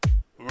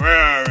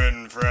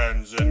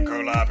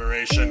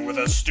collaboration with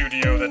a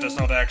studio that does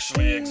not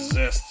actually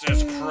exist,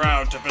 is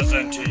proud to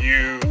present to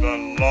you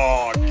the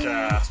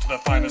Logcast, the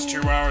finest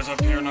 2 hours of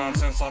pure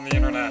nonsense on the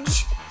internet.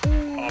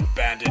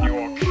 Abandon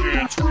your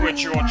kids,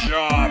 quit your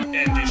job,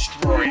 and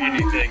destroy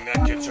anything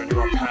that gets on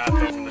your path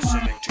of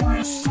listening to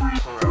this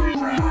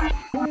program.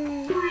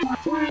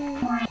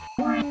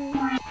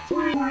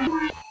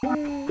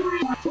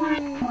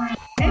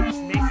 It's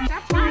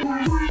Mr.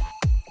 Pants.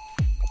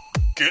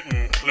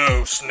 Getting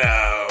close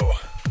now.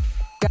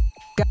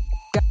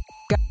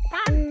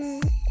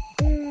 Pants.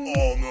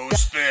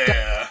 Almost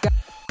there.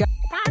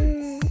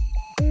 Pants.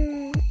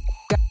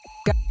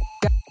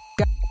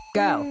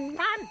 Go.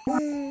 Pants.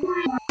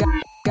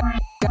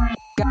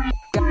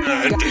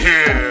 And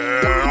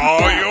here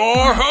are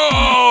your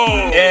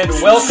hosts. And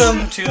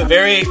welcome to the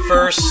very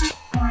first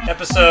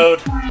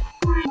episode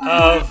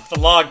of the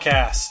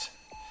Logcast.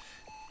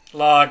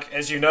 Log,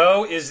 as you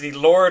know, is the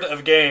Lord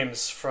of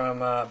Games from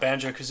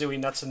Banjo-Kazooie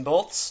Nuts and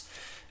Bolts,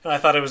 and I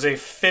thought it was a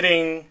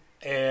fitting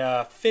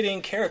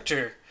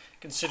character,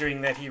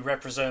 considering that he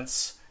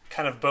represents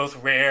kind of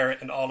both Rare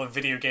and all of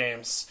video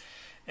games,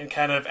 and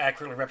kind of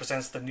accurately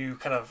represents the new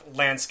kind of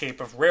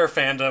landscape of Rare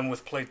fandom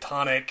with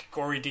Playtonic,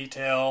 Gory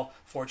Detail,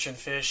 Fortune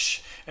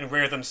Fish, and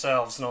Rare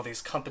themselves, and all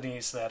these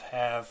companies that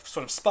have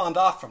sort of spawned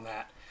off from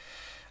that.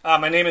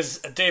 My name is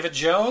David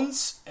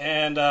Jones,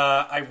 and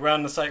I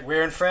run the site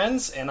Rare and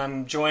Friends, and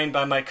I'm joined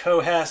by my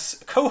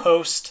co-host,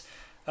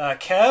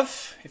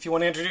 Kev, if you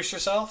want to introduce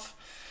yourself.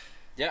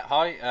 Yeah,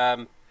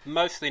 hi.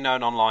 Mostly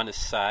known online as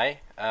Say,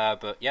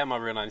 but yeah, my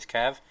real name's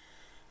Kev.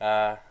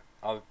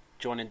 I've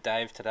joining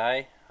Dave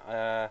today.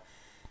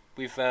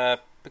 We've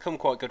become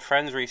quite good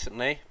friends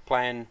recently,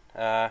 playing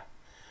on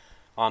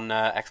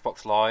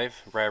Xbox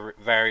Live,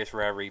 various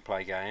Rare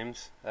Replay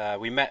games.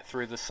 We met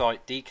through the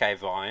site DK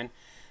Vine,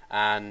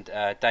 and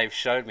Dave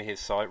showed me his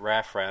site,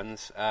 Rare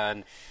Friends,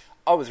 and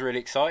I was really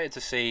excited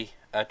to see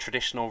a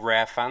traditional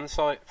Rare fan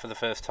site for the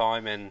first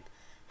time in,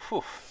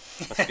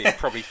 must be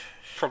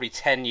probably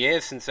 10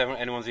 years since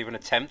anyone's even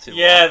attempted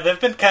Yeah, one.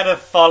 they've been kind of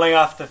falling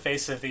off the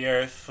face of the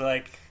earth.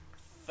 Like,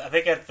 I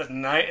think at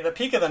the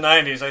peak of the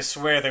 90s, I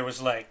swear there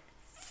was like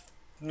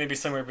maybe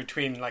somewhere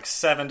between like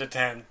 7 to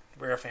 10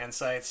 Rare fan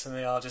sites, and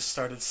they all just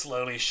started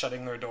slowly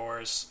shutting their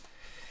doors,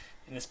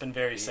 and it's been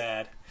very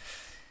sad.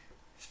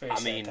 It's very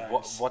sad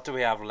times. what do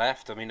we have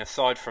left? I mean,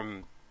 aside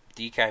from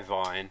DK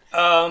Vine,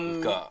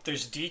 we've got...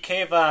 There's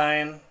DK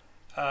Vine,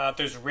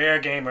 there's Rare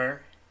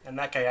Gamer, and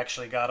that guy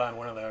actually got on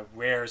one of the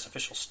Rare's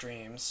official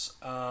streams.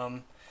 I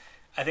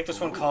think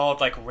there's one called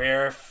like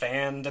Rare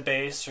Fan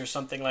Base or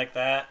something like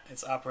that.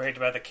 It's operated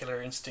by the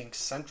Killer Instinct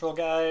Central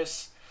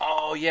guys.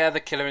 Oh yeah,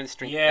 the Killer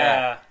Instinct,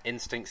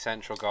 Instinct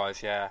Central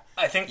guys. Yeah,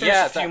 I think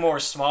there's a few more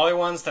smaller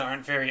ones that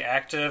aren't very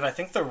active. I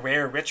think the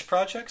Rare Rich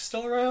Project's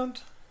still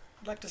around.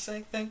 I'd like to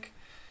think.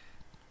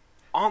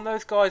 Aren't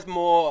those guys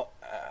more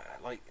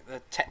like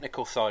the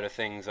technical side of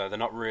things? Though they're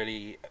not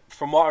really,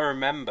 from what I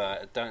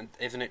remember,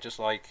 isn't it just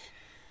like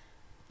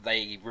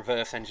they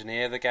reverse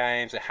engineer the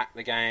games, they hack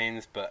the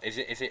games? But is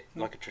it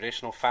like a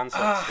traditional fan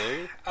site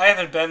too? I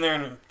haven't been there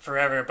in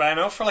forever, but I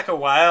know for like a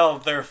while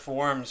their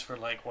forums were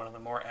like one of the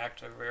more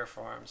active Rare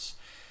forums.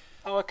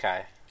 Oh,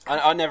 okay.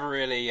 I never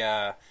really,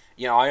 I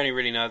only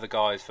really know the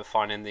guys for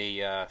finding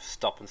the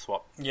stop and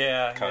swap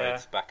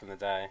codes back in the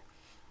day.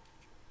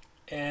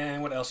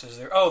 And what else is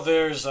there? Oh,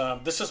 there's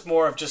this is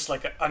more of just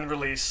like an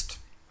unreleased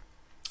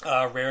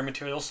Rare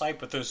material site,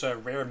 but there's a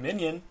Rare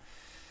Minion.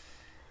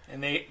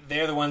 And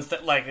they're the ones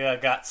that like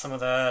got some of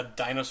the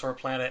Dinosaur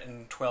Planet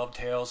and 12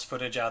 Tales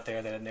footage out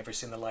there that had never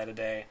seen the light of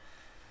day.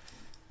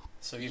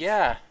 So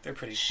they're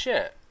pretty...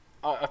 Shit.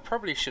 I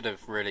probably should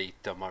have really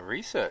done my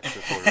research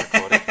before we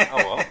recorded. Oh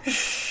well.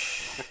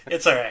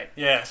 It's alright,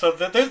 yeah. So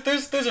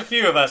there's a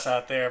few of us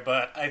out there,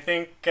 but I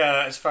think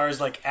as far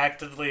as like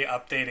actively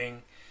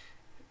updating,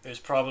 there's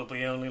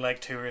probably only like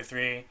 2 or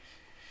 3.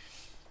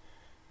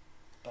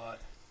 But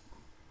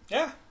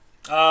yeah.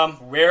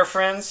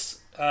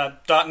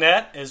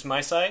 RareFriends.net is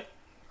my site,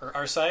 or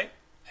our site,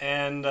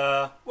 and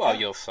your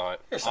site.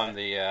 Your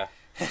site.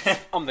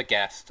 I'm the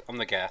guest.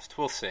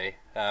 We'll see.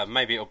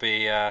 Maybe it'll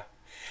be.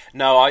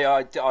 No,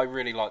 I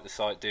really like the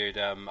site, dude.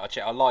 I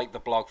like the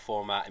blog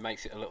format. It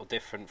makes it a little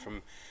different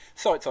from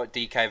sites like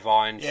DK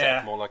Vine, set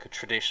up more like a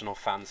traditional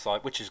fan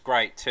site, which is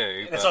great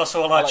too. It's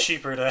also a lot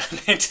cheaper to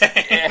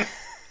maintain. Yeah.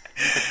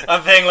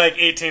 I'm paying like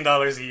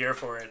 $18 a year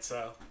for it,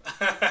 so.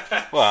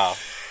 Wow.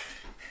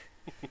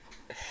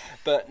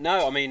 But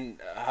no, I mean,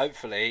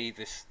 hopefully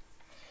this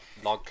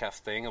Logcast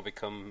thing will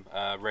become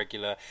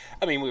regular.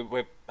 I mean,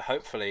 we're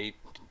hopefully,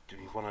 do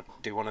we want to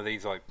do one of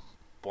these like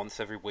once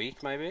every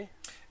week, maybe?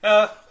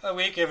 A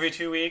week, every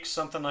 2 weeks,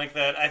 something like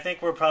that. I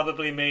think we'll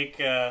probably make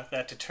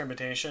that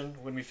determination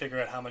when we figure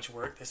out how much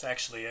work this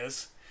actually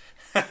is.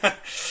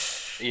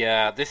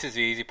 Yeah, this is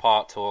the easy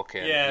part,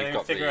 talking. Yeah,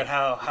 and figure out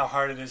how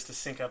hard it is to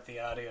sync up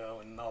the audio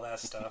and all that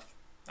stuff.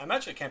 I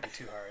imagine it can't be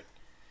too hard.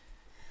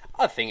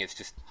 I think it's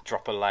just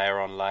drop a layer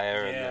on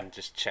layer and then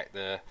just check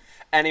the...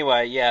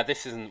 Anyway, yeah,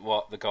 this isn't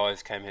what the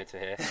guys came here to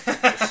hear.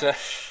 It's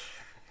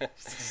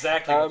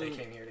exactly what they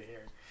came here to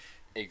hear.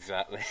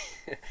 Exactly.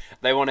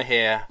 They want to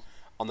hear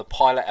on the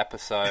pilot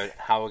episode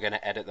how we're going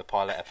to edit the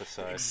pilot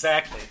episode.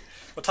 Exactly.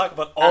 We'll talk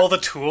about all the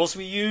tools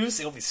we use.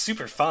 It'll be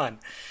super fun.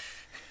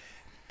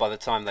 By the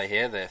time they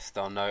hear this,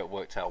 they'll know it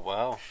worked out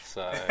well.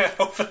 So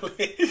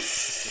Hopefully.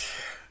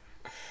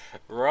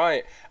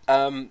 right.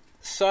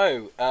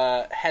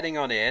 Heading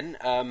on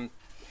in,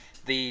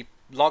 the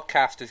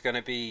Logcast is going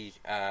to be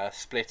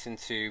split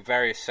into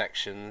various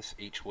sections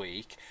each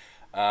week.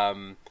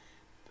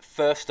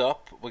 First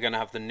up, we're going to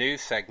have the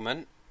news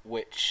segment,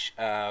 which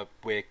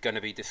we're going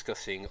to be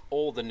discussing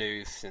all the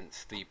news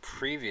since the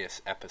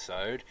previous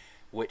episode,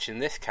 which in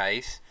this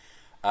case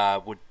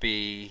would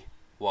be,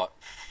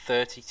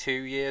 32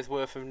 years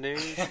worth of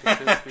news? Because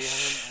we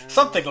haven't,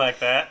 Something like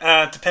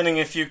that. Depending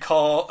if you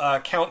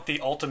count the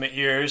Ultimate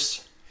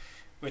years,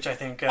 which I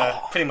think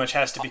pretty much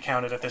has to be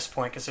counted at this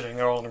point, considering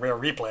they're all in Rare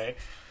Replay.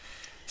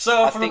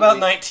 So from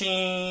about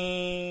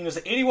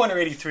 81 or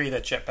 83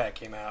 that Jetpack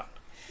came out?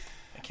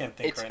 I can't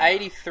think it's right now.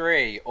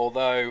 83,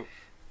 although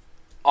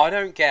I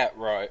don't get,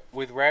 right,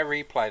 with Rare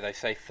Replay they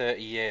say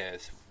 30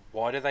 years.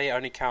 Why do they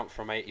only count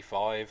from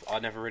 85? I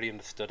never really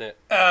understood it.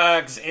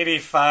 Because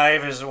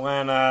 85 is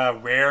when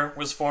Rare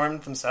was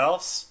formed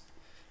themselves.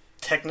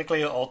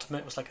 Technically,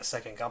 Ultimate was like a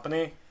second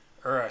company,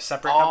 or a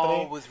separate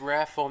company. Oh, was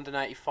Rare formed in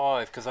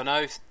 85? Because I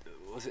know,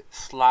 was it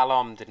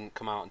Slalom didn't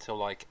come out until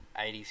like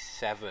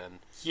 87?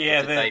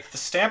 Yeah, the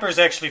Stampers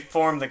actually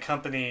formed the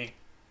company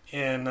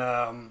in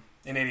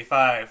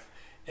 85,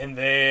 and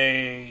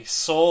they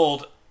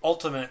sold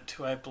Ultimate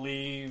to, I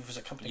believe, was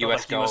a company called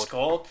US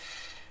Gold.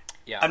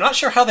 Yeah. I'm not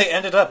sure how they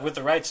ended up with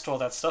the rights to all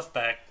that stuff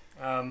back,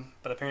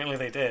 but apparently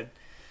they did.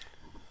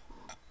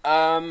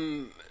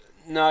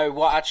 No,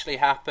 what actually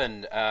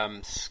happened,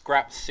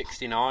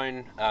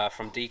 Scrap69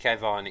 from DK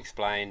Vine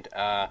explained,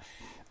 I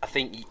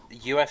think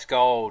US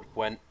Gold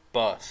went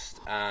bust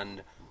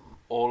and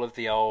all of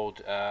the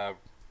old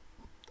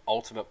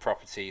Ultimate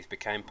properties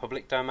became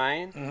public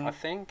domain, I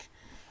think.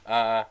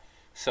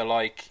 So,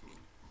 like,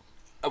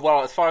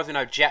 well, as far as we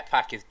know,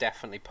 Jetpack is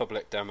definitely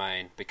public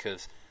domain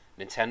because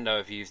Nintendo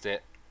have used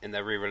it in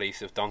their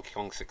re-release of Donkey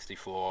Kong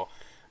 64.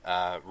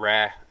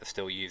 Rare are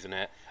still using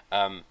it.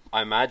 I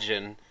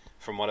imagine,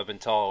 from what I've been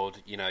told,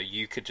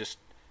 you could just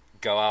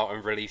go out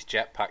and release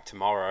Jetpack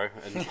tomorrow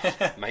and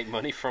make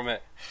money from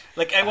it.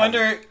 Like, I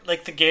wonder,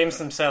 like, the games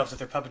themselves, if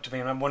they're public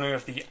domain, I'm wondering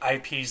if the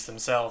IPs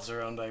themselves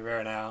are owned by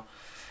Rare now.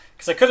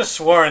 Because I could have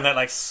sworn that,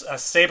 like,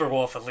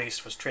 Saberwolf at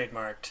least was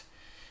trademarked.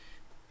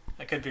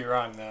 I could be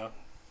wrong, though.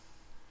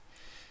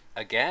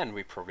 Again,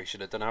 we probably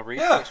should have done our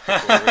research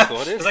before we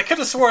recorded. Because I could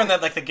have sworn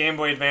that, like, the Game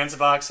Boy Advance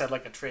box had,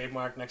 like, a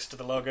trademark next to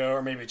the logo,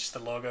 or maybe just the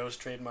logo is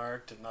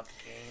trademarked and not the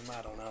game.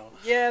 I don't know.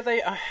 Yeah,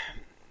 they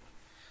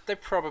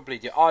probably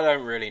do. I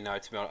don't really know,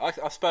 to be honest.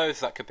 I suppose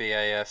that could be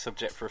a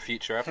subject for a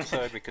future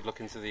episode. We could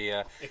look into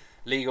the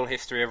legal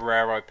history of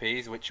Rare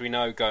IPs, which we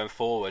know going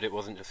forward it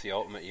wasn't just the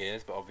Ultimate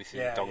years, but obviously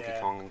the Donkey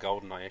Kong and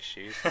GoldenEye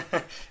issues.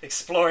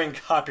 Exploring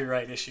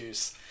copyright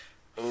issues.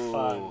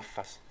 Ooh,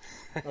 fun.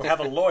 We'll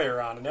have a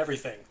lawyer on and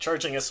everything,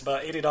 charging us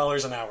about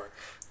 $80 an hour.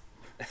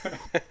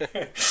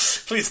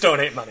 Please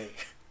donate money.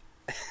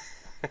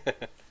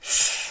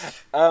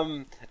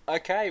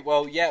 Okay,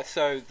 well, yeah,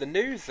 so the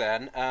news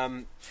then,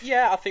 I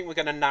think we're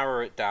going to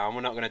narrow it down.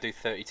 We're not going to do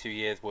 32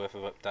 years worth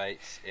of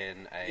updates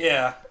in a...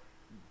 Yeah.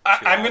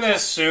 I'm going to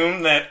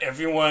assume that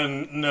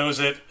everyone knows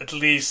it at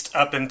least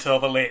up until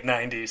the late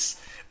 90s,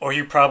 or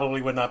you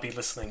probably would not be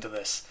listening to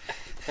this.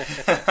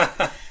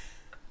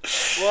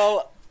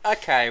 Well,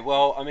 okay,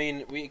 well, I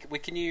mean, we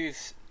can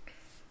use...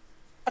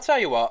 I'll tell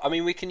you what, I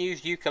mean, we can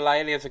use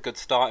Yooka-Laylee as a good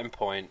starting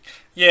point.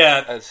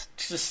 Yeah,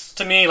 just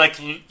to me, like,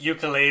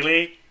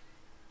 Yooka-Laylee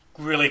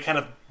really kind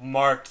of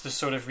marked the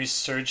sort of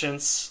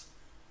resurgence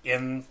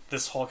in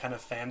this whole kind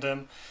of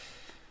fandom.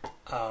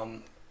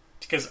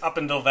 Because up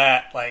until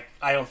that, like,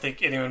 I don't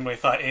think anyone really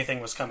thought anything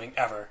was coming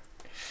ever.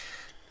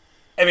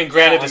 I mean,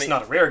 granted, it's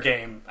not a Rare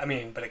game,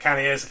 but it kind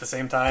of is at the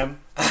same time.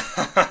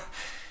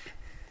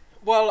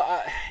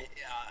 Well,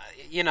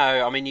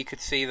 you could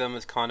see them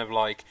as kind of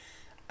like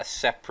a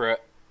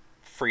separate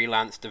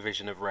freelance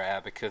division of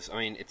Rare because,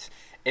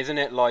 isn't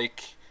it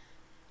like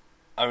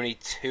only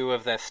 2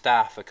 of their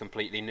staff are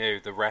completely new,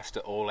 the rest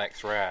are all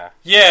ex-Rare?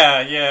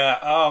 Yeah.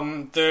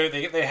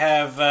 They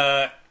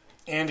have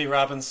Andy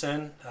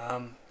Robinson.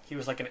 He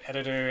was like an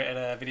editor at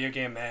a video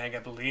game mag, I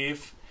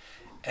believe.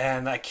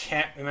 And I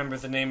can't remember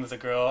the name of the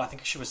girl. I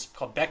think she was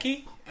called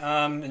Becky.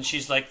 And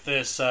she's like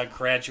this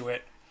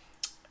graduate.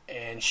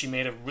 And she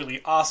made a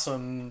really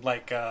awesome,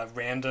 like,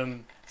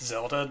 random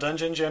Zelda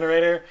dungeon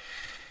generator.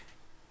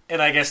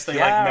 And I guess they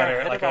met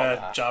her at like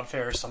a job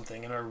fair or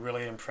something and are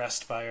really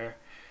impressed by her.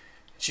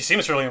 She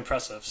seems really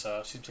impressive,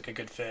 so seems like a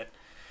good fit.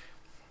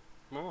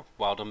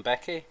 Well done,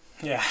 Becky.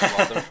 Yeah.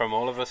 Well done from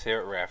all of us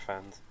here at Rare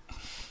Fans.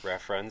 Rare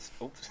Friends.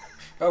 Oops.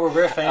 Oh, we're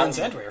Rare Fans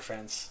and Rare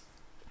Friends.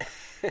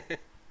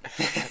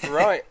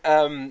 Right.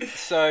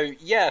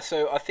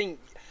 So I think...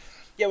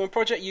 Yeah, when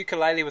Project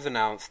Yooka-Laylee was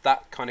announced,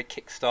 that kind of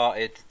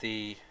kick-started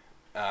the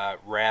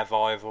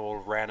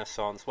Rare-vival,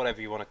 Renaissance,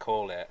 whatever you want to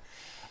call it.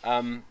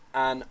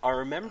 And I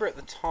remember at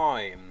the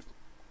time,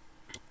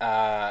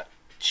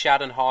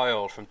 Chad and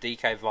Heil from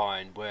DK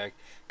Vine were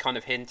kind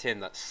of hinting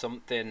that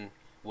something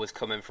was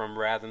coming from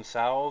Rare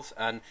themselves,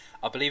 and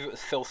I believe it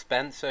was Phil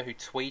Spencer who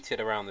tweeted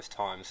around this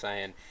time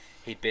saying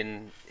he'd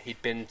been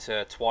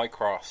to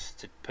Twycross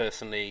to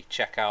personally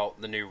check out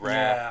the new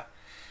Rare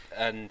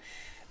and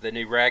the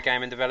new Rare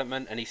game in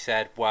development, and he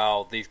said,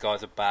 well, these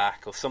guys are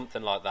back, or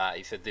something like that.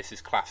 He said, this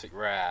is classic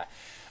Rare.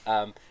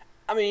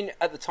 I mean,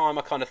 at the time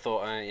I kind of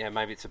thought,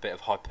 maybe it's a bit of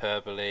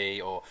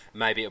hyperbole, or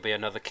maybe it'll be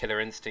another Killer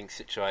Instinct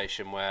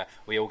situation where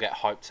we all get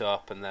hyped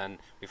up and then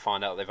we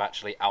find out they've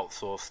actually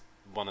outsourced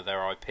one of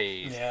their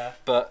IPs. Yeah.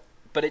 But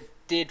it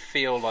did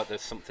feel like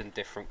there's something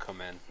different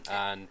coming,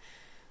 and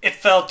it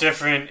felt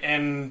different.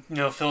 And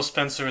Phil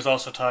Spencer was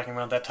also talking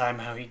about that time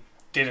how he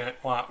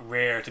didn't want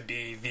Rare to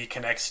be the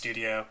Connect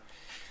studio,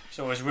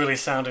 so it was really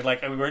sounding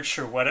like we weren't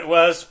sure what it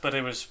was, but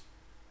it was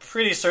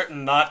pretty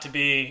certain not to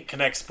be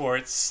Connect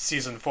Sports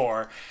Season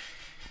 4,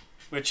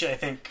 which I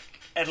think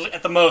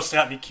at the most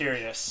got me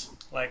curious.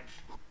 Like,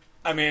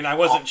 I mean, I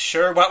wasn't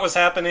sure what was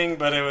happening,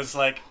 but it was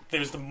like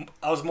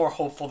I was more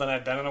hopeful than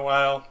I'd been in a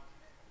while,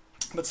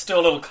 but still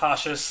a little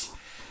cautious,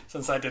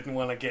 since I didn't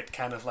want to get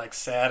kind of like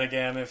sad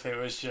again if it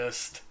was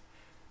just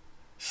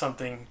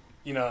something,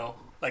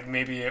 like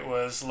maybe it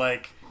was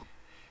like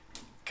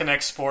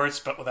Connect Sports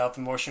but without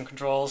the motion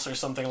controls or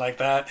something like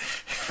that.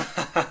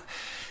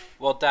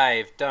 Well,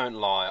 Dave, don't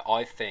lie.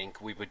 I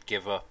think we would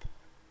give up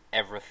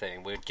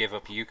everything. We'd give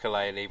up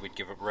Yooka-Laylee, we'd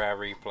give up Rare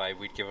Replay,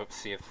 we'd give up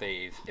Sea of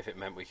Thieves if it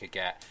meant we could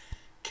get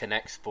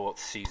Connect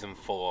Sports Season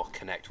 4,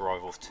 Connect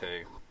Rivals 2.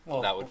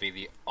 Well, that would be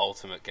the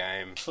ultimate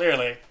game.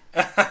 Clearly.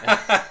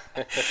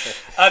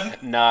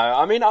 No,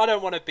 I mean, I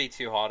don't want to be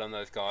too hard on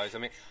those guys. I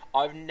mean,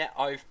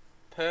 I've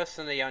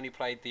personally only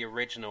played the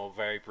original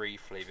very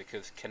briefly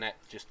because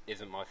Connect just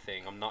isn't my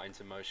thing. I'm not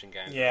into motion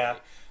games. Yeah.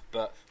 Really.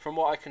 But from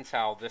what I can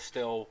tell, they're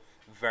still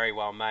very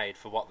well made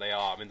for what they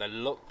are. I mean, they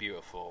look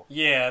beautiful.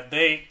 Yeah,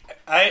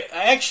 I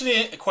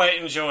actually quite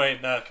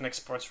enjoyed Connect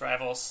Sports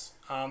Rivals.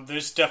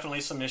 There's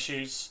definitely some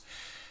issues,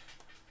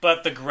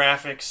 but the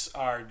graphics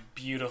are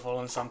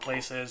beautiful in some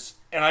places,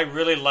 and I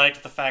really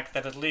liked the fact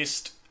that at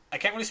least, I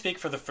can't really speak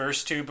for the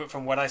first two, but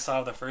from what I saw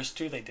of the first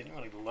two, they didn't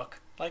really look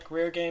like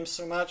Rare games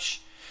so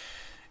much.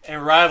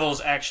 And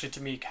Rivals actually,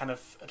 to me, kind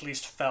of at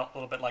least felt a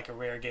little bit like a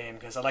Rare game,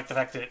 because I like the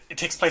fact that it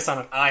takes place on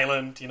an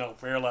island.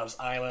 Rare loves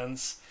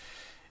islands.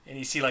 And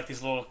you see like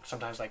these little,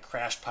 sometimes like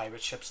crashed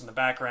pirate ships in the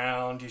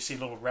background. You see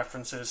little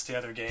references to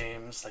other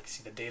games, like you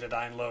see the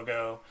Datadyne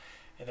logo.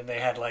 And then they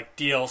had like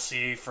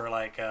DLC for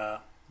like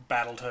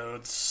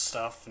Battletoads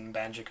stuff and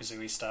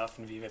Banjo-Kazooie stuff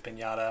and Viva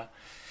Pinata.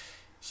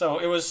 So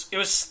it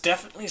was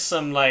definitely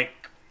some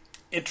like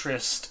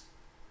interest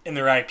in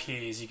their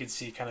IPs. You could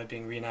see kind of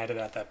being reunited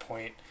at that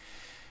point.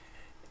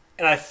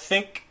 And I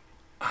think,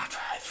 I'm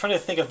trying to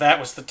think if that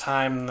was the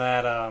time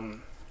that,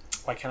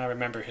 why can't I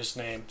remember his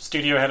name?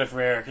 Studio head of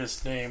Rare,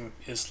 his name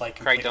is like...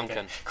 Craig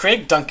Duncan.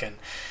 Craig Duncan.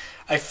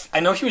 I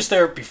know he was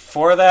there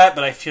before that,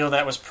 but I feel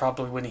that was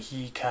probably when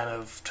he kind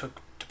of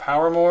took to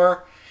power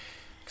more.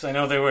 Because I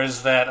know there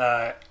was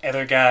that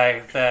other guy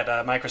that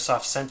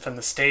Microsoft sent from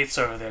the States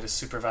over there to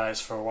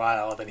supervise for a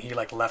while, then he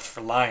like left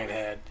for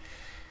Lionhead.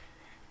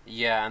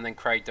 Yeah, and then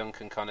Craig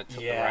Duncan kind of took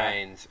the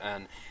reins,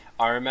 and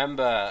I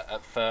remember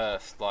at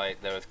first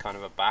like there was kind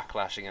of a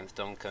backlash against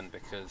Duncan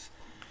because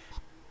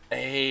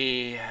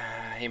he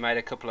made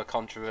a couple of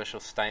controversial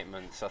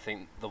statements. I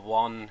think the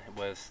one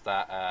was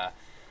that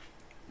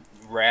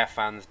Rare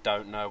fans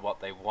don't know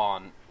what they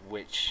want,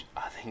 which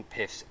I think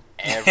pissed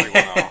everyone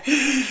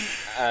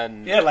off.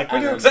 And yeah, like,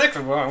 we're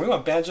exactly wrong. We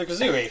want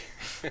Banjo-Kazooie.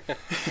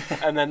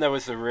 And then there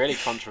was a really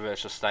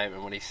controversial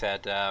statement when he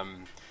said,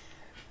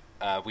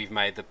 we've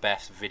made the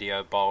best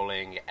video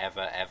bowling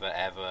ever,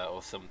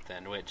 or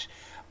something, which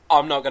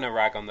I'm not going to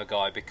rag on the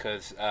guy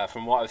because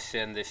from what I've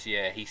seen this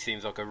year, he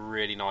seems like a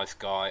really nice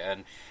guy,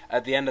 and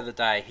at the end of the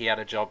day, he had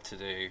a job to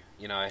do.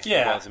 He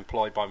was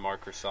employed by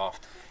Microsoft.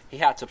 He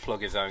had to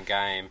plug his own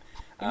game.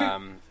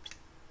 And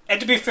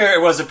to be fair,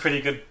 it was a pretty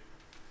good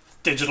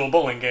digital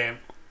bowling game,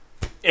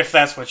 if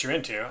that's what you're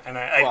into. And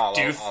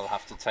I'll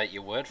have to take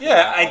your word for that.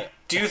 Yeah, I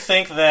do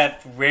think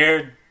that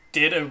Rare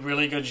did a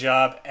really good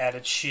job at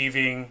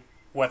achieving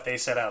what they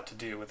set out to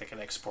do with the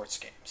Connect Sports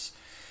games.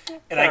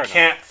 And I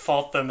can't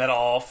fault them at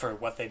all for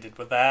what they did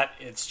with that.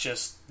 It's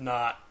just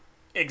not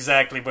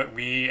exactly what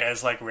we,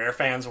 as like Rare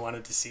fans,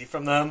 wanted to see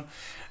from them.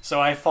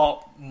 So I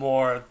fault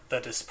more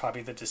that it's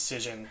probably the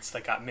decisions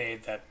that got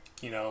made that,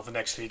 the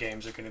next 3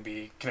 games are going to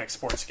be Connect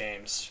Sports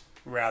games,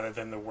 rather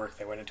than the work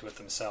they went into it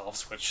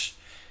themselves, which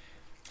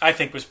I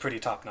think was pretty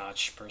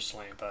top-notch,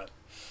 personally, but...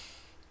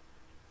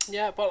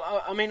 Yeah,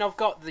 well, I mean, I've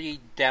got the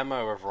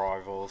demo of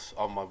Rivals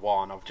on my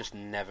One. I've just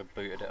never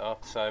booted it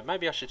up, so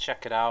maybe I should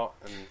check it out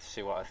and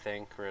see what I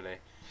think, really.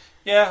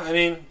 Yeah, I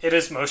mean, it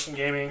is motion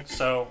gaming,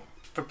 so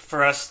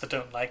for us that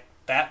don't like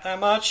that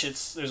much,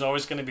 there's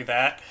always going to be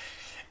that.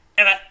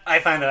 And I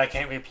find that I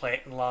can't really play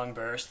it in long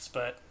bursts,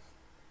 but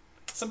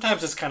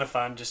sometimes it's kind of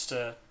fun just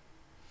to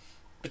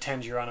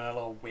pretend you're on a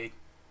little wake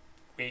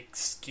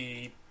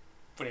ski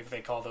whatever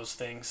they call those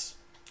things.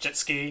 Jet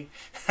ski?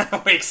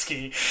 Wake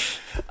ski.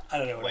 I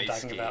don't know what I'm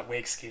talking ski. about.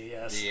 Wake ski,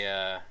 yes.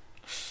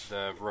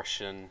 The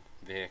Russian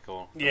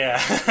vehicle.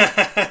 Yeah.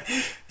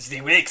 It's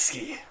the wake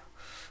ski.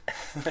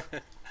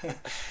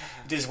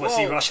 This is what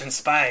the Russian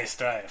spies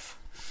drive.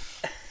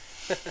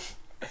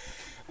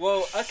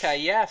 Well,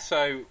 okay,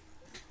 so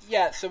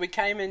we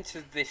came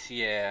into this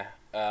year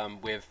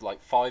with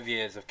like 5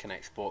 years of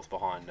Kinect Sports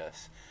behind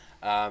us.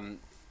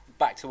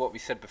 Back to what we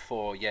said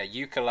before,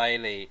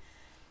 Yooka-Laylee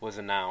was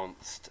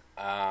announced,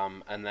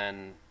 and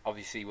then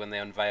obviously when they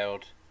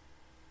unveiled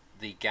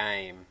the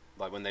game,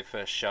 like when they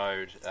first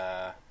showed,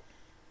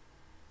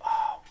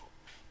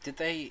 did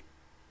they?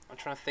 I'm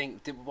trying to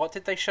think. What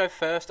did they show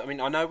first? I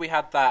mean, I know we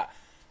had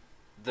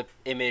the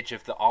image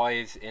of the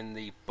eyes in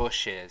the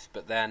bushes,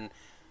 but then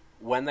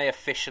when they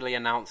officially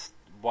announced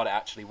what it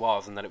actually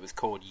was and that it was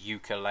called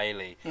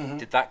Yooka-Laylee,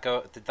 did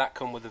that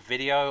come with a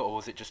video, or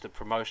was it just a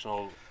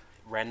promotional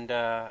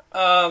render?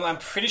 I'm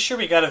pretty sure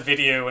we got a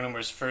video when it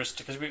was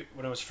first,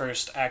 when it was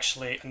first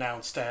actually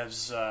announced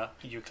as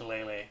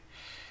Yooka-Laylee.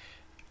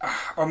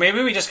 Or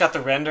maybe we just got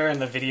the render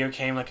and the video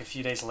came like a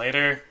few days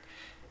later.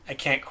 I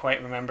can't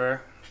quite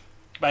remember.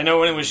 But I know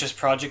when it was just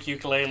Project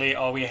Yooka-Laylee,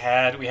 all we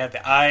had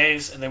the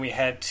eyes, and then we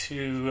had a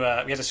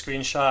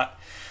screenshot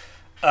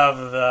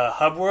of the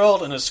hub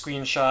world and a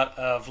screenshot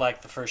of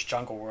like the first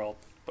jungle world.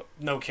 But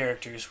no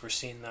characters were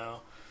seen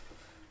though.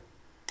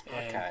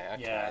 And, okay.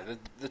 Yeah.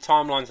 The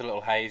timeline's a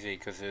little hazy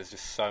because there's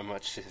just so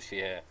much this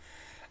year.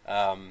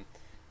 And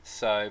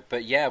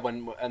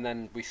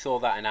then we saw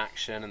that in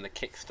action, and the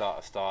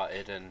Kickstarter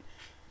started, and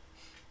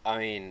I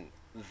mean,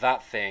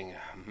 that thing,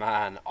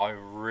 man, I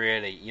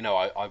really,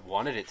 I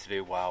wanted it to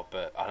do well,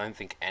 but I don't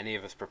think any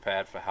of us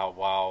prepared for how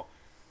well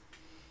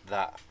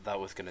that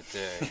was going to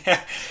do.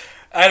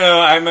 I know.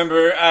 I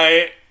remember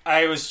I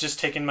was just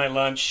taking my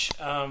lunch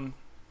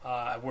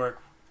at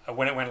work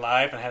when it went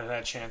live, and I hadn't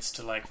had a chance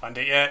to like fund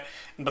it yet.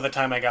 And by the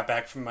time I got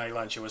back from my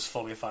lunch, it was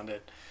fully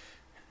funded.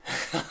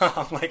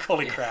 I'm like,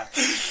 holy crap.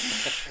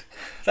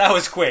 That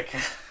was quick.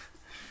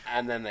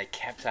 And then they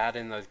kept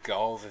adding those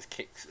goals as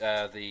kicks,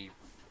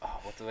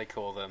 what do they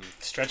call them?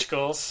 Stretch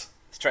goals?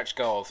 Stretch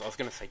goals. I was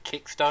going to say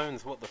kick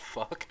stones. What the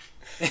fuck?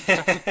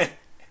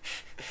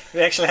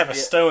 They actually have a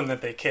stone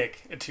that they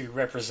kick to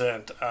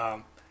represent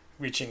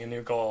reaching a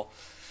new goal.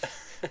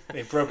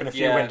 They've broken a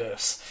few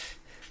windows.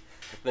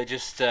 They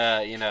just,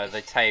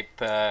 they tape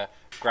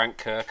Grant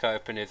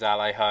Kirkhope in his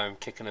alley home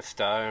kicking a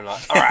stone.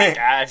 Like, all right,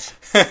 guys,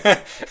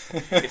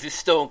 if this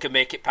stone can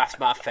make it past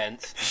my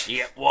fence, you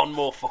get one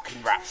more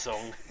fucking rap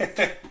song.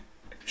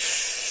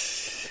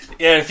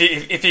 Yeah,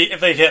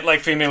 if they hit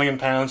like 3 million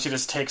pounds, he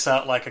just takes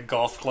out like a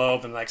golf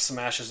club and like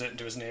smashes it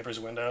into his neighbor's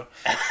window.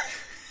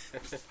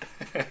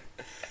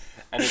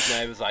 And his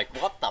neighbor's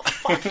like, "What the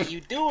fuck are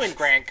you doing,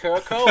 Grant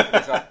Kirkhope?"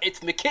 He's like,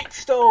 "It's my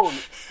kickstone."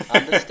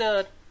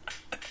 Understood.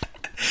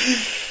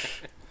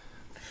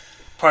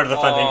 Part of the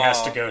funding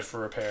has to go for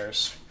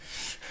repairs.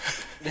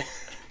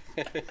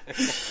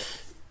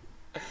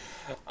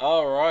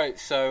 All right,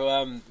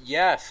 so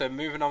so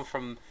moving on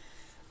from,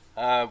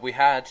 we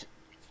had,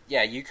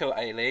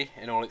 Yooka-Laylee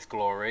in all its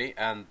glory,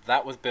 and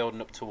that was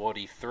building up toward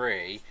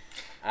E3,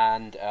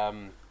 and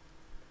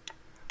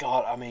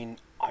God, I mean,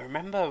 I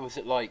remember, was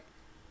it like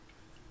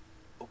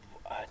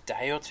a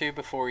day or two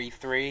before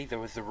E3, there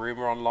was the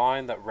rumor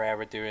online that Rare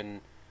were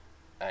doing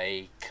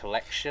a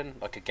collection,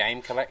 like a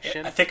game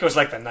collection. I think it was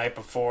like the night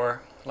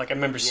before. Like I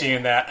remember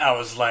seeing that. I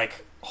was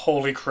like,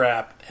 "Holy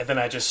crap!" And then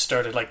I just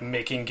started like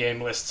making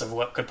game lists of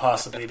what could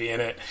possibly be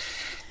in it.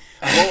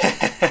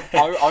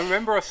 Well, I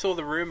remember I saw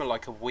the rumor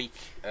like a week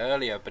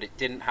earlier, but it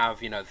didn't have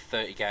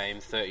 30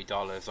 games,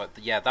 $30. Like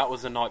that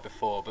was the night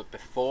before. But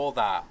before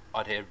that,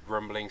 I'd heard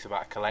rumblings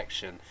about a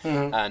collection,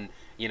 and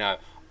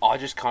I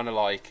just kind of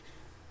like,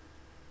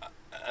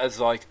 as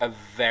like a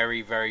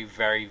very, very,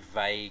 very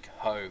vague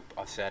hope,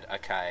 I said,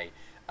 okay,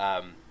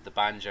 the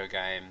Banjo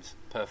games,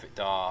 Perfect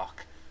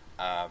Dark,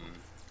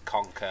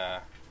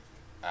 Conquer,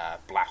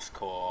 Blast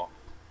Corps,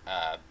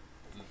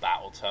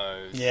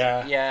 Battletoads.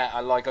 Yeah.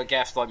 I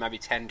guess like maybe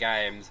 10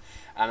 games,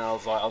 and I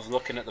was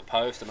looking at the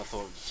post, and I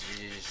thought,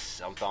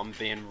 jeez, I'm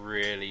being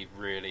really,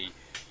 really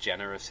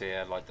generous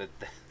here. Like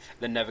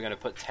they're never going to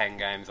put 10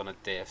 games on a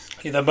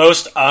disc. The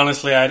most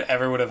honestly I'd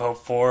ever would have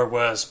hoped for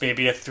was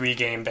maybe a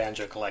 3-game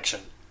Banjo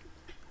collection.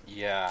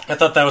 Yeah, I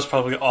thought that was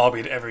probably all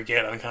we'd ever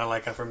get on kind of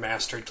like a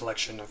remastered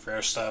collection of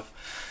Rare stuff.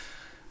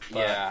 But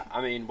yeah,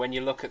 I mean, when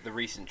you look at the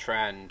recent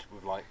trend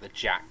with like the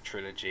Jack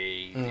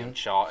trilogy, the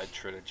Uncharted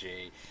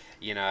trilogy,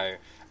 and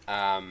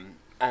I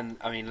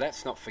mean,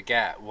 let's not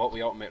forget what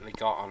we ultimately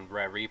got on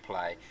Rare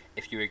Replay.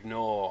 If you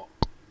ignore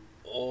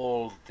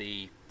all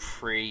the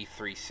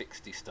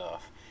pre-360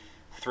 stuff,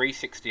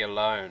 360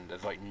 alone,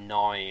 there's like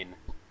 9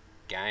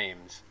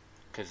 games,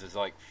 because there's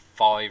like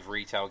 5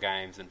 retail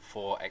games and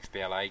 4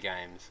 XBLA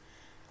games.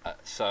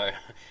 So,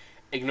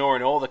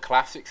 ignoring all the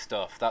classic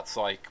stuff, that's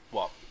like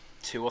what,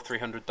 $200 or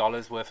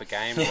 $300 worth of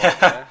games. Right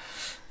there.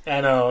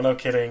 I know, no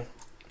kidding.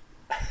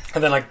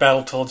 And then like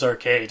Battletoads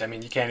Arcade, I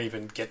mean, you can't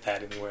even get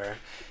that anywhere.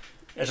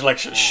 It's like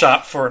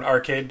shop for an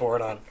arcade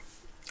board on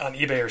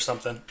eBay or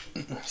something.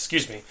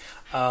 Excuse me.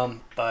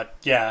 But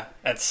yeah,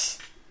 I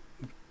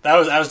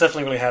was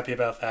definitely really happy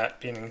about that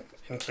being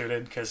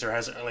included, because there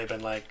hasn't really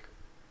been like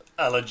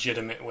a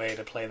legitimate way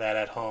to play that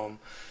at home,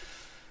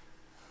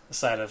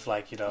 aside of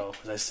like,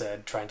 as I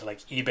said, trying to like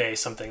eBay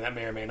something that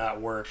may or may not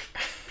work.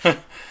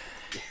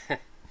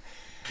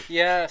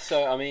 Yeah,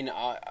 so I mean,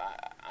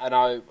 when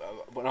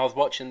I was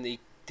watching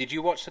did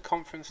you watch the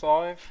conference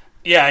live?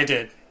 Yeah, I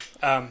did.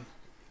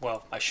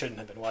 Well, I shouldn't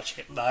have been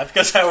watching it live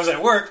because I was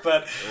at work,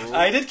 but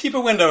I did keep a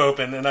window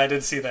open and I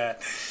did see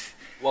that.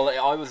 Well,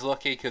 I was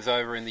lucky because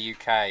over in the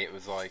UK it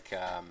was like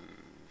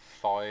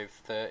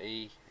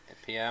 5:30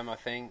 p.m. I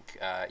think.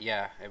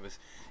 It was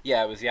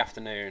the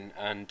afternoon,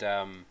 and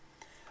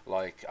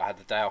like I had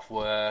the day off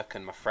work,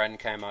 and my friend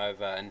came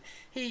over, and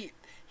he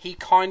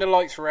kind of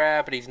likes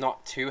Rare, but he's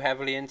not too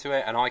heavily into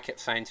it. And I kept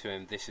saying to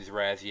him, "This is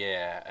Rare's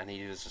year," and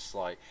he was just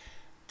like,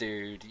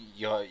 "Dude,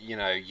 you're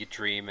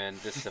dreaming.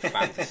 This is a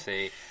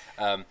fantasy.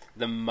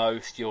 The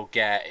most you'll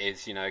get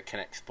is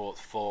Kinect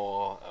Sports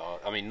 4.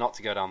 Not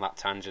to go down that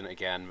tangent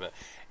again, but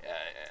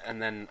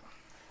and then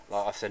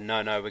like I said,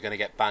 no, we're going to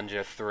get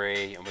Banjo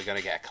 3, and we're going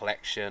to get a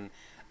collection."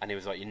 And he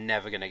was like, "You're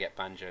never going to get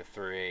Banjo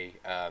 3."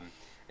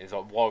 It was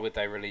like, why would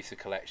they release a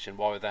collection?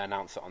 Why would they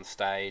announce it on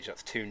stage?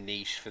 That's too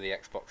niche for the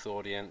Xbox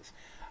audience.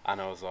 And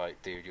I was like,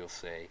 dude, you'll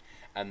see.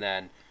 And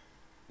then,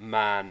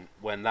 man,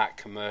 when that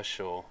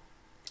commercial,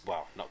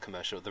 well, not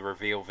commercial, the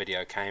reveal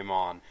video came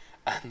on,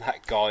 and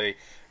that guy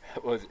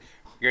was,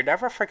 "You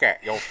never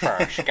forget your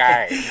first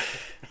game."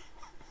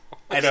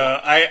 I know.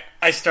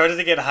 I started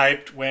to get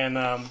hyped when,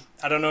 I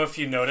don't know if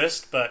you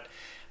noticed, but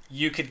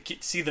you could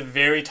see the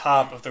very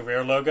top of the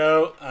Rare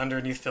logo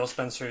underneath Phil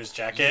Spencer's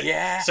jacket.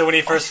 Yeah. So when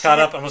he first caught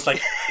up, I was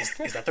like,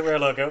 is that the Rare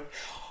logo?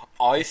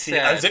 I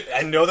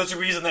know there's a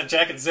reason that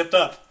jacket zipped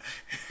up.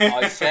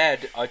 I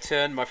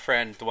turned my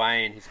friend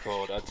Dwayne, he's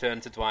called, I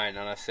turned to Dwayne and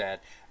I said,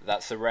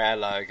 "That's the Rare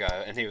logo."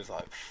 And he was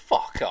like,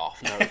 "Fuck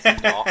off." "No, it's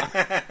not."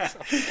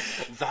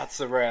 That's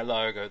the Rare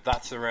logo.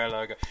 That's the Rare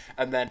logo.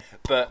 And then,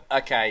 but,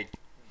 okay,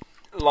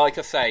 like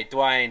I say,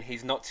 Dwayne,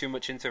 he's not too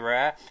much into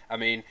Rare. I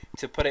mean,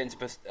 to put it into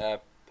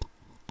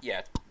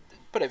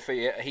put it for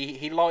you,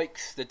 he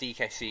likes the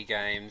DKC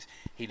games,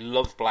 he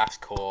loves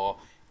Blast Core,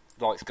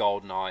 likes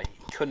GoldenEye,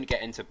 he couldn't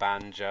get into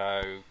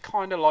Banjo,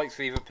 kind of likes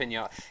Viva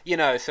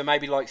Pinata, so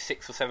maybe like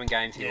 6 or 7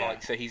 games he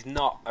likes, so he's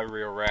not a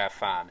real Rare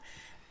fan.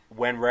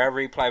 When Rare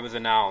Replay was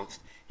announced,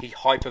 he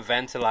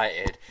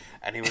hyperventilated,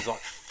 and he was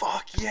like,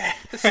 "Fuck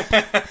yes!"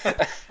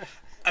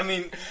 I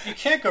mean, you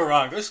can't go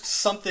wrong. There's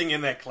something in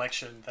that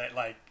collection that,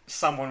 like,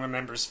 someone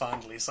remembers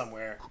fondly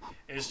somewhere.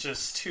 There's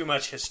just too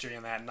much history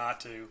in that not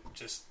to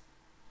just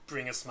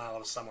bring a smile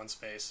to someone's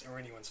face, or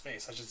anyone's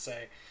face, I should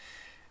say.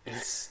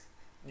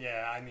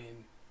 I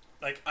mean,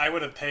 like, I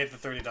would have paid the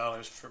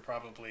 $30 for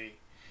probably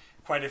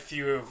quite a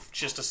few of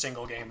just a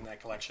single game in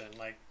that collection.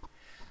 Like,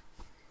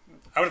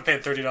 I would have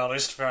paid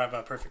 $30 to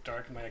have Perfect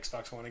Dark in my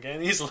Xbox One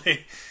again,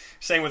 easily.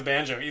 Same with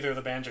Banjo. Either of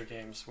the Banjo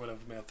games would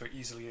have been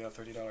easily a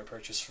 $30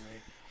 purchase for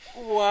me.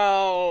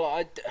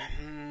 Well,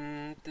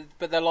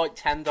 but they're like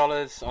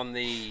 $10 on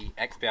the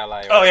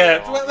XBLA. Oh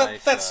yeah, well,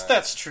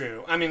 that's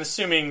true. I mean,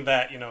 assuming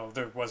that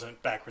there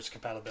wasn't backwards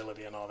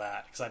compatibility and all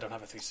that, because I don't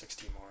have a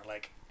 360 more.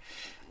 Like,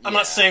 I'm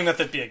not saying that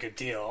that'd be a good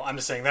deal. I'm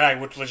just saying that I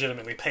would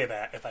legitimately pay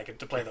that if I could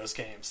to play those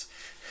games.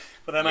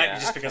 But that might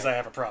be just because I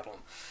have a problem.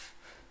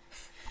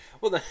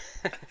 Well,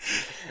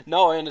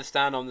 no, I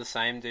understand. I'm the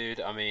same, dude.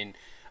 I mean,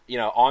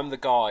 I'm the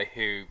guy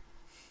who.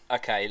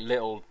 Okay,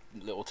 little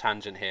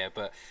tangent here,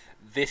 but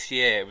this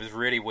year it was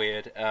really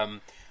weird.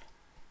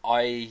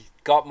 I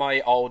got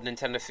my old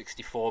Nintendo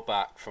 64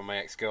 back from my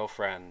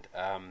ex-girlfriend,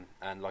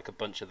 and like a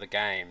bunch of the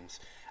games,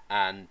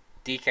 and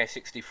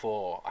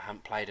DK64 I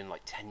hadn't played in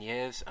like 10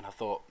 years, and I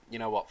thought, you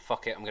know what,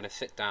 fuck it, I'm going to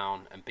sit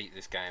down and beat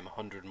this game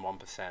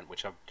 101%,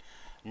 which I've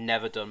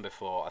never done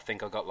before. I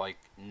think I got like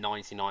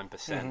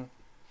 99%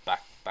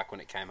 back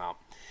when it came out,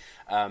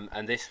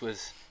 and this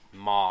was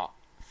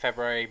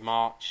February,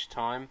 March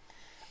time.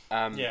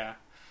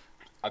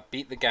 I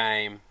beat the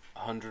game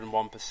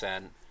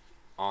 101%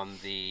 on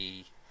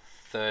the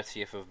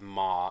 30th of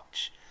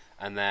March,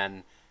 and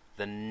then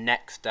the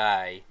next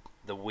day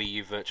the Wii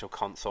U Virtual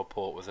Console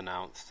port was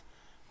announced.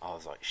 I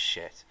was like,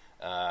 shit.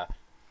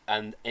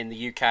 And in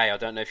the UK, I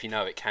don't know if you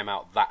know, it came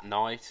out that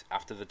night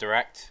after the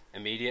Direct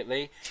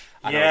immediately.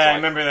 And I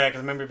remember that, because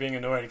I remember being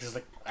annoyed, because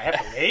like, I have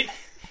to wait?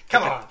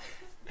 Come on.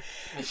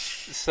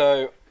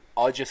 So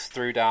I just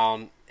threw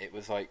down, it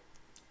was like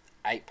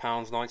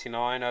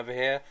 £8.99 over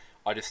here.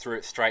 I just threw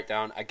it straight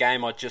down. A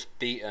game I'd just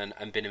beaten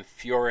and been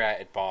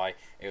infuriated by.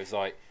 It was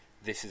like,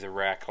 this is a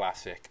Rare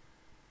classic.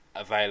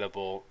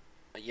 Available.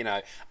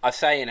 I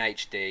say in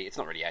HD. It's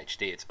not really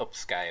HD. It's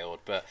upscaled.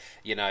 But,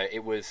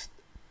 it was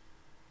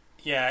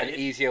an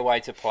easier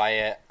way to play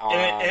it.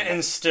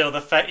 And still,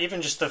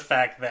 even just the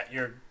fact that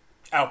you're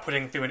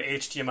outputting through an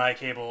HDMI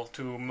cable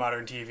to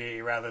modern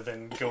TV rather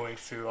than going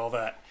through all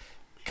that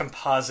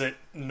composite,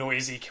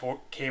 noisy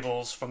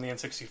cables from the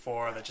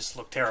N64 that just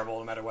look terrible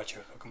no matter what you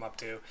hook them up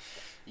to.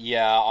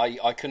 Yeah,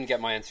 I couldn't get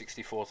my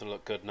N64 to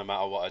look good no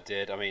matter what I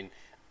did. I mean,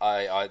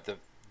 I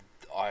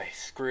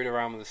screwed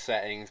around with the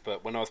settings,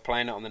 but when I was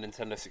playing it on the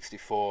Nintendo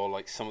 64,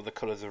 like, some of the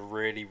colours are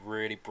really,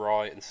 really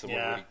bright and some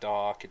are really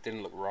dark. It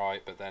didn't look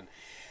right,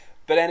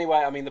 but anyway,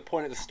 I mean, the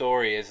point of the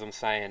story is, I'm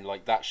saying,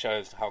 like, that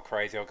shows how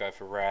crazy I'll go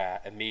for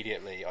Rare.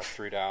 Immediately, I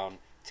threw down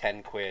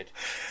 10 quid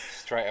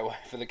straight away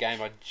for the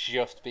game I'd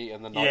just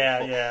beaten the night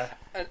before. Yeah.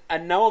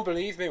 And no one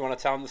believes me when I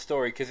tell them the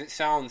story, because it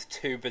sounds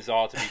too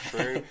bizarre to be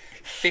true.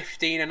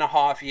 15 and a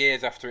half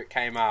years after it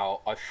came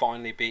out, I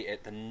finally beat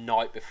it the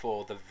night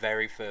before the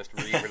very first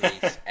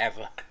re-release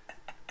ever.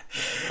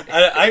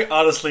 I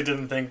honestly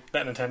didn't think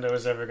that Nintendo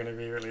was ever going to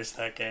re-release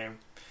that game.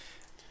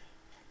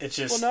 It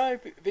just,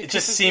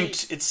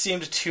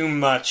 seemed too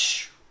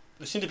much.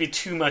 There seemed to be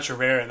too much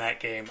Rare in that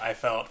game. I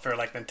felt for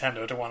like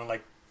Nintendo to want to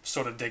like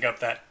sort of dig up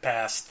that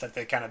past that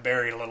they kind of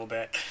buried a little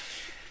bit.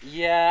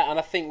 Yeah, and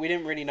I think we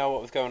didn't really know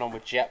what was going on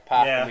with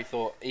Jetpack, Yeah. and we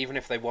thought even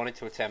if they wanted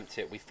to attempt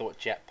it, we thought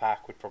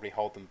Jetpack would probably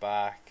hold them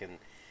back. And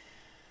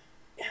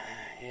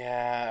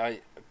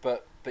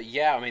but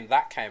yeah, I mean,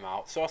 that came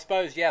out, so I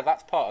suppose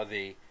that's part of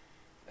the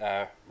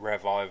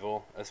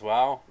revival as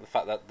well. The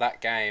fact that that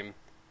game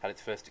had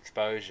its first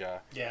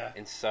exposure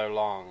in so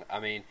long. I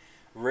mean,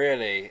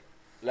 really,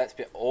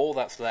 all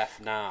that's left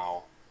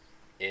now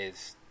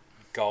is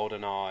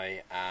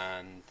GoldenEye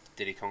and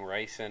Diddy Kong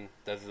Racing.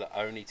 Those are the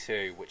only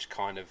two which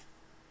kind of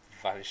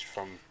vanished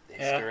from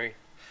history. Yeah.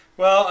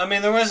 Well, I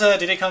mean, there was a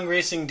Diddy Kong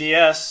Racing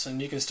DS,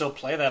 and you can still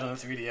play that on the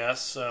 3DS,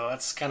 so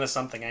that's kind of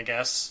something, I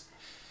guess.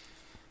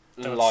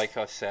 Like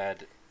I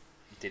said,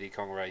 Diddy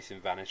Kong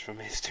Racing vanished from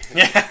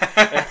history.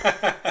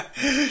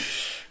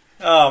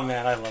 Oh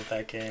man, I love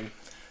that game.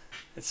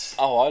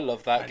 I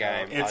love that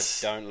game. I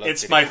don't love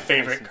it's Diddy my Kong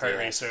favorite Racing kart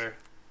DS. racer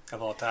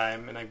of all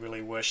time, and I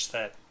really wish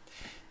that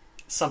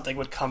something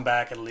would come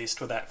back at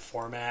least with that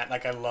format.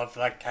 Like, I love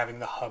like having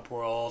the hub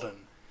world and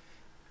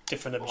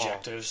different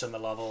objectives in the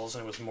levels,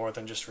 and it was more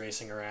than just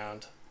racing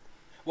around.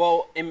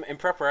 Well, in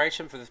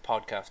preparation for this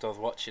podcast, I was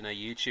watching a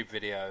YouTube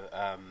video,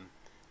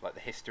 like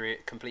the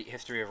complete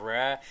history of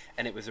Rare,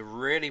 and it was a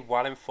really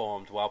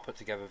well-informed,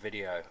 well-put-together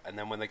video. And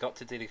then when they got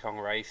to Diddy Kong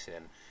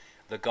Racing,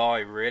 the guy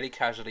really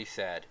casually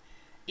said,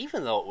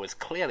 even though it was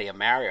clearly a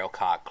Mario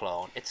Kart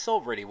clone, it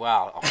sold really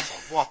well. I was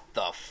like, what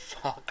the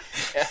fuck?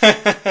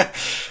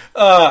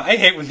 I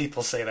hate when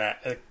people say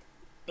that.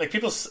 Like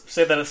people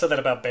said that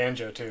about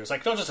Banjo too. It's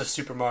like, not just a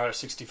Super Mario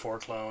 64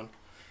 clone.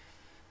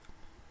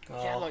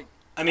 Well,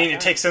 I mean, it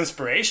takes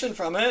inspiration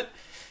from it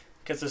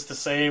because it's the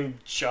same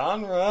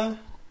genre,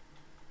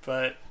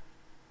 but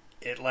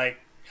it, like,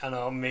 I don't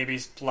know, maybe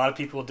a lot of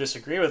people will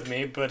disagree with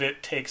me, but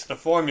it takes the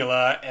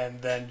formula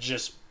and then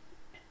just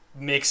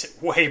makes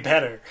it way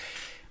better.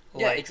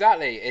 Yeah,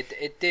 exactly.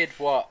 It did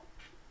what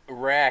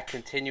Rare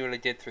continually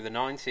did through the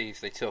 90s.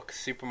 They took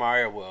Super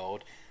Mario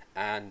World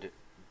and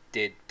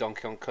did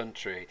Donkey Kong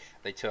Country.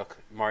 They took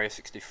Mario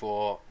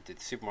 64,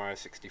 did Super Mario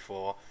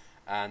 64,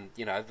 and,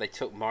 you know, they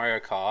took Mario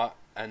Kart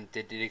and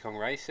did Diddy Kong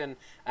Racing.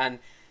 And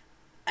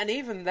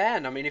even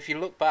then, I mean, if you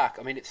look back,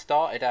 I mean, it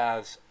started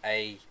as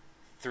a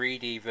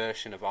 3D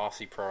version of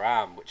RC Pro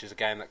Am, which is a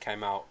game that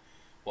came out,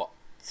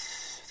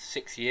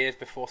 6 years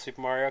before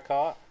Super Mario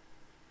Kart?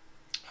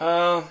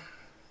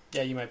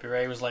 Yeah, you might be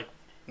right. It was like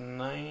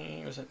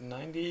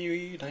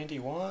 90,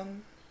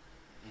 91?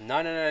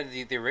 No.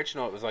 The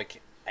original, it was like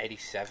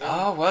 87.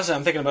 Oh, was it?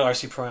 I'm thinking about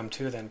RC Pro Am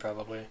 2 then,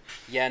 probably.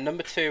 Yeah,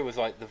 number 2 was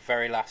like the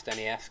very last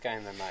NES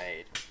game they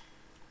made.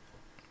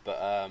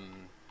 But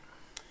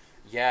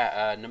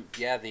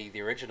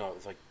the original, it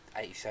was like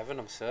 87,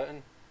 I'm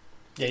certain.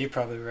 Yeah, you're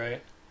probably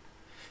right.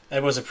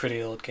 That was a pretty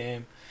old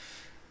game.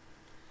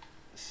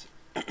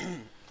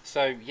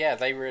 So yeah,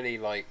 they really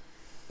like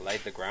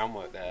laid the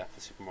groundwork there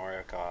for Super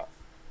Mario Kart,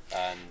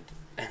 and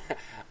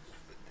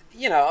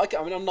you know,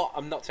 I mean,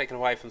 I'm not taking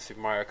away from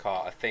Super Mario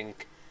Kart. I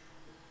think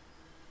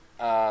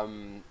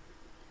the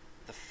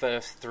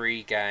first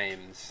 3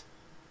 games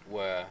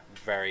were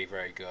very,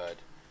 very good,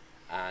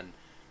 and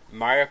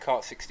Mario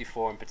Kart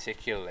 64 in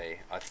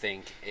particularly, I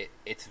think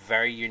it's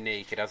very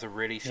unique. It has a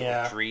really sort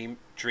of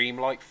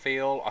dreamlike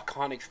feel. I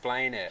can't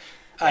explain it.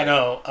 I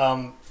know.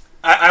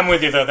 I'm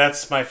with you though.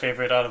 That's my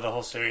favorite out of the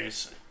whole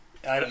series.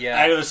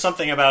 There's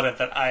something about it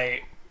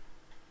that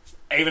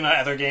even though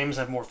other games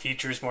have more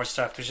features, more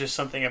stuff, there's just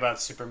something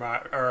about Super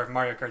Mario or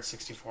Mario Kart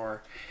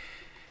 64.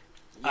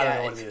 I don't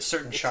know what it is. A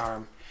certain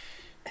charm.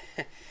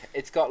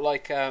 It's got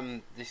like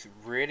this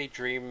really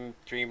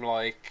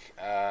dreamlike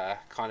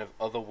kind of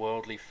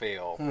otherworldly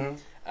feel,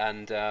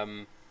 and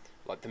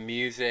like the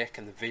music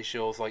and the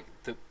visuals. Like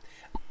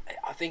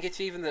I think it's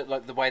even that,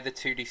 like, the way the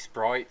 2D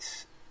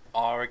sprites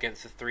are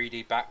against the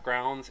 3D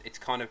backgrounds. It's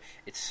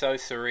so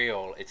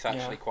surreal. It's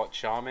actually quite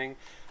charming.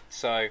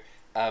 So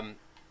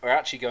we're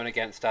actually going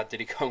against our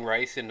Diddy Kong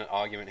Racing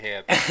argument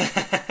here.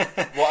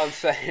 But what I'm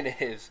saying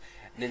is,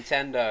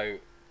 Nintendo,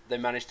 they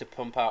managed to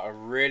pump out a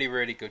really,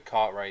 really good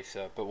kart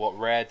racer, but what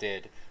Rare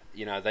did,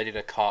 you know, they did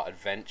a kart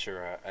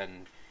adventurer,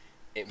 and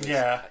it was.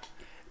 Yeah.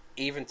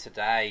 Even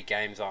today,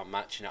 games aren't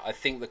matching it. I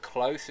think the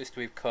closest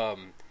we've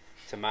come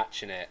to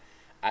matching it,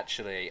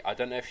 actually, I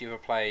don't know if you ever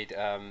played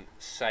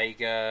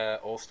Sega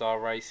All-Star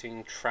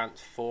Racing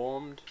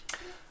Transformed.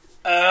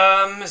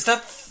 Is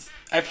that?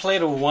 I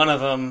played one of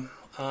them.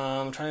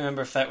 I'm trying to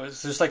remember if that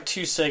was. There's like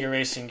 2 Sega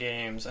racing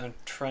games. I'm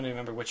trying to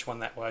remember which one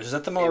that was. Is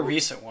that the more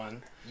recent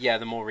one? Yeah,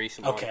 the more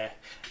recent one. Okay.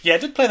 Yeah, I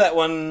did play that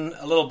one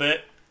a little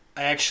bit.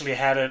 I actually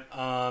had it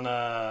on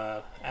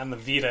the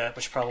Vita,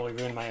 which probably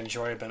ruined my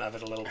enjoyment of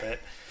it a little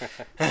bit.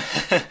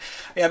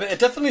 Yeah, but it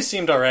definitely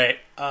seemed alright.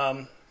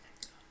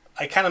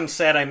 I kind of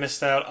sad I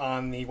missed out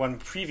on the one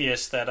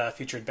previous that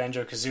featured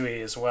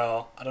Banjo-Kazooie as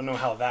well. I don't know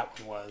how that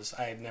one was.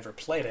 I had never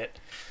played it,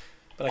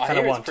 but I kind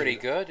of want to. It's pretty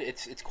good.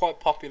 It's quite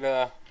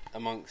popular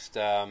amongst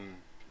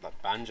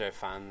like Banjo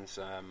fans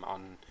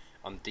on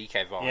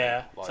DK Vine.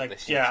 Yeah,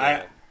 it's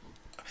like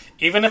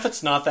even if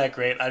it's not that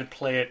great, I'd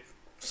play it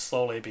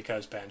slowly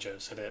because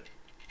Banjo's in it.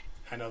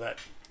 I know that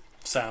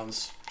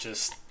sounds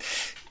just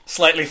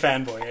slightly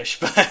fanboyish,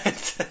 but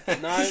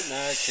no,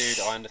 dude,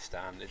 I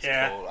understand. It's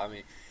cool. I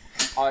mean,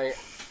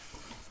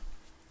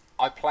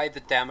 I played the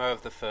demo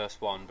of the first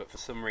one, but for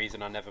some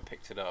reason I never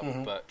picked it up.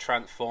 Mm-hmm. But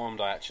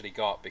Transformed I actually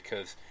got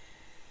because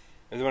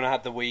when I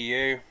had the Wii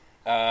U,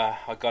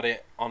 I got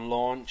it on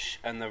launch,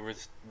 and there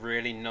was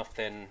really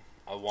nothing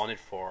I wanted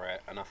for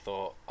it. And I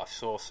thought I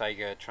saw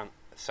Sega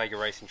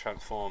Racing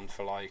Transformed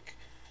for like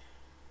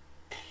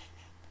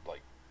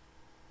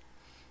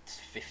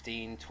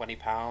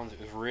 £15-20. It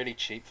was really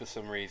cheap for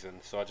some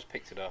reason, so I just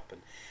picked it up.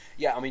 And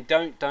yeah, I mean,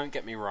 don't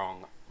get me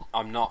wrong.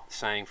 I'm not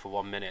saying for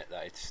 1 minute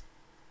that it's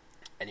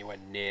anywhere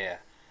near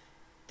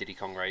Diddy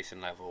Kong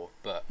Racing level,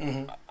 but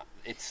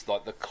it's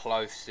like the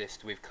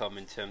closest we've come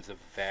in terms of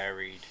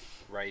varied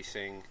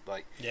racing.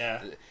 Like,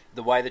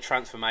 the way the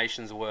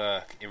transformations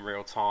work in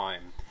real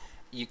time,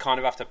 you kind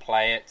of have to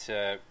play it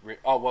to...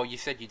 Oh, well, you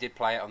said you did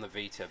play it on the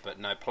Vita, but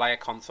no, play a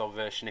console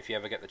version if you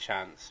ever get the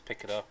chance.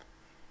 Pick it up.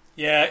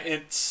 Yeah,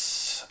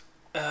 it's...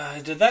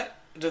 Did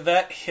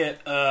that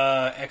hit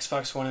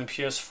Xbox One and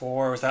PS4,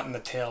 or was that in the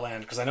tail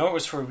end? Because I know it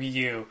was for Wii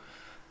U.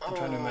 I'm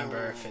trying to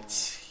remember if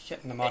it's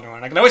hitting the modern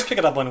one. I can always pick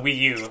it up on Wii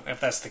U, if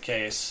that's the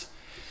case.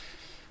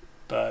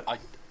 But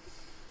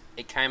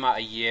it came out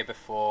a year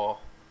before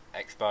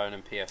Xbone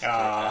and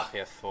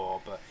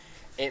PS4, but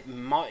it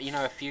might,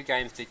 a few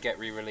games did get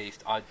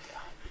re-released.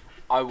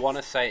 I want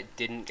to say it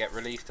didn't get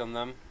released on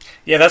them.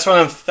 Yeah, that's what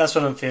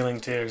I'm feeling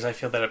too, because I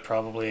feel that it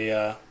probably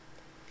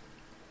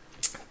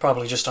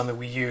just on the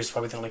Wii U is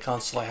probably the only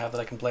console I have that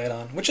I can play it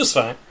on, which is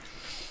fine.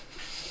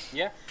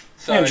 Yeah,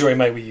 so I enjoy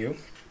my Wii U.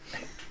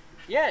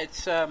 Yeah,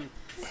 it's a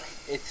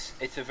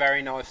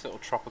very nice little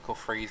tropical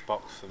freeze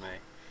box for me.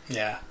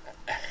 Yeah.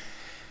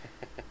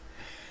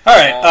 All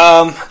right,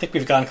 I think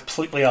we've gone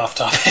completely off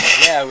topic.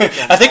 Yeah,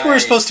 I think we were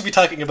supposed to be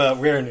talking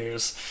about rare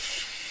news.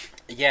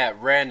 Yeah,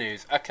 rare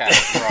news. Okay,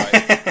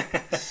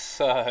 right.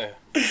 So,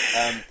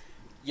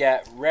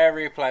 Rare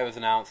Replay was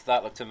announced.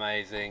 That looked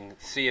amazing.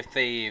 Sea of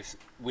Thieves,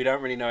 we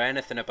don't really know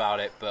anything about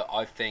it, but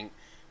I think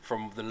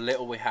from the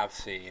little we have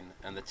seen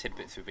and the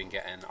tidbits we've been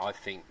getting, I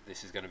think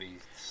this is going to be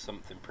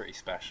something pretty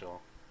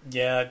special.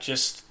 Yeah,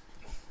 just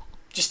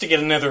to get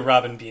another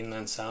Robin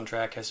Beanland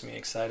soundtrack has me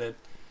excited.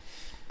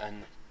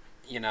 And,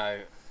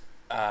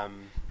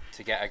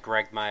 to get a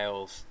Greg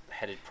Mayles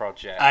headed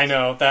project. I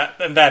know,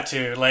 that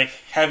too. Like,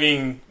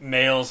 having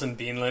Mayles and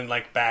Beanland,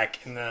 back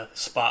in the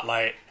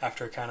spotlight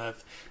after kind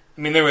of...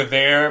 I mean, they were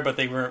there, but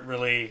they weren't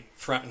really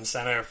front and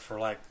center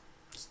for,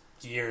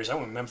 years. I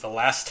don't remember the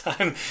last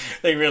time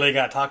they really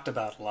got talked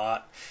about a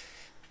lot.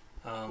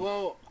 I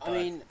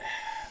mean,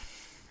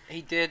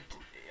 he did...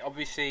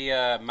 Obviously,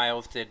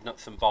 Mayles did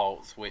Nuts and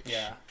Bolts, which...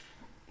 Yeah.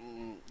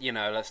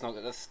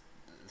 That's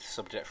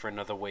subject for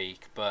another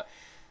week, but...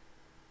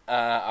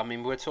 we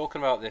were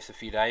talking about this a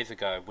few days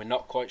ago. We're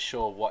not quite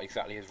sure what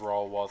exactly his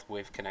role was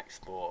with Connect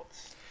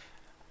Sports.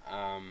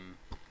 I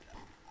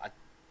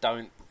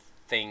don't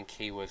think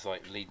he was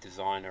lead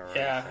designer or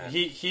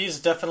anything. He's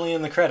definitely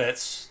in the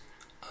credits.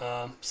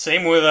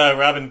 Same with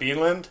Robin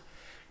Beanland,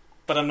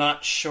 but I'm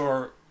not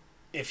sure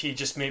if he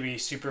just maybe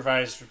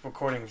supervised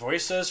recording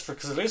voices,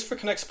 because at least for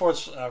Connect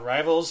Sports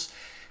Rivals,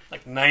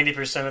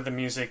 90% of the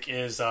music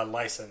is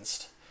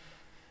licensed.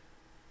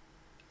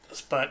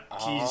 But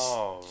he's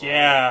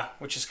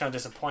which is kind of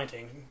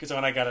disappointing, because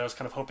when I got it I was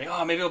kind of hoping,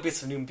 maybe it'll be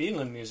some new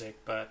Beanland music,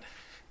 but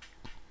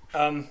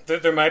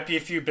there might be a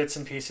few bits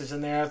and pieces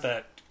in there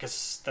that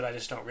I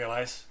just don't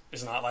realize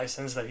is not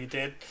licensed that he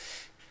did,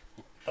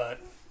 but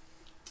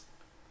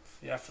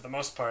yeah, for the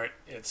most part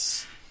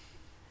it's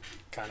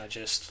kind of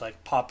just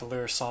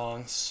popular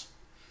songs.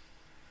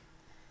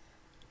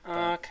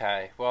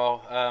 Okay,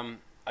 well,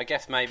 I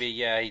guess maybe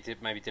he did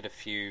a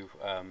few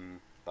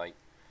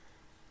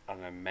I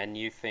don't know,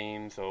 menu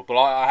themes, but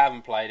I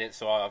haven't played it,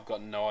 so I've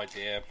got no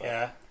idea. But.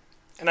 Yeah,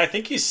 and I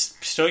think he's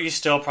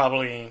still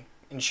probably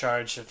in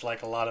charge of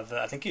a lot of the.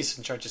 I think he's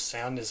in charge of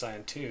sound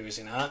design too, is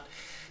he not?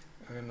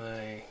 Or am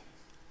I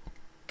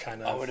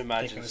kind of? I would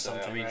imagine so.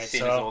 I mean,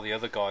 seeing as all the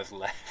other guys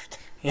left.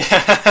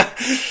 Yeah,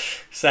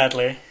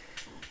 sadly.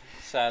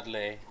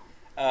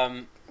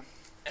 No,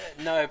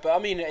 but I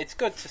mean, it's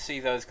good to see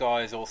those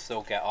guys all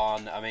still get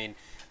on. I mean,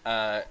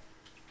 I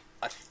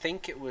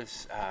think it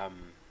was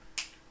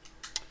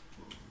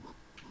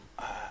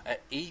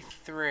at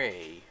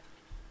E3.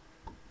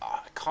 I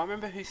can't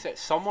remember who said.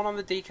 Someone on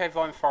the DK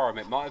Vine forum.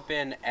 It might have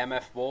been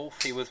MF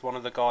Wolf. He was one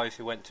of the guys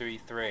who went to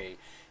E3.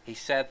 He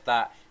said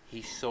that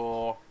he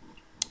saw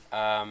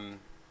Robin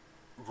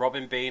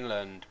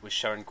Beanland was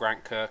showing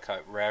Grant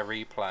Kirkhope Rare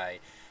Replay,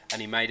 and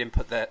he made him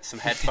put some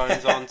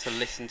headphones on to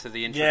listen to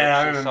the introduction Yeah,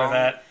 I remember song.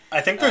 that.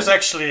 I think there's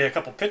actually a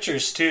couple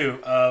pictures too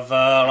of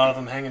a lot of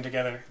them hanging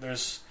together.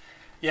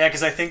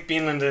 Because I think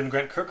Beanland and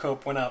Grant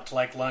Kirkhope went out to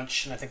like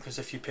lunch, and I think there's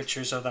a few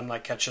pictures of them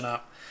like catching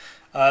up.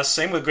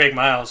 Same with Greg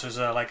Miles. There's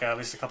at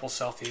least a couple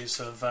selfies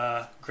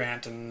of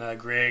Grant and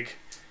Greg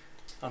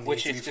on the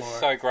Which E3 is just floor.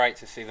 so great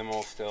to see them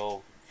all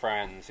still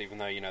friends, even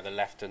though they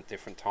left at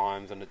different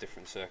times under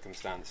different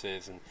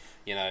circumstances, and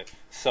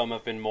some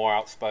have been more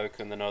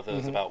outspoken than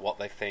others about what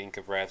they think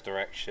of Rare's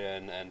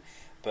direction,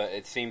 but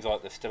it seems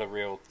like there's still a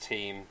real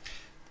team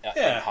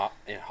in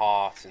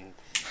heart. And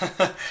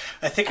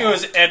I think it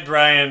was Ed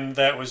Bryan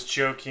that was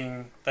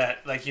joking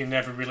that like you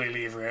never really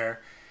leave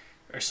Rare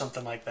or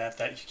something like that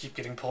you keep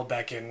getting pulled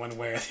back in one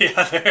way or the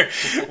other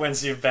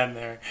once you've been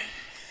there.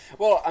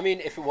 Well, I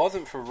mean, if it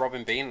wasn't for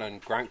Robin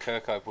Beanland, Grant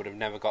Kirkhope would have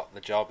never got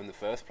the job in the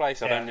first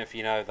place. I don't know if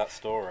you know that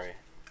story.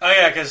 Oh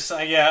yeah, because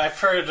I've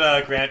heard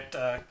Grant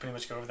pretty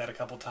much go over that a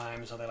couple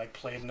times. How they like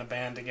played in a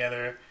band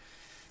together.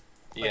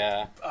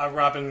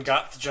 Robin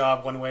got the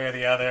job one way or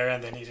the other,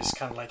 and then he just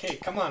kind of like, hey,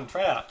 come on,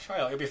 try out,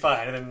 you'll be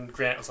fine. And then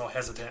Grant was all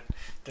hesitant,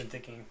 then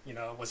thinking it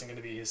wasn't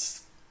going to be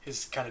his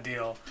kind of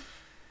deal.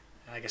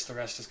 And I guess the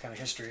rest is kind of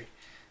history.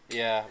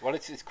 Yeah, well,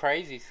 it's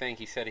crazy to think.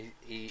 He said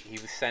he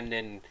was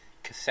sending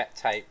cassette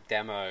tape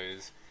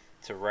demos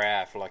to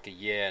Rare for like a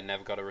year,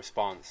 never got a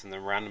response, and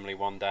then randomly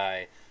one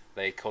day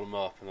they call him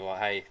up and they're like,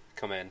 hey,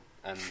 come in,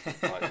 and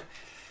like,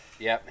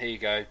 yep, here you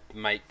go,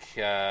 make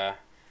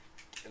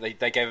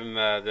they gave him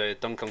the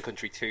Donkey Kong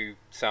Country 2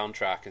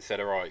 soundtrack and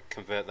said, alright,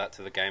 convert that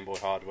to the Game Boy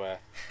hardware.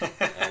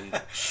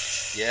 And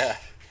yeah,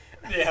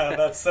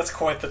 that's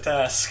quite the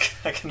task.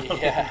 I can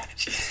only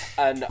imagine.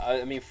 And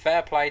I mean,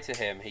 fair play to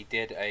him, he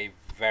did a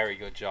very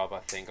good job, I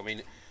think. I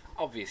mean,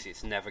 obviously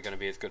it's never going to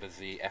be as good as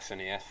the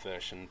SNES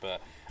version,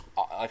 but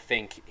I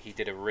think he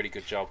did a really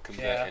good job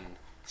converting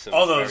some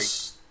all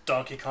those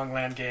Donkey Kong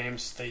Land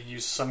games. They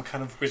used some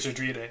kind of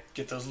wizardry to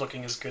get those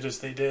looking as good as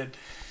they did.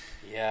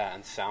 Yeah,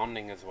 and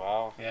sounding as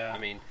well. Yeah. I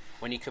mean,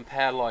 when you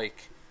compare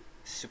like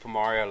Super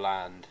Mario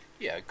Land,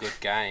 good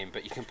game,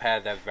 but you compare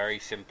their very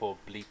simple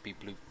bleepy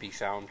bloopy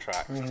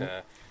soundtracks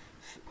to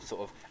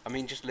sort of, I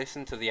mean, just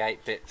listen to the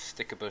 8-bit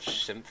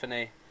Stickerbush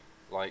Symphony,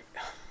 like.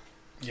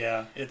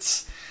 Yeah, I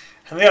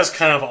think that was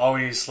kind of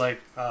always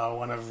like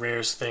one of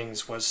Rare's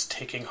things was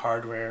taking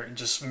hardware and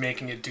just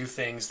making it do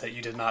things that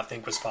you did not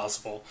think was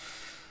possible.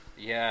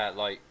 Yeah,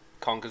 like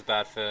Conker's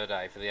Bad Fur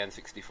Day for the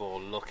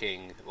N64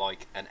 looking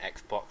like an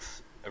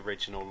Xbox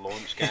original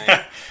launch game.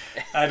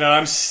 I know,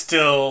 I'm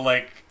still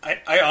like,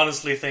 I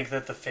honestly think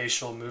that the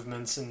facial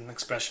movements and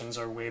expressions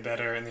are way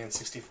better in the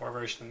N64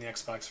 version than the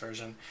Xbox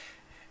version.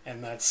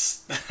 And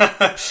that's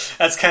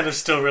that's kind of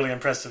still really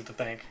impressive to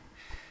think.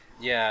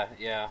 Yeah.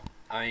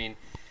 I mean,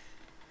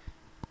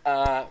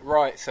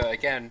 right, so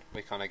again,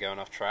 we're kind of going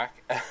off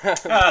track. It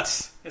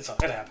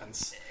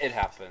happens. It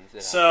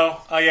happens.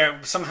 So,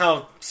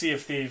 somehow Sea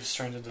of Thieves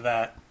turned into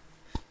that.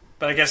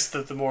 But I guess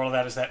the moral of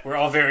that is that we're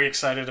all very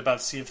excited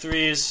about Sea of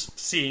Threes.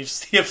 Sea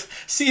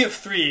of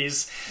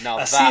Threes.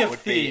 Now Sea that of would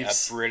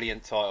Thieves. be a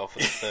brilliant title for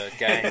the third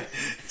game.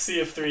 Sea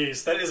of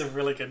Threes. That is a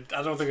really good.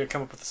 I don't think I'd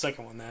come up with the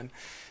second one then.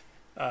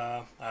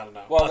 I don't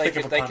know. Well, I'll think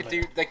of a pun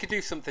later. they could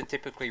do something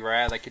typically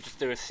Rare. They could just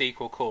do a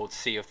sequel called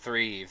Sea of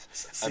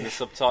Thieves, and the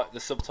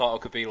subtitle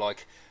could be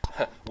like,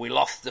 "We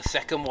lost the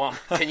second one.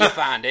 Can you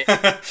find it?"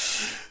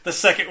 The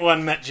second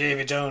one met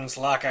Davy Jones'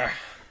 locker.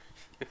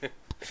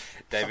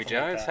 Davy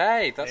Jones. Like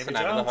that. Hey, that's Davy the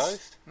name of the Jones.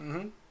 host.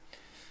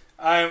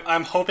 Mm-hmm.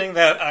 I'm hoping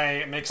that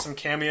I make some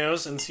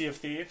cameos in Sea of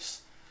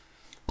Thieves.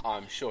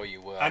 I'm sure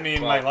you will. I mean,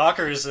 but- my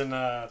locker's in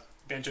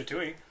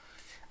Banjo-Tooie.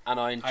 And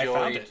I I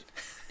found enjoyed it.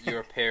 your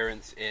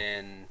appearance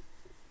in.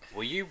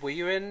 Were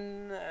you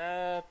in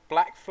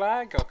Black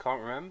Flag? I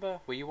can't remember.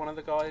 Were you one of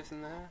the guys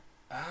in there?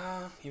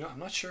 I'm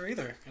not sure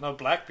either. I know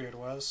Blackbeard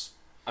was.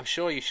 I'm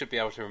sure you should be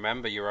able to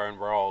remember your own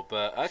role,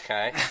 but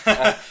okay.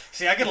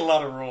 See, I get a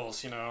lot of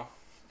roles,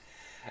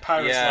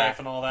 Pirate's Yeah. Life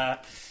and all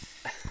that.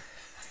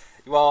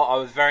 Well, I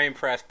was very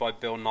impressed by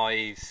Bill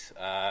Nye's,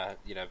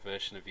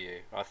 version of you.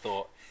 I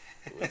thought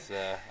it was.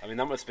 I mean,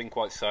 that must have been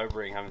quite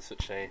sobering having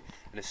such an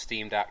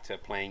esteemed actor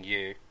playing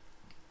you.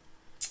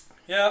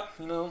 Yeah,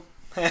 it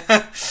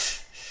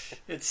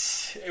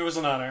was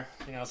an honor.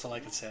 That's all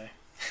I could say.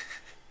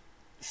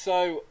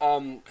 So,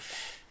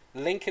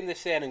 linking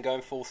this in and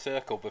going full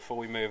circle before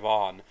we move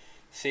on,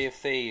 Sea of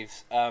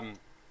Thieves.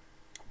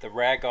 The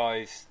Rare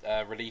guys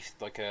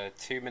released like a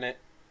 2-minute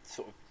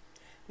sort of,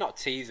 not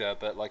teaser,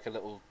 but like a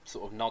little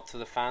sort of nod to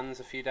the fans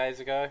a few days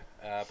ago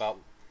about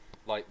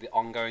like the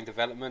ongoing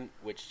development,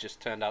 which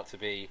just turned out to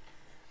be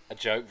a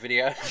joke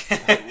video.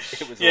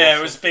 It was Yeah, awesome.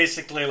 it was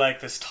basically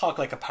like this Talk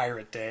Like a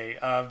Pirate Day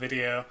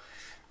video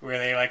where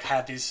they like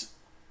had these,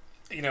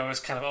 it was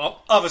kind of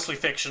obviously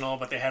fictional,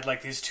 but they had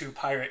like these two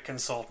pirate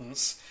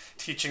consultants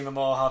teaching them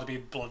all how to be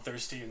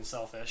bloodthirsty and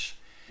selfish.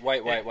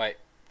 Wait.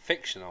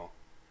 Fictional.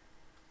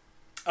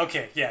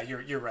 Okay, yeah,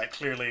 you're right.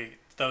 Clearly,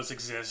 those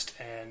exist,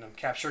 and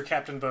I'm sure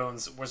Captain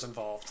Bones was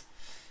involved.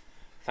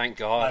 Thank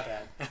My God.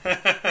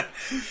 bad.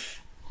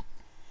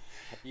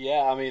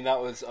 Yeah,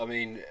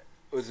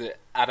 was it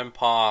Adam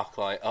Park?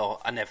 Like, oh,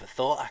 I never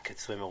thought I could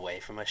swim away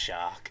from a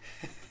shark.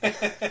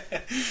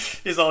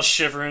 He's all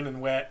shivering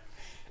and wet.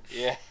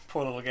 Yeah.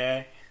 Poor little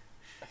guy.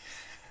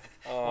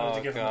 Wanted Oh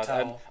to give him a God.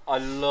 And towel. I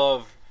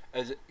love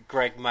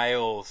Greg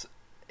Mayles.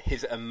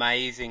 His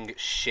amazing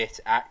shit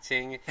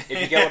acting. If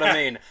you get what I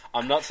mean,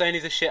 I'm not saying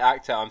he's a shit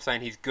actor. I'm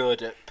saying he's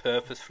good at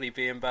purposefully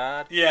being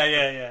bad.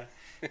 Yeah.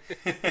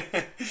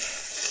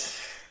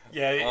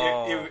 Yeah,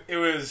 Oh. it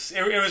was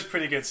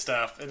pretty good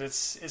stuff, and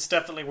it's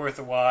definitely worth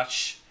a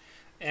watch.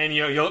 And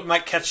you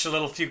might catch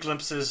a few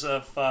glimpses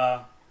of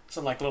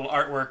some like little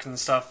artwork and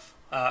stuff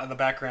in the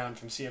background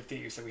from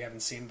CFDs that we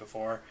haven't seen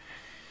before.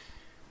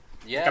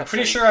 Yeah, I'm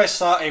pretty so- sure I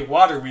saw a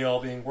water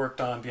wheel being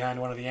worked on behind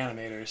one of the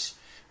animators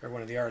or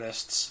one of the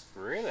artists.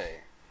 Really?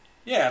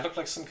 Yeah, it looked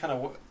like some kind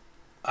of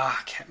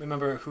I can't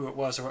remember who it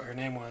was or what her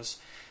name was.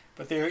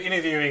 But they were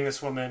interviewing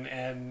this woman,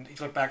 and if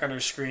you look back on her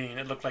screen,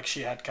 it looked like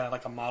she had kind of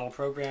like a model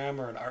program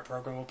or an art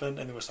program open,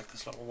 and there was like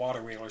this little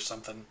water wheel or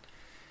something.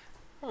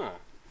 Huh.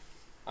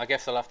 I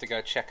guess I'll have to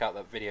go check out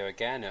that video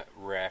again at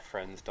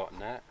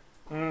rarefriends.net.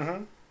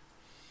 Mm-hmm.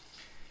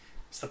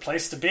 It's the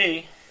place to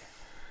be.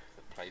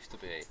 The place to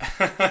be.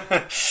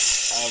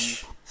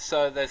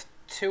 So there's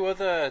two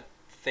other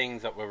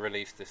things that were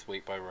released this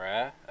week by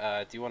Rare.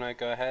 Do you want to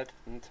go ahead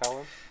and tell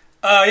them?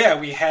 Yeah,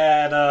 we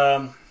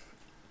had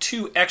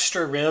two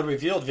extra Rare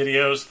revealed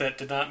videos that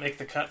did not make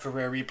the cut for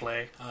Rare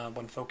Replay.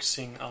 One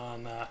focusing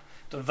on the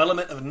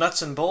development of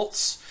Nuts and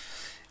Bolts,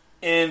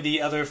 and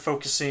the other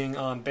focusing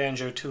on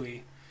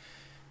Banjo-Tooie.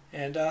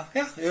 And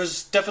it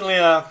was definitely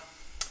a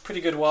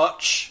pretty good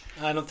watch.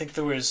 I don't think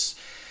there was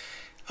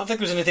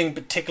anything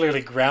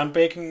particularly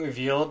groundbreaking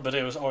revealed, but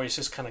it was always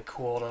just kind of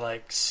cool to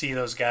like see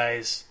those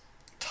guys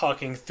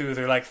talking through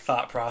their like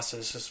thought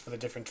processes for the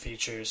different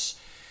features.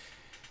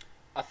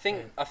 I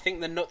think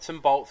the nuts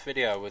and bolts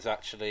video was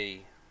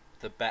actually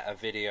the better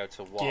video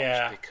to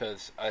watch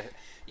because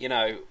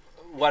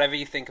whatever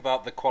you think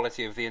about the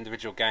quality of the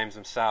individual games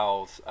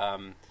themselves,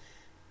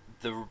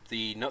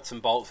 the nuts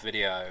and bolts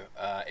video,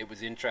 it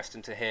was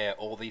interesting to hear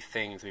all these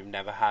things we've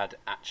never had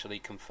actually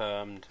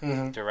confirmed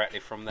directly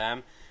from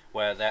them,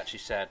 where they actually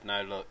said,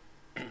 no, look,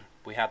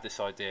 we had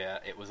this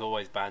idea, it was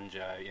always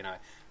Banjo,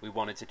 we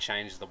wanted to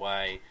change the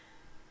way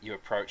you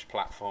approach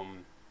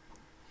platforming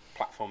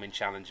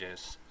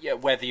challenges. Yeah,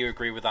 whether you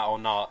agree with that or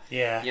not.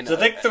 Yeah, so I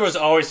think there was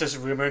always this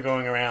rumor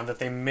going around that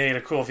they made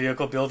a cool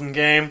vehicle building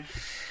game,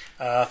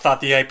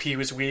 thought the IP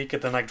was weak,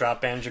 and then like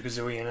dropped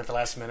Banjo-Kazooie in at the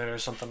last minute or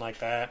something like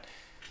that.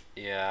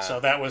 Yeah. So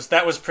that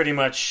was pretty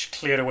much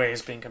cleared away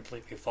as being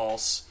completely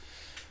false,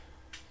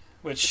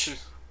 which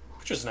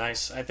was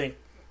nice. I think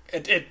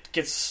it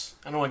gets.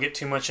 I don't want to get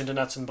too much into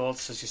nuts and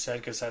bolts, as you said,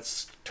 because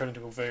that's turned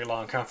into a very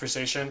long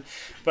conversation.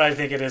 But I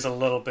think it is a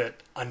little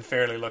bit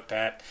unfairly looked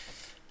at.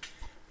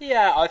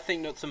 Yeah, I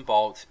think Nuts and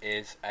Bolts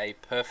is a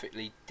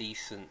perfectly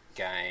decent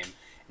game.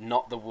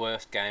 Not the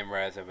worst game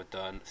Rare's ever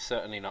done,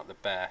 certainly not the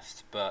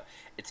best, but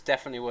it's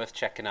definitely worth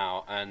checking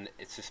out, and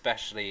it's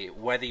especially,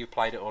 whether you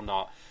played it or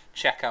not,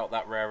 check out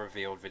that Rare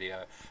revealed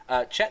video.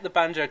 Check the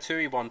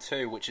Banjo-Tooie one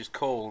too, which is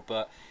cool,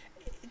 but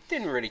it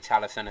didn't really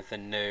tell us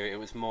anything new. It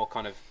was more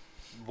kind of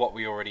what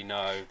we already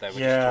know. They were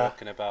just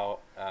talking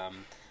about,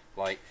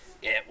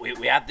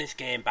 we had this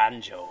game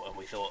Banjo, and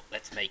we thought,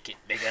 let's make it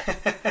bigger.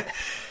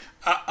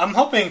 I'm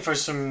hoping for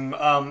some.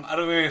 I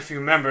don't know if you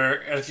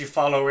remember, if you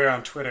follow Rare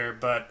on Twitter,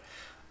 but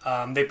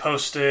they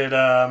posted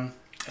a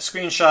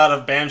screenshot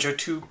of Banjo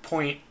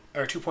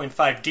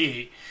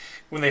 2.5D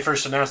when they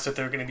first announced that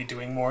they were going to be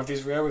doing more of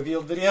these Rare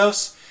revealed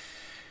videos.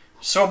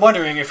 So I'm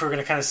wondering if we're going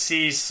to kind of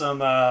see some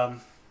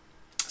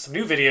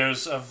new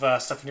videos of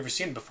stuff we've never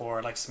seen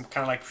before, like some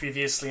kind of like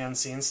previously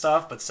unseen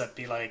stuff, but set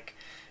be like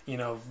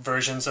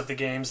versions of the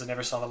games that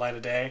never saw the light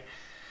of day.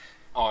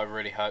 Oh, I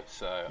really hope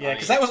so. Yeah,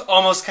 because that was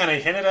almost kind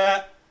of hinted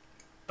at,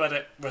 but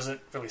it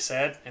wasn't really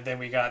said. And then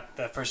we got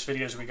the first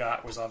videos we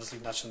got was obviously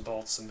Nuts and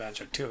Bolts and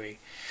Banjo-Tooie.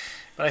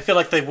 But I feel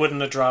like they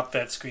wouldn't have dropped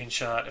that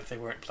screenshot if they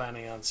weren't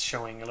planning on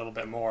showing a little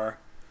bit more.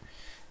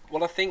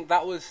 Well, I think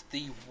that was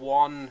the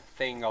one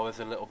thing I was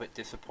a little bit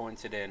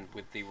disappointed in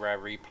with the Rare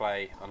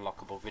Replay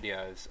unlockable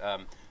videos.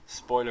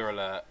 Spoiler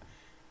alert,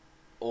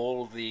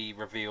 all the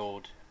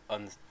revealed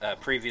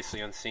previously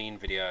unseen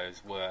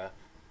videos were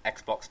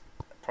Xbox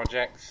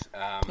projects,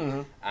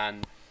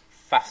 and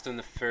Fast and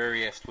the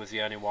Furious was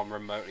the only one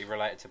remotely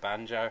related to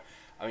Banjo.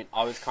 I mean,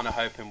 I was kind of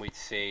hoping we'd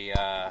see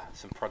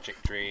some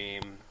Project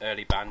Dream,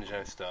 early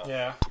Banjo stuff.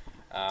 Yeah.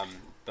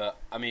 But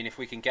I mean, if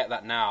we can get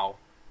that now,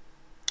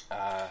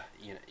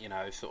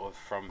 sort of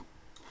from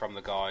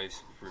the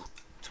guys through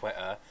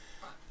Twitter.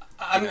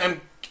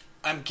 I'm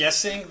I'm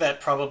guessing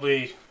that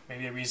probably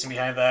maybe a reason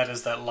behind that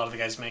is that a lot of the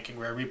guys making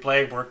Rare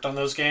Replay worked on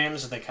those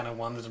games and they kind of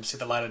wanted them to see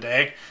the light of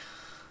day.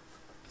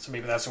 So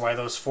maybe that's why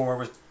those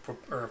 4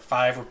 or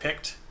 5 were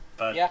picked.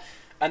 But Yeah,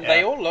 and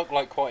they all look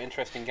like quite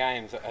interesting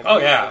games.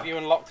 Have you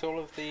unlocked all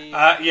of the...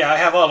 Yeah, I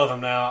have all of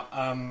them now.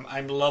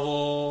 I'm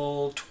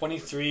level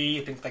 23,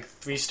 I think like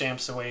 3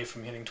 stamps away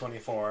from hitting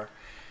 24.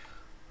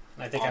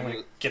 And I think I'm going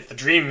to get the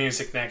Dream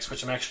music next,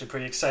 which I'm actually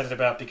pretty excited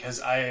about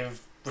because I have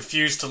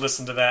refused to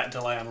listen to that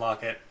until I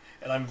unlock it.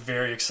 And I'm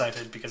very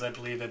excited because I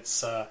believe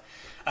it's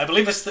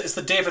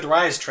the David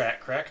Wise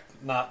track, correct?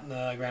 Not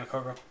Grant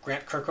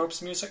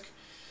Kirkhope's music.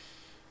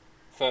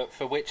 For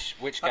which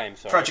game?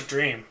 Sorry, Project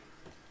Dream.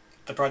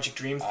 The Project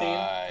Dream theme,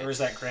 or is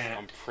that Grant?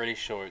 I'm pretty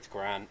sure it's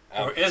Grant.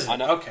 Or is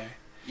it? Okay.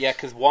 Yeah,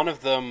 because one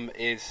of them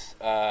is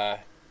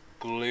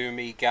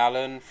Gloomy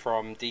Gallon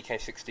from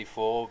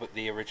DK64, but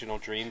the original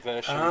Dream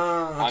version.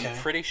 Oh, okay. I'm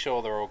pretty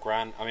sure they're all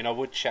Grant. I mean, I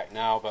would check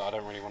now, but I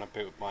don't really want to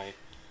boot my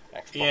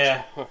Xbox.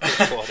 Yeah.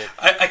 Recorded.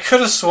 I could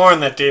have sworn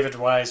that David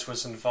Wise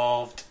was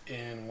involved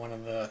in one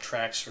of the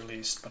tracks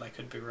released, but I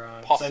could be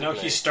wrong. Possibly. I know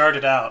he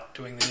started out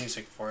doing the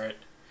music for it.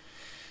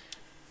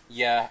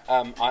 Yeah,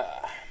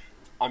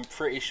 I'm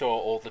pretty sure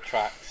all the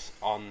tracks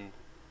on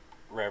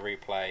Rare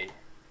Replay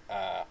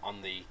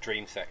on the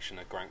Dream section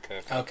are Grant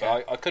Kirkhope.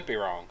 Okay. I could be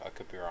wrong.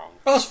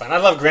 Well, it's fine. I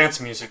love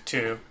Grant's music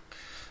too.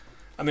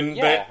 I mean,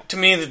 Yeah. but to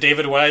me, the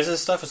David Wise's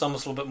stuff is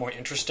almost a little bit more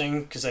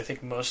interesting because I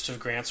think most of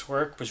Grant's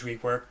work was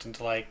reworked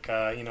into like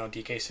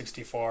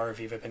DK64,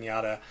 Viva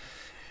Pinata,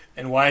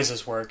 and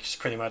Wise's work is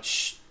pretty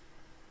much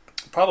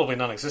probably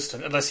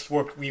non-existent unless he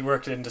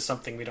reworked it into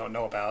something we don't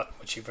know about,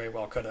 which he very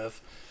well could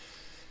have.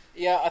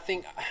 Yeah, I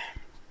think,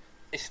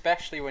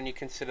 especially when you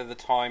consider the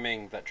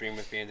timing that Dream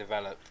was being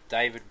developed,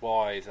 David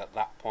Wise at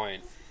that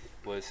point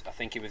I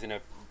think he was in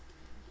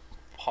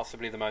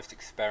possibly the most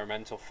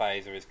experimental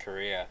phase of his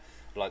career,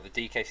 like the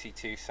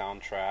DKC2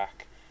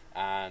 soundtrack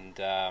and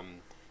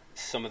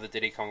some of the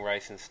Diddy Kong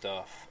Racing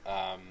stuff.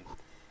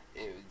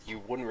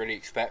 You wouldn't really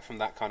expect from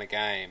that kind of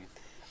game,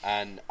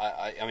 and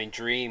I mean,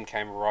 Dream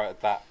came right at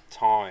that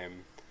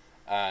time,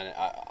 and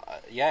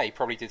he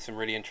probably did some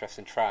really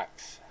interesting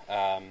tracks.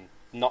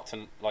 Not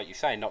to, like you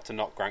say, not to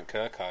knock Grant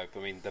Kirkhope. I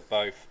mean, they're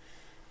both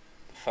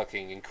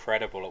fucking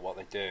incredible at what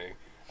they do.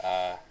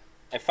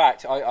 In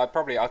fact, I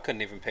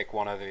couldn't even pick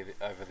one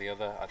over the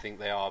other. I think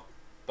they are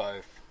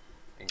both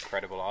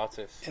incredible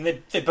artists. And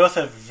they both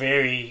have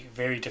very,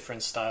 very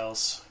different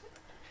styles.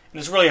 And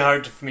it's really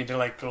hard for me to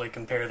like really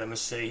compare them and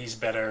say he's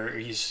better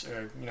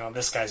or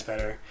this guy's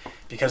better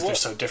because they're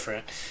so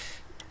different.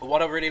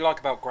 What I really like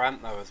about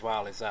Grant though as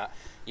well is that,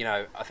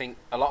 I think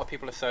a lot of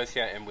people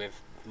associate him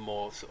with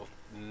more sort of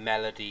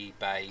melody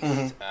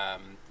based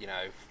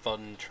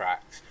fun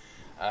tracks,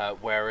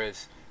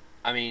 whereas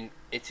I mean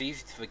it's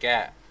easy to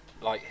forget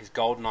like his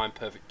GoldenEye and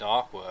Perfect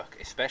Dark work,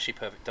 especially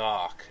Perfect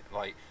Dark,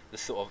 like the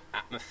sort of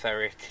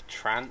atmospheric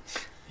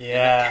trance.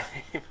 Yeah.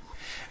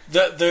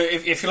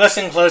 If you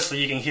listen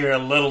closely, you can hear a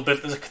little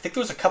bit. I think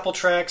there was a couple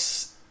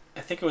tracks.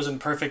 I think it was in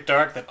Perfect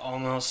Dark that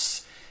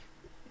almost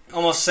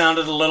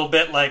sounded a little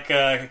bit like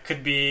it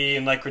could be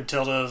in like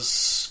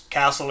Gruntilda's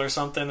Castle or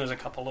something. There's a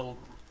couple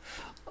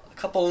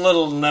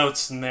little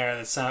notes in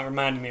there that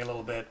reminded me a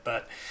little bit,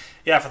 but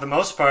yeah, for the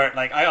most part,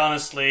 like I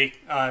honestly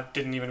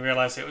didn't even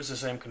realize it was the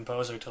same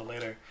composer till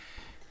later.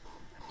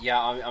 Yeah,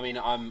 I mean,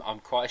 I'm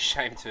quite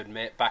ashamed to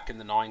admit, back in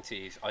the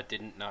 90s, I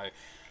didn't know.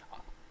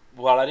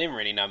 Well, I didn't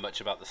really know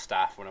much about the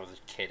staff when I was a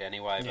kid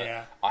anyway, but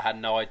yeah. I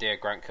had no idea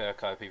Grant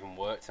Kirkhope even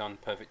worked on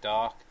Perfect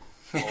Dark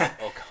or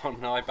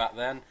GoldenEye back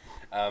then.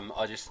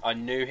 I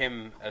knew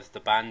him as the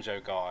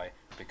banjo guy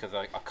because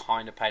I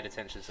kind of paid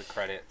attention to the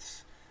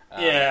credits.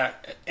 Yeah,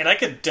 and I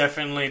could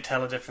definitely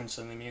tell a difference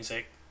in the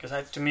music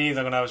because to me,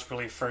 when I was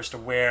really first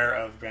aware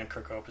of Grant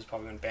Kirkhope was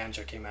probably when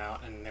Banjo came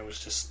out, and it was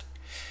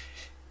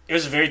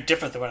very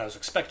different than what I was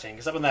expecting.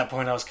 Because up at that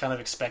point, I was kind of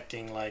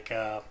expecting like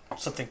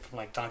something from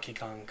like Donkey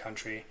Kong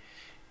Country,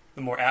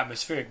 the more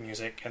atmospheric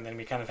music, and then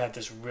we kind of had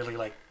this really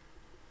like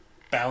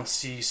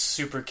bouncy,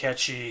 super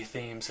catchy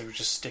themes that would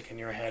just stick in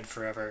your head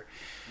forever.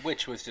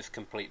 Which was just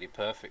completely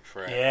perfect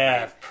for it.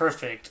 Yeah,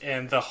 perfect.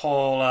 And the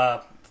whole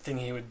thing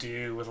he would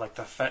do with like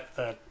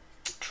the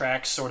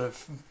tracks sort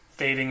of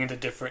fading into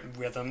different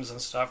rhythms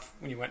and stuff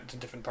when you went into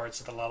different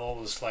parts of the level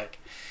was like,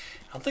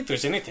 I don't think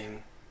there's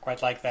anything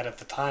quite like that at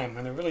the time,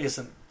 and it really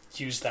isn't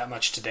used that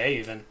much today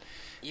even.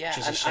 Yeah, which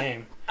is a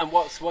shame. And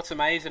what's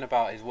amazing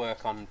about his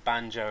work on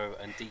Banjo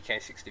and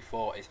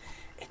DK64 is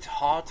it's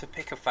hard to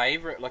pick a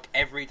favourite. Like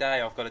every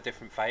day I've got a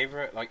different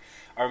favourite. Like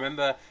I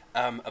remember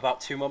about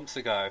 2 months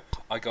ago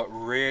I got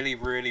really,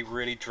 really,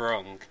 really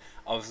drunk.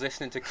 I was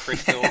listening to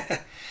Crystal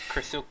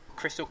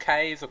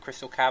Caves or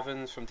Crystal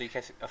Caverns from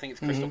DK. I think it's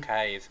Crystal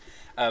Caves.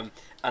 And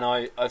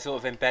I sort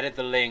of embedded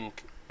the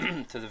link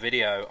to the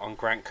video on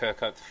Grant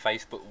Kirkhope's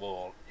Facebook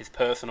wall, his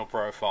personal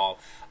profile,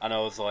 and I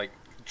was like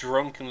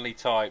drunkenly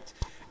typed,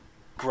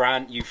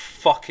 "Grant, you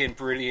fucking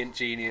brilliant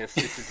genius.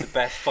 This is the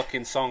best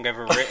fucking song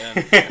ever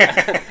written."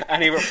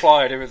 And he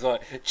replied, it was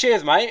like,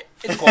 "Cheers, mate.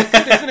 It's quite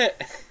good, isn't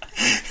it?"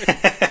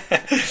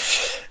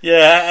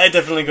 Yeah, I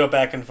definitely go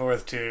back and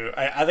forth too.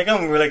 I think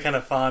I'm really kind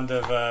of fond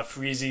of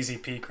Freeze Easy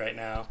Peak right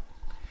now.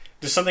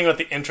 There's something about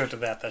the intro to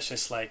that's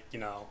just like,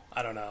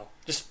 I don't know.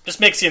 Just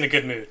makes you in a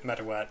good mood no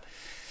matter what.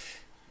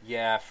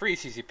 Yeah,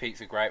 Freeze Easy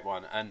Peak's a great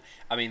one, and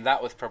I mean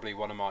that was probably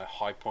one of my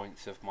high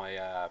points of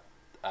my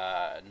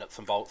Nuts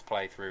and Bolts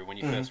playthrough when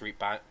you first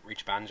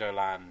reach Banjo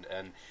Land,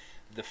 and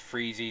the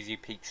Freeze Easy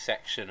Peak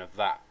section of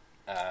that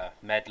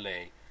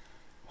medley.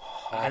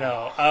 I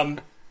know.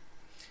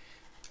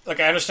 Look,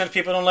 I understand if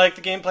people don't like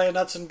the gameplay of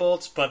Nuts and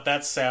Bolts, but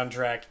that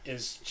soundtrack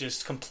is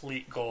just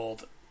complete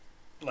gold.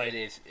 Like,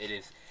 It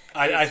is.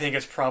 I think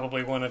it's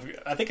probably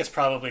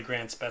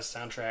Grant's best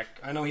soundtrack.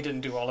 I know he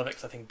didn't do all of it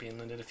because I think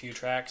Beanland did a few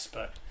tracks,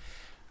 but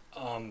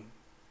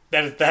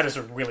that is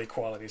a really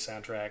quality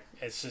soundtrack.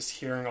 It's just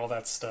hearing all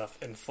that stuff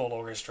in full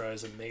orchestra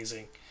is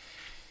amazing.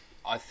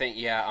 I think,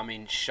 I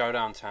mean,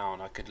 Showdown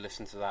Town, I could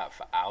listen to that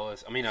for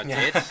hours. I mean, I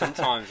did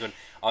sometimes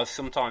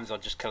sometimes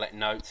I'd just collect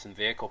notes and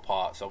vehicle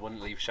parts. I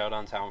wouldn't leave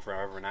Showdown Town for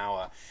over an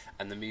hour,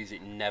 and the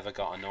music never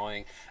got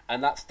annoying.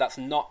 And that's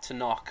not to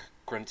knock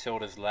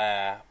Gruntilda's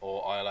Lair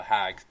or Isle of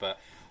Hags, but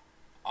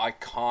I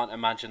can't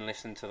imagine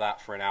listening to that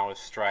for an hour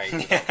straight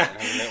without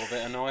getting a little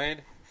bit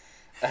annoyed.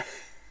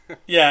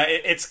 Yeah,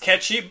 it's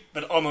catchy,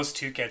 but almost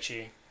too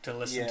catchy to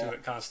listen to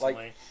it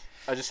constantly. Like,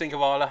 I just think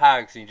of Isle of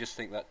Hags, and you just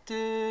think that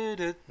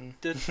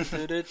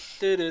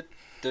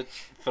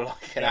for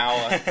like an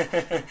hour.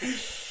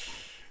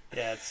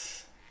 Yeah,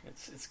 it's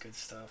good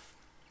stuff.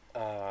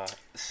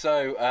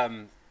 So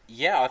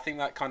I think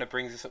that kind of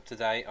brings us up to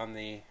date on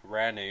the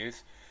rare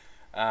news.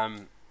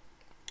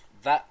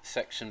 That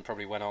section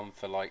probably went on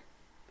for like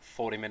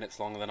 40 minutes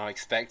longer than I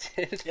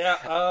expected.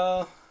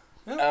 Yeah.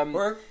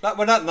 We're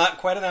not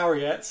quite an hour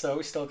yet, so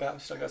we still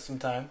got some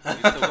time. We've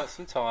still got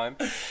some time.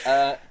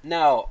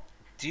 Now,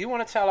 do you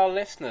want to tell our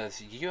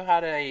listeners you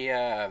had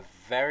a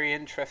very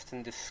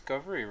interesting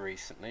discovery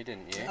recently,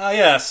 didn't you?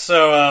 Yeah.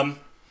 So,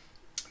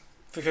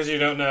 because you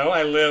don't know,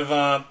 I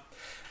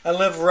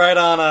live right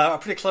on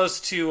pretty close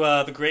to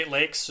the Great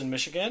Lakes in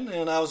Michigan,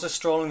 and I was just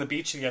strolling the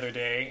beach the other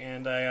day,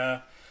 and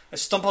I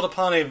stumbled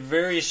upon a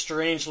very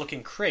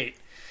strange-looking crate.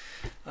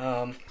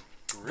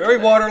 Very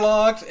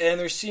waterlogged, and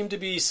there seemed to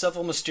be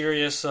several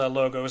mysterious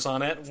logos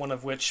on it, one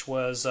of which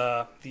was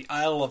the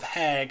Isle of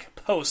Hag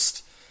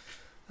post.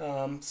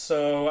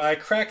 So I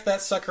cracked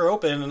that sucker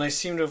open, and I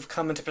seem to have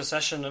come into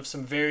possession of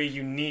some very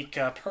unique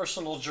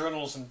personal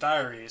journals and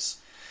diaries.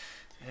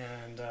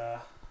 And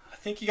I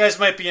think you guys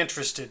might be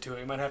interested to it.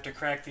 We might have to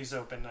crack these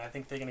open. I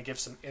think they're going to give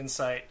some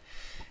insight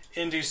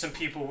into some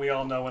people we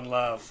all know and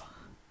love.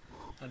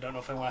 I don't know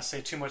if I want to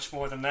say too much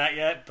more than that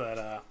yet,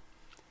 but...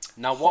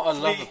 Now, what I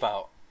love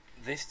about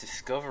this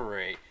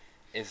discovery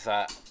is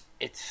that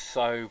it's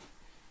so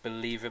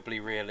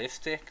believably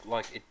realistic.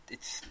 Like,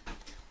 it's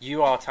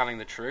you are telling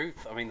the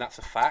truth. I mean, that's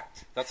a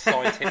fact. That's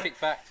scientific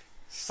fact.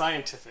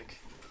 Scientific.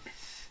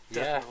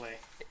 Definitely.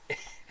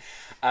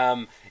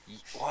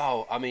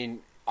 Wow. I mean,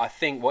 I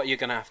think what you're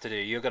going to have to do,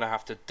 you're going to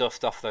have to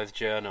dust off those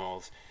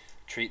journals,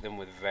 treat them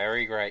with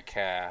very great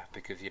care,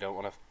 because you don't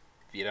want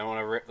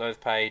to rip those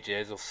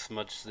pages or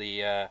smudge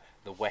the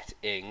wet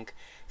ink.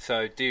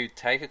 So,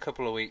 take a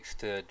couple of weeks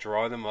to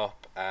dry them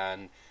up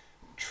and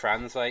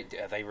translate.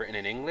 Are they written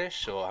in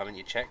English, or haven't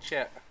you checked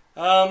yet?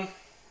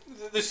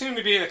 There seem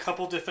to be a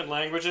couple different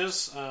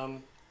languages.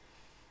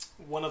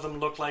 One of them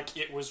looked like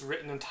it was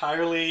written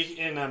entirely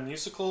in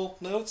musical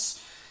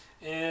notes,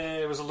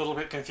 and it was a little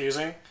bit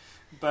confusing.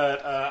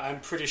 But I'm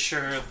pretty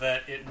sure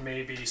that it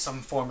may be some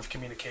form of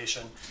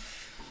communication.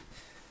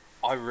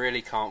 I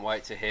really can't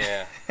wait to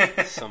hear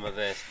some of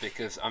this,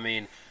 because, I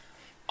mean...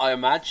 I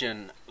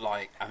imagine,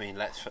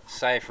 let's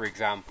say, for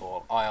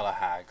example, Isle of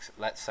Hags,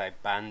 let's say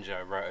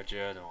Banjo wrote a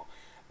journal.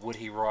 Would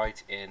he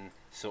write in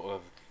sort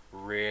of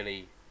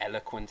really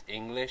eloquent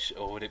English,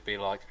 or would it be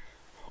like...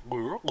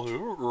 I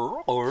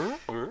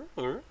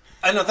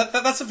know,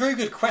 that's a very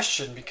good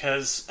question,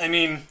 because, I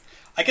mean,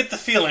 I get the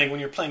feeling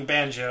when you're playing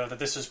Banjo that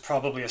this is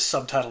probably a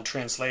subtitled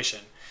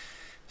translation.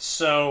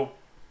 So,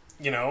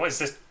 is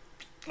this...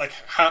 Like,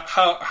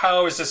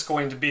 how is this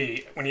going to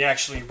be when he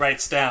actually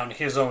writes down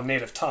his own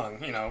native tongue?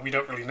 We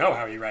don't really know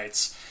how he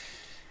writes.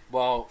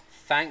 Well,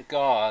 thank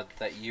God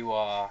that you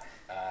are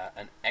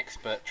an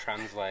expert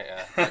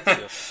translator. That's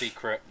your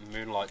secret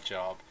moonlight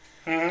job.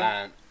 Mm-hmm.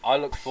 And I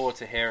look forward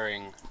to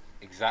hearing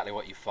exactly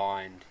what you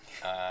find,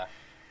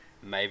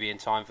 maybe in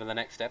time for the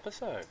next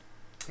episode.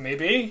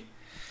 Maybe.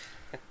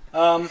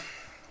 I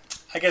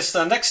guess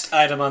the next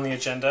item on the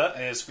agenda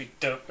is we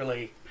don't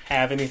really...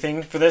 have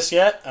anything for this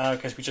yet,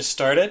 because we just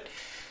started,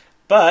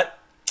 but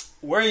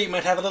we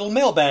might have a little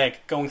mailbag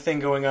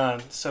going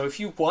on. So if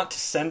you want to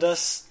send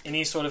us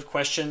any sort of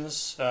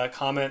questions,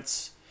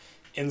 comments,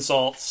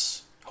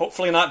 insults,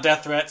 hopefully not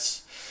death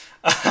threats,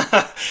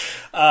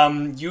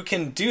 you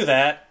can do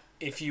that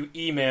if you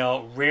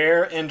email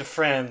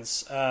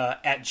rareandfriends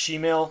at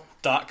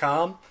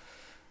gmail.com.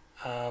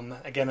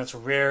 Again, that's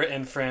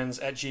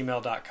rareandfriends at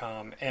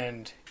gmail.com,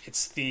 and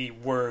it's the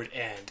word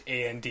and,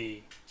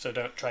 A-N-D. So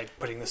don't try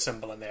putting the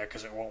symbol in there,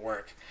 because it won't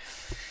work.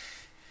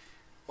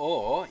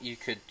 Or you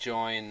could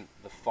join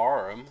the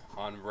forum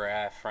on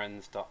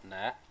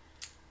rarefriends.net,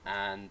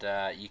 and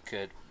you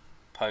could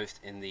post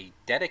in the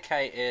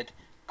dedicated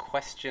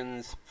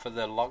questions for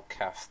the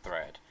Logcast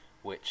thread,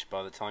 which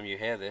by the time you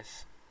hear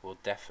this will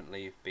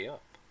definitely be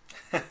up.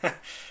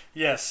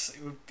 Yes,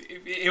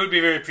 it would be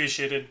very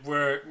appreciated.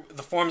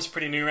 The forum's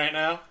pretty new right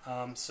now,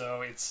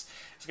 so it's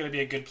going to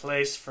be a good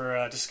place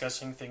for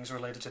discussing things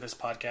related to this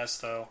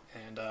podcast, though,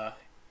 and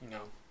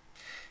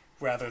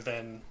rather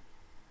than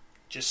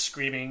just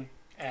screaming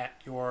at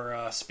your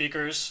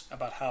speakers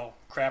about how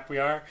crap we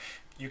are,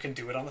 you can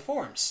do it on the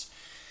forums.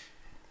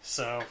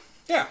 So,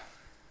 yeah.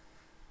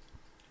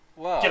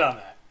 Well, get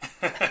on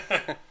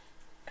that.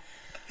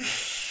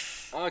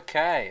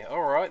 Okay,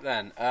 alright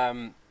then.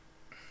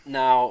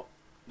 Now,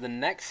 the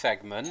next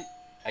segment,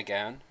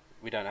 again,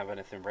 we don't have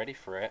anything ready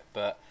for it,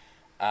 but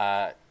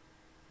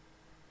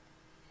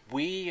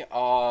we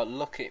are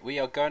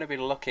going to be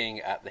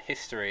looking at the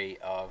history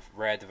of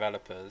Rare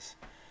developers.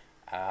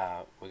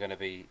 We're going to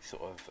be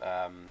sort of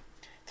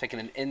taking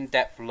an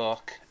in-depth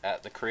look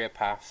at the career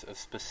paths of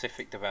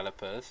specific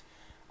developers,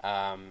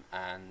 and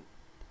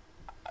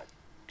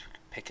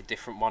pick a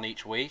different one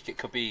each week. It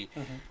could be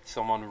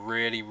someone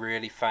really,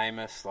 really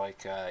famous,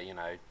 like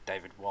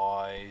David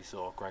Wise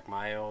or Greg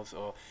Mayles,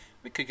 or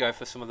we could go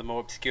for some of the more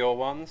obscure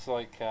ones,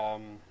 like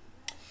well,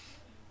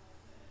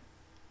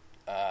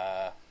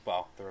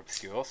 they're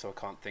obscure, so I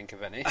can't think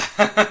of any.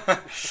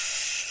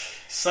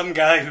 Some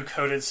guy who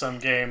coded some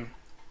game.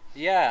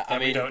 Yeah, I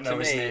mean, we don't know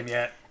his name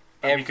yet,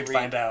 but we could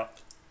find out.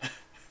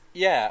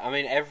 Yeah, I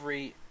mean,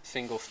 every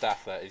single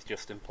staffer is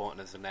just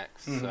important as the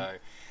next, so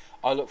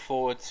I look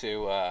forward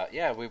to,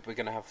 we're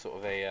going to have sort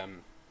of a,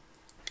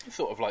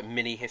 sort of like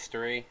mini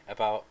history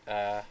about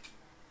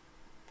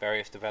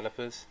various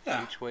developers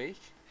each week.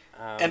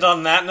 And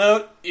on that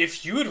note,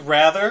 if you would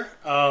rather,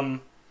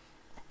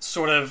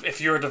 if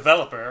you're a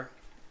developer,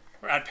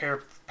 at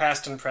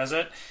past and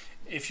present,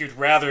 if you'd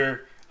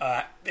rather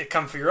it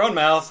come from your own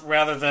mouth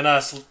rather than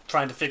us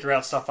trying to figure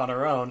out stuff on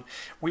our own,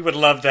 we would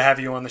love to have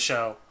you on the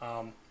show.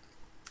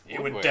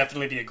 It would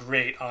definitely be a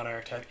great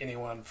honor to have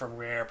anyone from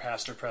Rare,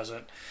 past or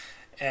present,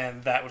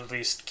 and that would at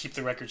least keep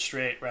the record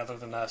straight rather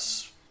than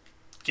us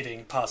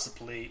getting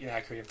possibly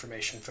inaccurate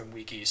information from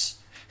wikis.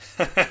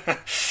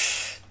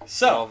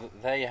 So, well,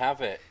 there you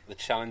have it. The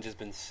challenge has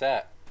been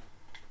set.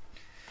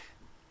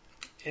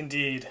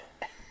 Indeed.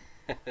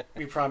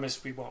 We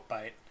promise we won't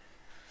bite.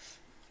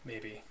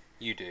 Maybe.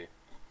 You do.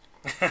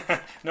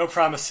 No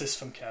promises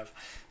from Kev.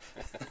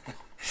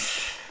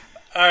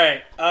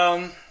 Alright,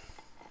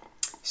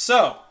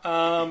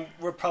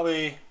 we're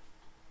probably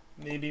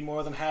maybe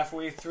more than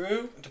halfway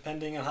through,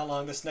 depending on how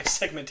long this next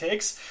segment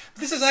takes.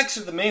 But this is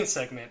actually the main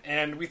segment,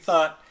 and we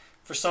thought,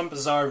 for some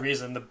bizarre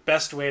reason, the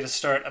best way to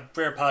start a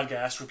Rare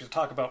podcast would be to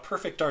talk about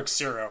Perfect Dark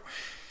Zero.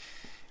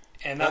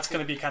 And that's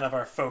going to be kind of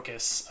our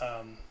focus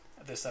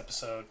this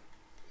episode.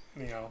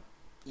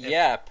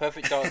 Yeah,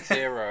 Perfect Dark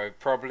Zero,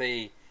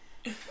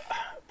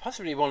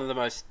 possibly one of the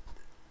most,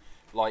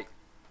 like,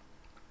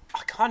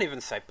 I can't even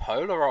say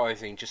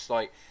polarizing, just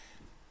like,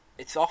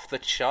 it's off the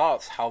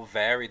charts how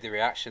varied the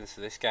reactions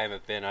to this game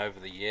have been over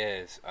the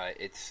years.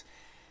 It's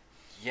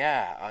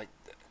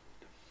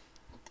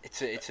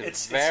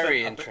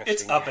very interesting.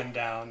 It's up and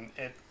down.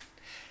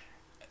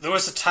 There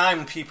was a time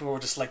when people were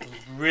just like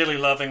really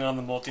loving on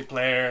the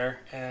multiplayer,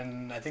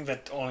 and I think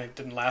that only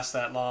didn't last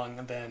that long.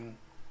 And then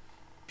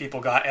people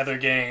got other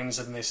games,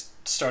 and they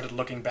started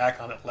looking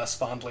back on it less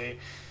fondly.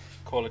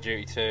 Call of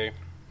Duty 2.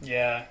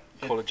 Yeah.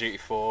 Call of Duty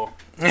 4.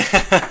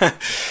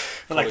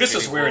 Like, this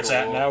is where it's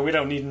at now. We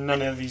don't need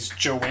none of these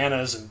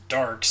Joannas and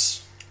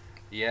Darks.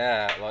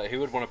 Yeah, like, who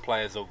would want to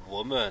play as a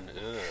woman?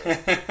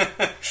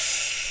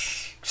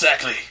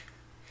 Exactly.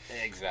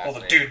 Exactly. All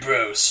the dude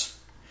bros.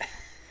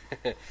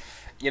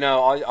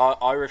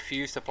 I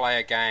refuse to play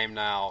a game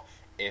now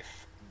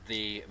if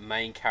the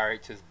main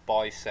character's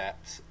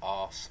biceps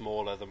are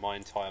smaller than my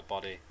entire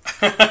body.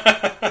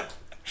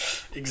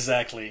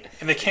 Exactly.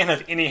 And they can't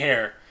have any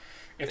hair.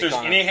 If there's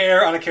any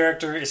hair on a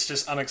character, it's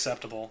just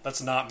unacceptable.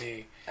 That's not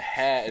me.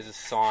 Hair is a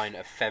sign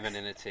of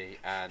femininity,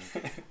 and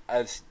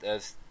as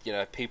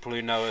people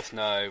who know us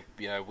know,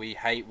 we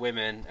hate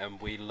women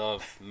and we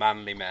love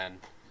manly men,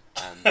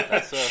 and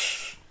that's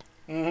us.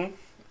 Mm-hmm.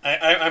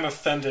 I'm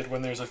offended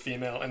when there's a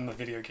female in the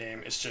video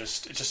game.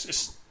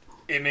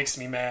 It makes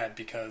me mad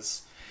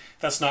because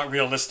that's not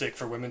realistic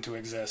for women to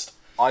exist.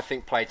 I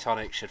think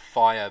Playtonic should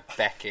fire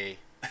Becky,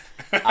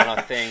 and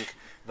I think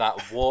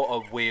that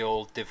water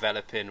wheel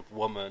developing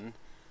woman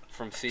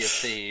from Sea of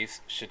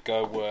Thieves should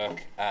go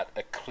work at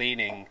a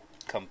cleaning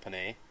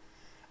company.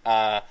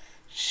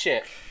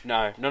 Shit.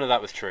 No, none of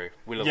that was true.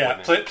 We love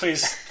women. Yeah,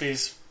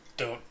 please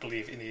don't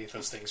believe any of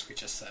those things we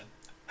just said.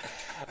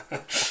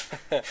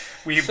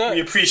 We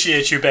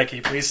appreciate you,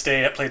 Becky. Please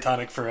stay at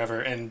Playtonic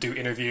forever and do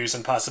interviews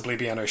and possibly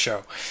be on our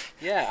show.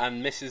 Yeah,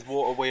 and Mrs.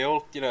 Water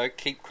Wheel,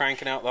 keep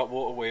cranking out that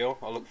water wheel.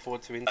 I look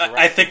forward to interacting.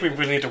 I think we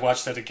really need to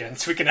watch that again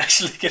so we can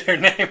actually get her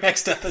name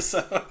next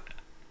episode.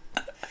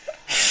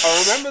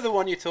 I remember the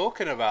one you're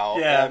talking about.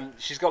 Yeah.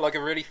 She's got like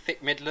a really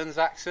thick Midlands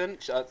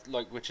accent,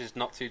 which is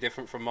not too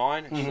different from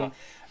mine. And she's like,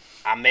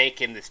 "I'm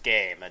making this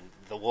game, and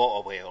the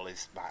water wheel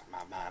is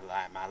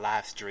my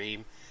life's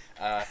dream."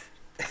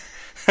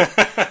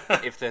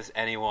 If there's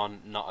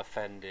anyone not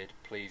offended,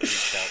 please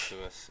reach out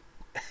to us.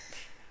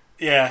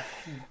 Yeah,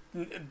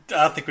 I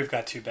don't think we've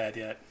got too bad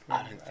yet.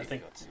 I don't think we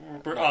got too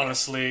bad. We're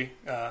honestly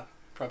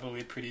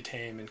probably pretty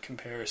tame in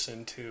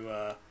comparison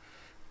to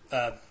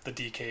the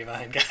DK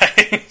Vine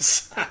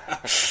guys.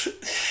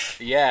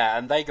 Yeah,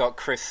 and they got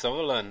Chris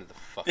Sutherland, the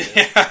fuckers.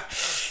 Yeah.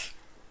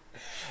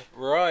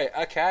 Right,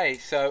 okay,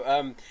 so,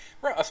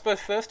 right, I suppose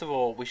first of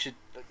all we should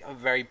a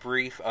very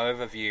brief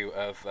overview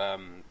of,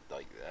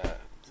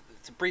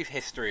 it's a brief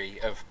history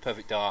of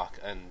Perfect Dark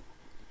and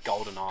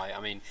GoldenEye.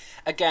 I mean,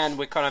 again,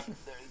 we kind of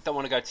don't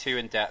want to go too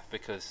in depth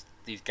because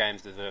these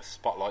games deserve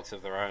spotlights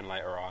of their own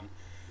later on.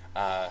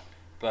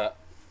 But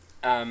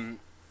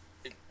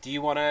do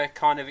you want to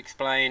kind of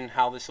explain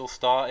how this all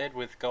started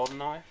with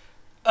GoldenEye?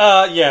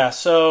 Yeah,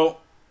 so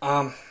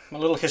a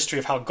little history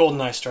of how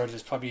GoldenEye started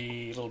is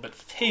probably a little bit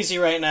hazy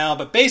right now,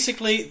 but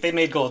basically they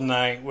made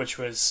GoldenEye, which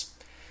was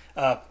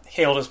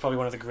hailed as probably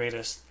one of the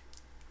greatest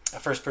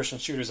first-person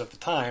shooters of the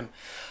time.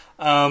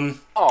 I'd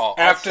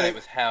say it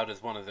was hailed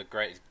as one of the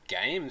greatest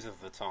games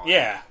of the time.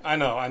 Yeah, I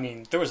know. I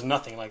mean, there was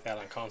nothing like that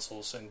on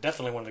consoles, and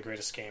definitely one of the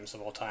greatest games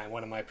of all time,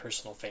 one of my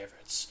personal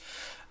favorites.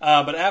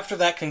 But after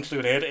that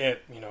concluded,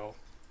 it,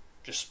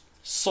 just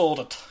sold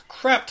a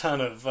crap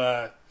ton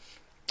of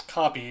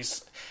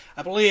copies.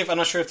 I believe, I'm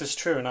not sure if this is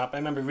true or not, but I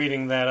remember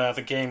reading that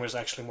the game was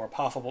actually more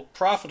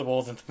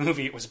profitable than the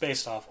movie it was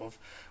based off of,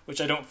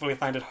 which I don't really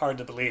find it hard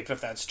to believe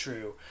if that's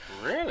true.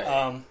 Really?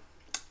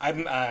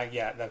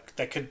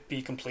 That could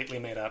be completely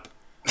made up.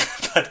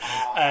 But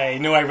I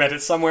know I read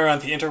it somewhere on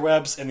the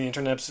interwebs, and the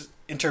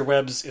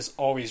interwebs is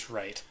always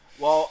right.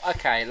 Well,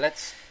 okay,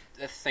 let's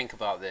think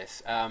about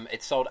this.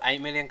 It sold 8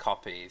 million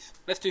copies.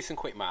 Let's do some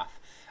quick math.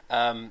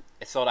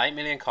 It sold 8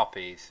 million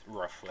copies,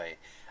 roughly.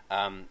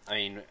 And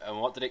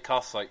what did it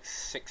cost? Like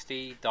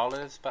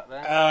 $60 back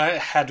then? It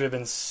had to have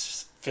been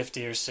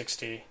 50 or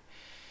 60.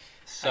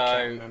 So, I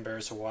can't remember. It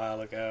was a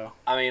while ago.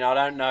 I mean, I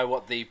don't know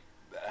what the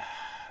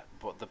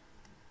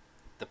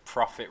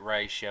profit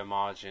ratio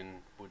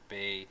margin would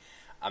be.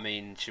 I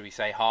mean, should we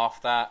say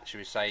half that? Should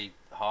we say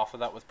half of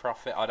that was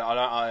profit?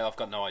 I've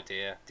got no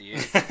idea. Do you?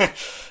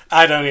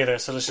 I don't either.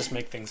 So let's just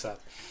make things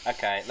up.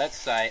 Okay,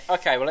 let's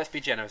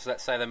be generous.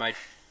 Let's say they made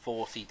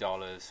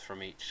 $40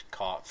 from each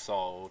cart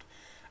sold.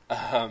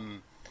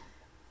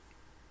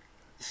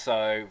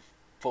 So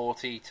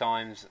 40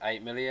 times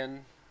 8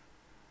 million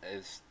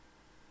is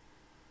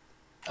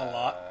a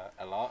lot.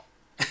 A lot.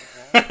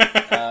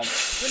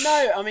 But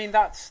no, I mean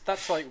that's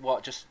like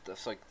what?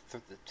 That's like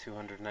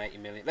 280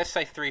 million. Let's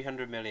say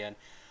 300 million.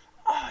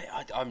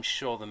 I'm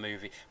sure the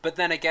movie. But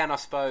then again, I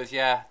suppose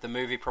the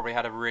movie probably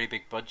had a really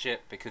big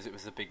budget because it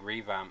was a big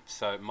revamp,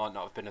 so it might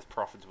not have been as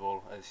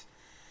profitable as.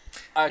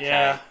 Okay.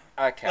 Yeah.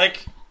 Okay.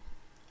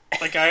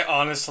 Like I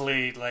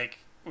honestly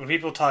when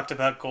people talked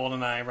about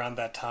GoldenEye around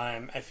that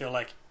time, I feel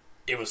like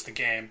it was the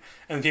game,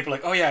 and people are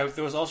like, oh yeah,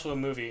 there was also a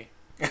movie.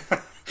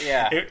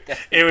 Yeah,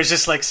 it was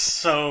just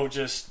so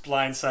just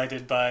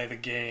blindsided by the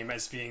game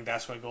as being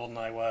that's what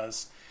GoldenEye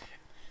was.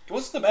 It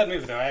wasn't a bad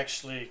movie though. I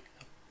actually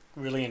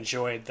really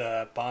enjoyed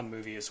the Bond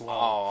movie as well.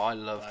 Oh, I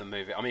love the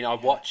movie. I mean, I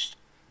watched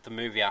the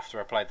movie after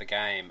I played the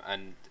game,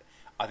 and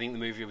I think the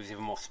movie was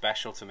even more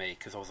special to me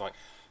because I was like,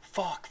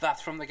 fuck,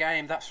 that's from the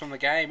game,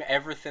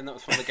 everything that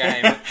was from the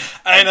game.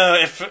 I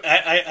know,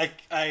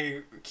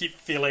 I keep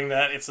feeling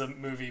that it's a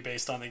movie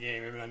based on the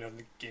game, even though I know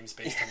the game's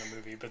based on the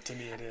movie, but to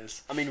me it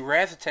is. I mean,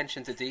 Rare's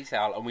attention to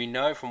detail, and we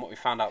know from what we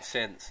found out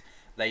since,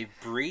 they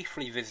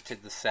briefly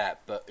visited the set,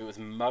 but it was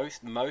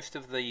most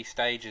of the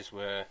stages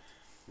were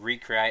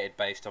recreated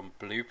based on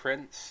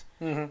blueprints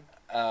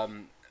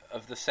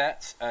of the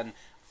sets, and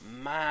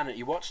man,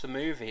 you watch the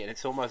movie and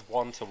it's almost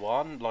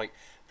one-to-one, like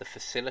the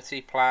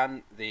facility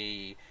plan,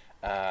 the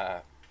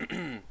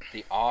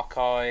the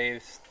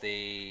archives,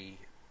 the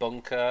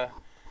bunker.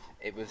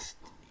 It was,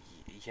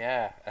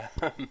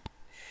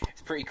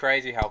 it's pretty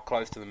crazy how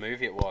close to the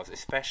movie it was,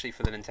 especially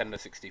for the Nintendo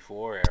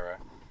 64 era.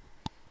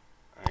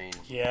 I mean,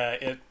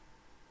 yeah,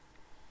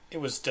 it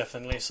was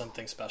definitely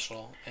something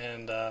special,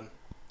 and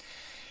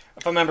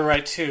if I remember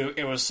right too,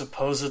 it was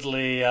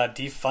supposedly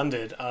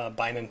defunded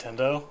by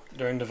Nintendo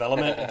during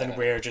development, and then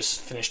Rare just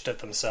finished it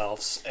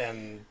themselves,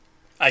 and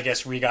I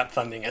guess we got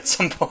funding at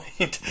some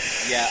point.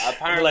 Yeah,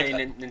 apparently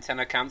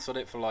Nintendo cancelled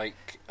it for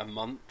like a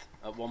month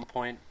at one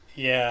point.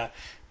 Yeah,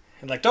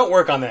 and don't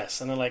work on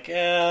this, and they're like,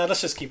 yeah,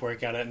 let's just keep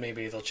working on it, and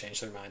maybe they'll change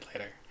their mind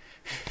later.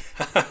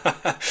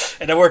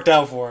 And it worked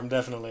out for them,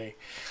 definitely.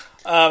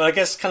 But I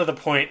guess kind of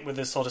the point with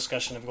this whole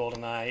discussion of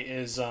GoldenEye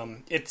is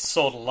it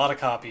sold a lot of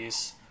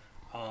copies,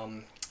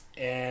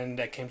 and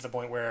that came to the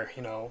point where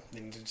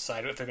they need to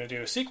decide if they're going to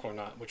do a sequel or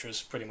not, which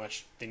was pretty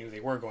much they knew they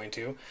were going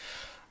to.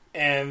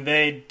 And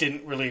they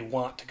didn't really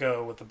want to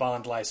go with the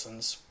Bond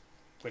license,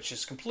 which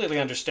is completely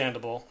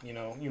understandable.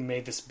 You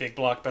made this big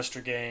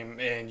blockbuster game,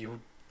 and you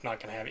not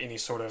going to have any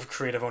sort of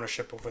creative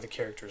ownership over the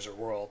characters or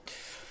world.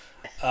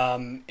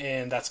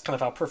 And that's kind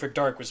of how Perfect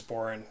Dark was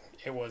born.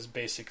 It was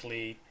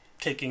basically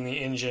taking the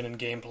engine and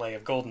gameplay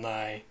of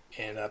GoldenEye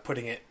and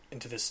putting it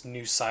into this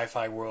new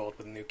sci-fi world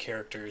with new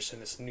characters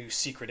and this new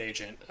secret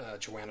agent,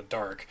 Joanna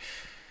Dark.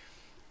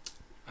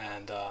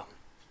 And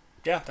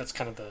that's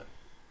kind of the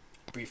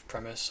brief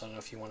premise. I don't know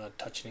if you want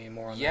to touch any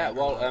more on that. Yeah,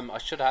 well, I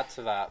should add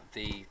to that,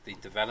 the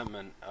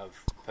development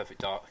of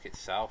Perfect Dark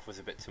itself was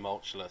a bit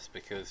tumultuous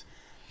because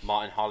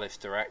Martin Hollis,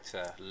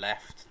 director,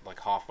 left like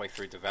halfway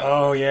through development.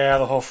 Oh yeah,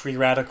 the whole Free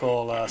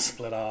Radical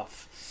split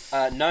off.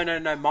 No.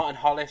 Martin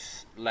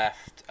Hollis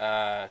left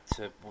to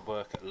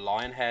work at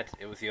Lionhead.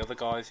 It was the other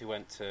guys who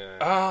went to...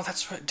 Oh,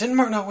 that's right. Didn't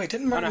Martin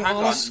hang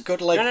Hollis on. go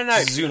to like No.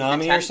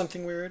 Tsunami or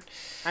something weird?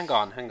 Hang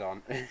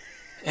on.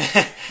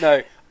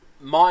 No,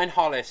 Martin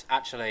Hollis,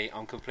 actually,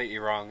 I'm completely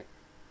wrong.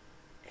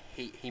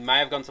 He may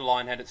have gone to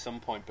Lionhead at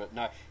some point, but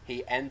no,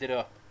 he ended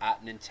up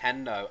at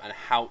Nintendo and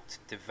helped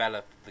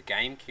develop the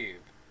GameCube.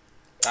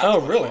 That's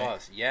what really? It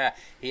was. Yeah,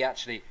 he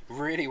actually,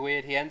 really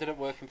weird, he ended up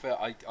working for,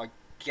 I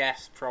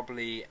guess,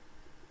 probably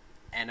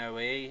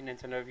NOE,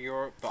 Nintendo of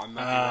Europe, but I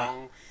might be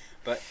wrong.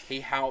 But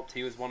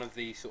he was one of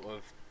the sort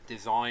of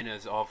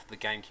designers of the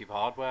GameCube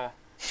hardware.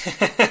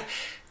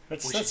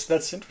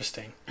 That's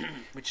interesting.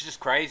 Which is just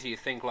crazy. You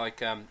think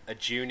like a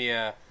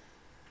junior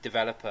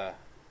developer,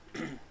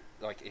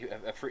 like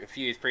a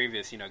few years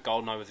previous,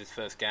 GoldenEye was his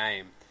first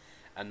game,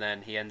 and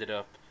then he ended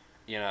up,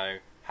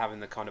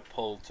 having the kind of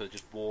pull to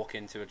just walk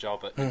into a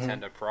job at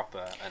Nintendo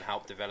proper and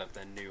help develop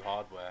their new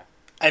hardware.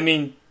 I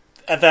mean,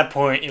 at that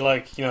point, you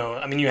have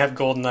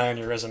GoldenEye on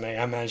your resume.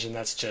 I imagine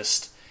that's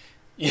just,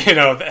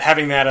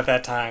 having that at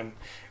that time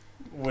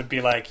would be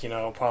like,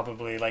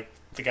 probably like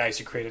the guys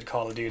who created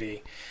Call of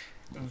Duty.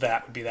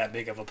 That would be that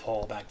big of a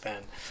pull back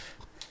then.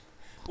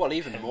 Well,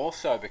 even more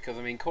so, because,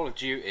 Call of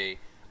Duty,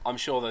 I'm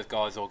sure those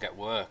guys all get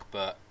work,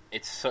 but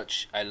it's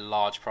such a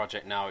large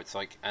project now. It's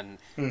like, and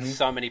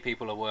so many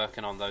people are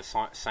working on those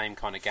same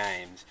kind of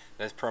games.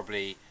 There's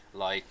probably,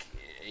 like,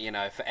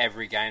 for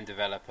every game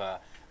developer,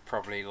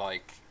 probably,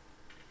 like,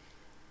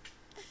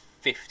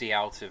 50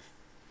 out of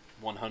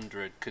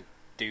 100 could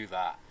do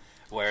that.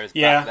 Whereas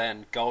back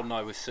then,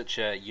 GoldenEye was such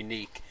a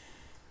unique...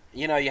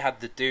 you had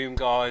the Doom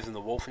guys and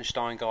the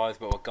Wolfenstein guys,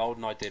 but what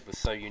GoldenEye did was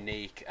so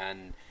unique,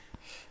 and...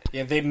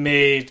 Yeah, they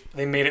made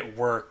it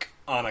work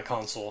on a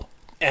console.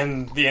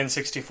 And the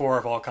N64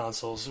 of all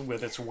consoles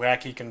with its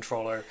wacky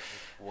controller.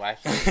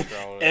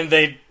 And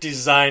they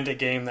designed a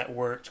game that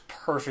worked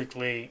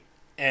perfectly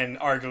and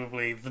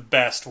arguably the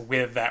best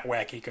with that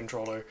wacky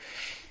controller.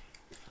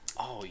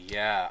 Oh,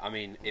 yeah.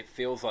 It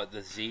feels like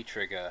the Z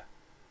trigger...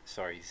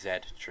 Sorry, Z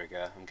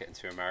trigger. I'm getting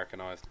too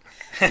Americanized.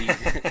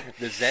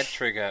 The Z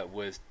trigger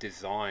was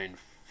designed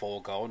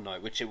for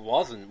GoldenEye, which it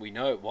wasn't. We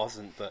know it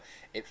wasn't, but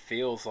it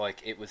feels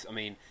like it was.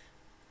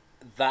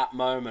 That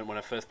moment when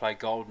I first played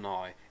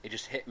GoldenEye, it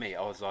just hit me.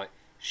 I was like,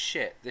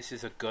 shit, this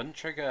is a gun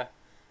trigger.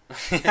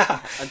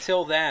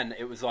 Until then,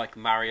 it was like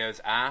Mario's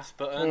ass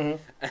button.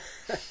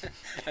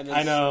 And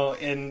I know,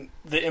 in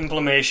the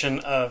implementation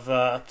of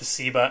the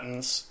C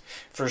buttons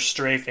for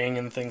strafing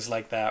and things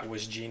like that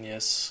was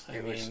genius.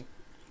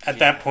 At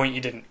that point,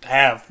 you didn't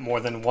have more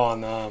than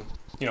one,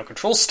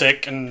 control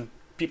stick, and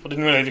people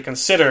didn't really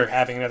consider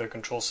having another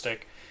control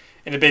stick.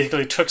 And it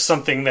basically took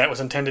something that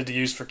was intended to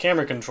use for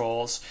camera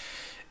controls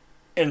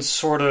and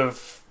sort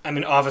of,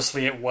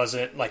 obviously it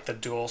wasn't like the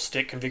dual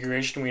stick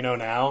configuration we know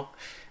now,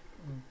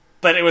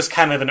 but it was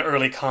kind of an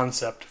early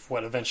concept of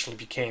what eventually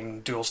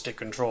became dual stick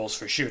controls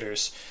for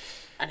shooters.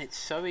 And it's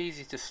so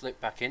easy to slip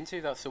back into.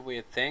 That's a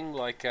weird thing.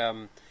 Like,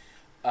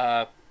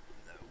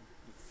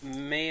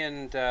 me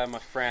and my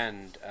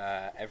friend,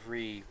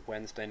 every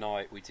Wednesday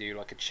night we do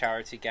like a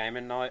charity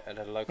gaming night at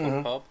a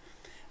local pub.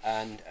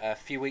 And a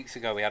few weeks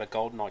ago we had a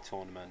GoldenEye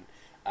tournament,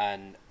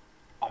 and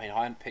I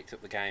hadn't picked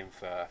up the game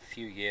for a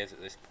few years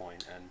at this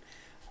point, and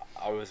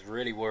I was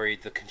really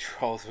worried the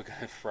controls were going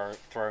to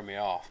throw me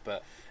off.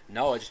 But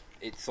no,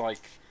 it's like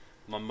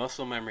my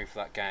muscle memory for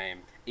that game,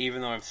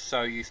 even though I'm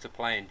so used to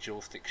playing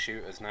dual stick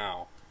shooters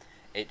now,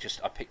 I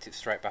picked it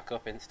straight back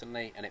up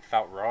instantly, and it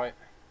felt right.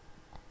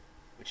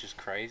 Which is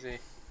crazy.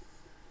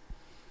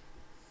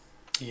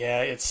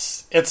 Yeah,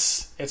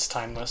 it's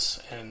timeless,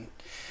 and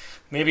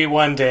maybe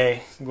one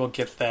day we'll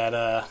get that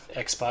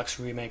Xbox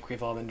remake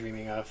we've all been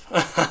dreaming of.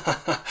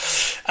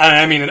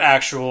 An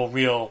actual,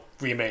 real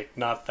remake,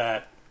 not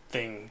that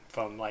thing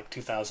from like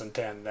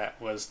 2010 that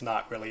was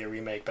not really a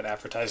remake but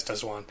advertised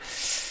as one.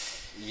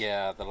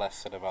 Yeah, the less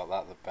said about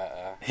that, the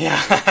better.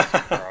 Yeah.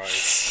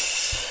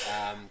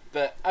 Right.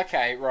 But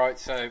okay, right.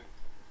 So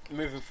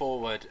moving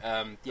forward,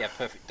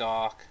 Perfect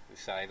Dark. We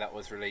say that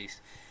was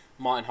released.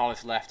 Martin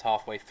Hollis left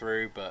halfway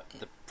through, but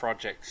the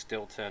project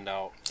still turned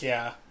out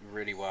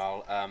really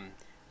well.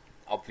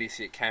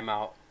 Obviously, it came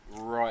out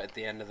right at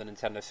the end of the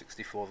Nintendo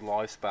 64's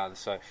lifespan,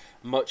 so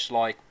much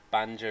like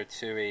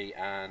Banjo-Tooie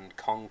and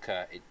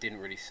Conker, it didn't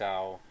really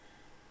sell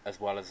as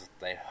well as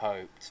they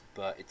hoped,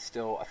 but it's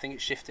still, I think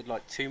it shifted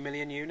like 2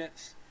 million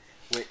units,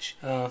 which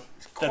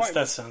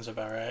that sounds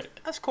about right.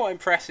 that's quite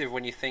impressive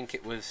when you think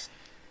it was,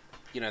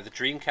 the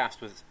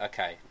Dreamcast was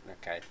okay.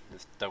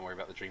 Don't worry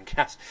about the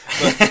Dreamcast,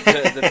 but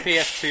the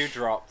PS2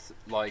 dropped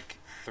like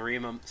 3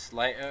 months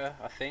later,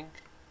 I think,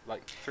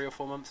 like 3 or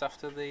 4 months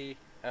after the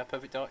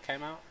Perfect Dark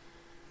came out.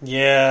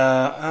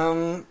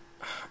 Yeah,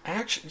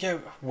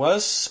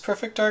 was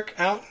Perfect Dark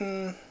out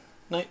in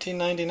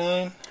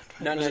 1999?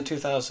 No, was it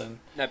 2000?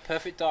 No,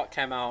 Perfect Dark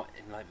came out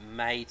in like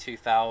May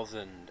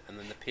 2000, and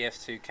then the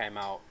PS2 came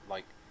out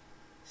like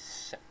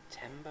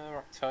September,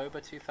 October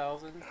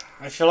 2000.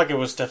 I feel like it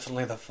was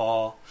definitely the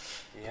fall.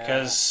 Yeah.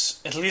 Because,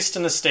 at least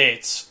in the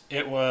States,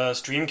 it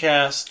was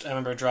Dreamcast, I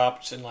remember,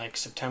 dropped in like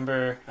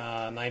September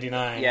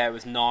 99. Yeah, it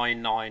was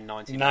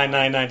 9/9/99.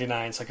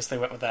 9/9/99, so I guess they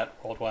went with that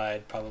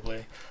worldwide,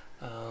 probably.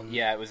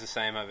 Yeah, it was the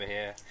same over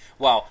here.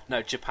 Well,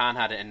 no, Japan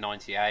had it in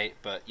 98,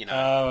 but, okay,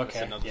 that's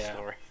another yeah.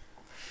 story.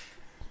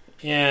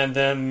 Yeah, and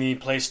then the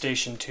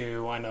PlayStation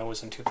 2, I know,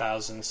 was in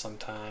 2000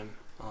 sometime.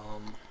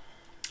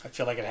 I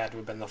feel like it had to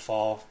have been the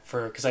fall,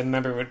 because I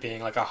remember it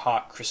being like a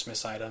hot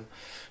Christmas item,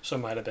 so it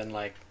might have been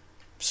like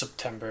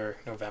September,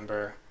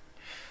 November,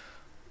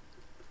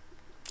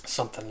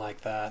 something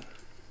like that.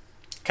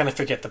 Kind of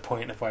forget the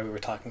point of why we were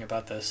talking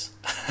about this.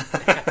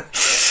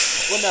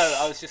 Well, no,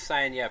 I was just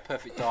saying,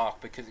 Perfect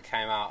Dark, because it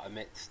came out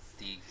amidst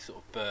the sort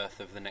of birth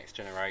of the next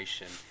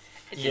generation.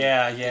 It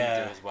didn't do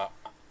as well.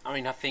 I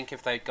mean, I think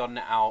if they'd gotten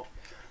it out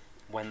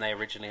when they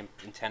originally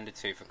intended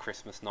to for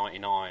Christmas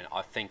 '99,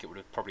 I think it would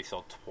have probably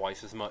sold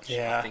twice as much.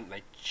 Yeah. I think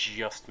they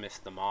just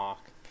missed the mark.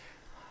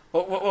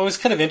 What was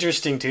kind of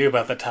interesting, too,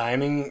 about the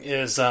timing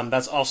is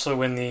that's also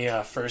when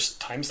the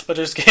first Time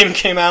Splitters game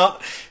came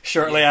out,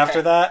 shortly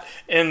after that.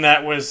 And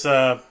that was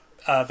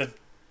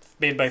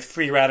made by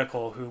Free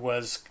Radical, who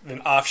was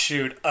an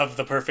offshoot of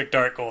the Perfect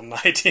Dark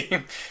GoldenEye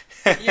team.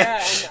 Yeah.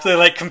 So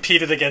they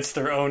competed against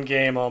their own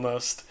game,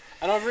 almost.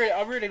 And I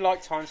really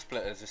like Time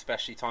Splitters,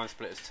 especially Time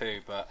Splitters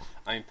 2, but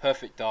I mean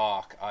Perfect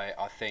Dark,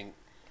 I think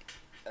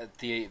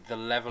the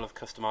level of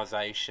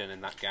customization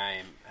in that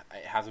game,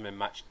 it hasn't been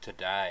matched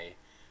today.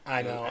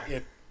 I know.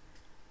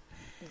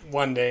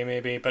 One day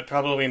maybe, but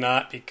probably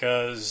not,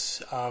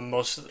 because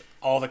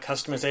all the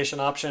customization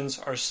options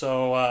are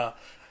so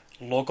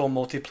local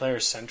multiplayer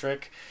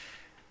centric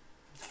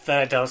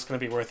that I doubt it's going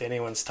to be worth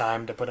anyone's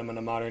time to put them in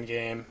a modern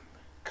game.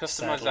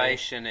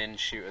 Customization in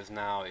shooters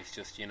now is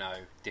just,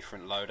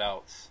 different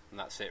loadouts, and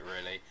that's it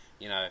really.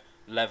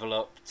 Level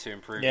up to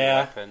improve your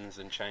weapons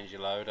and change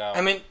your loadout.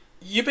 I mean,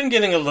 you've been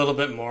getting a little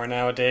bit more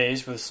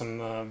nowadays with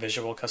some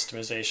visual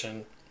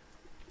customization.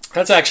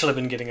 That's actually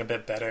been getting a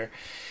bit better.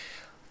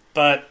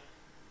 But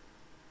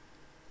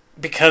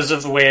because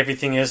of the way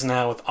everything is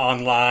now with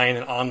online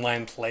and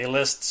online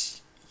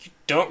playlists, you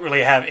don't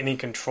really have any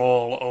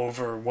control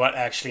over what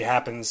actually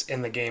happens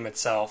in the game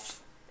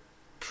itself,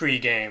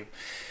 pre-game.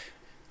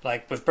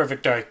 Like with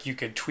Perfect Dark, you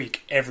could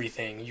tweak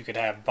everything. You could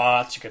have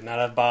bots, you could not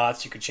have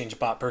bots, you could change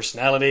bot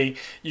personality,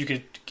 you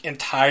could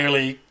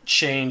entirely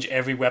change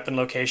every weapon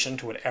location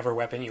to whatever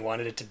weapon you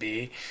wanted it to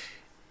be.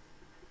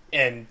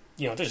 And,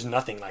 there's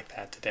nothing like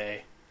that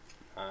today.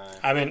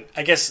 I mean,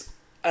 I guess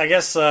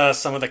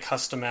some of the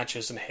custom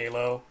matches in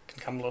Halo can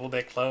come a little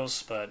bit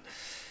close, but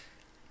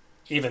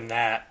even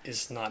that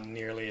is not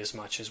nearly as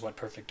much as what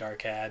Perfect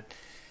Dark had.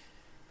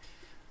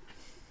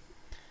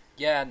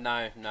 Yeah,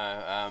 no.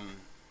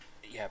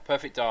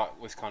 Perfect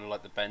Dark was kind of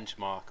like the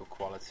benchmark of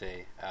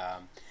quality.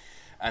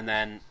 And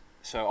then,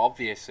 so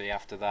obviously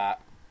after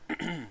that,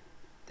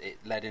 it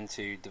led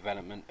into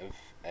development of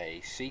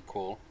a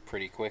sequel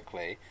pretty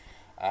quickly.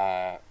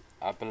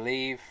 I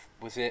believe,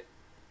 was it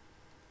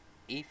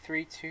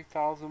E3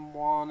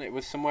 2001? It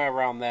was somewhere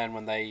around then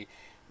when the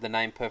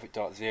name Perfect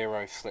Dark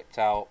Zero slipped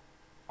out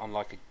on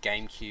like a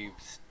GameCube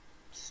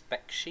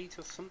spec sheet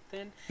or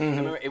something.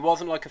 Mm-hmm. It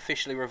wasn't like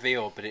officially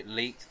revealed, but it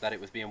leaked that it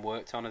was being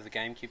worked on as a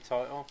GameCube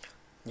title.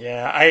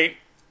 Yeah, I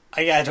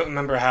don't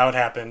remember how it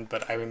happened,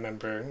 but I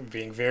remember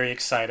being very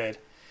excited,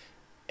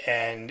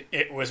 and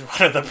it was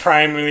one of the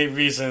primary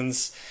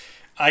reasons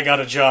I got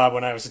a job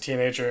when I was a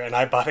teenager, and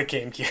I bought a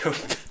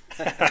GameCube.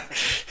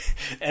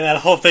 And that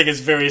whole thing is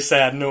very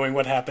sad, knowing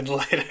what happened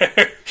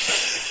later.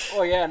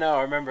 Oh yeah, no,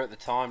 I remember at the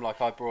time, the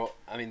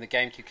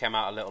GameCube came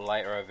out a little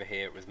later over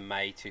here. It was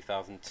May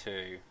 2002.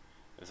 It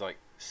was like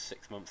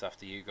 6 months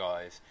after you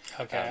guys.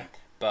 Okay.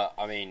 But,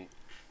 I mean,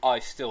 I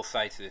still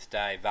say to this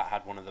day that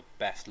had one of the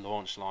best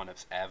launch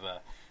lineups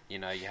ever.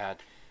 You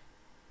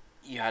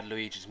had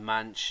Luigi's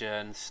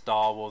Mansion,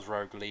 Star Wars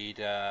Rogue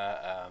Leader,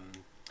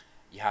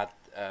 you had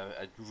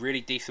a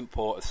really decent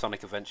port of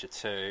Sonic Adventure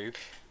 2.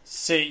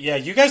 See, yeah,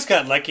 you guys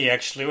got lucky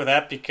actually with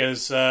that,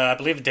 because I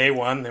believe day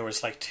one there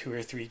was like 2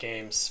 or 3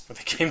 games for the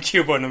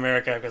GameCube in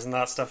America, because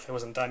not stuff that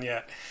wasn't done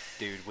yet.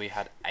 Dude, we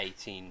had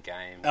 18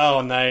 games.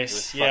 Oh,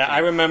 nice. Yeah, I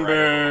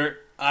remember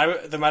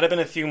there might have been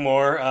a few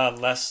more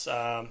less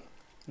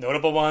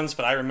notable ones,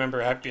 but I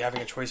remember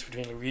having a choice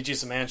between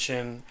Luigi's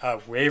Mansion,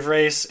 Wave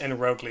Race, and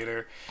Rogue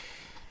Leader.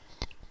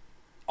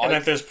 And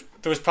then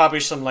there was probably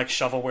some like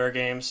shovelware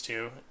games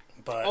too.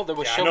 But there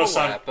was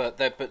shovelware, but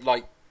there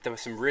were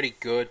some really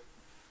good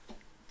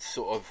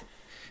sort of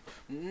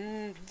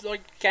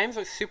Like games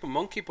like Super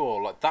Monkey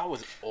Ball, like that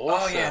was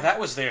awesome. Oh yeah, that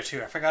was there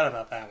too. I forgot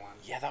about that one.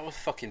 Yeah, that was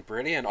fucking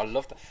brilliant. I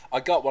loved it.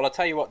 I'll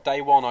tell you what,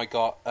 day one I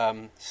got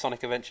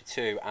Sonic Adventure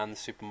 2 and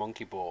Super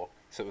Monkey Ball.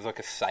 So it was like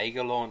a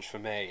Sega launch for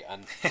me.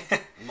 And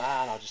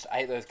man, I just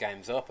ate those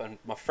games up. And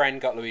my friend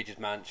got Luigi's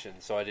Mansion,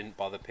 so I didn't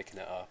bother picking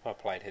it up. I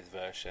played his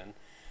version.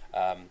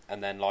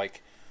 And then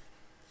like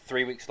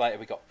 3 weeks later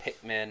we got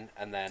Pikmin.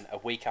 And then a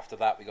week after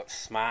that we got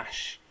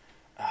Smash.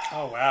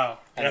 Oh wow.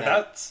 And Yeah,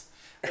 then-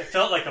 it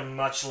felt like a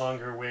much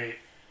longer wait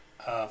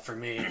for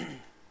me.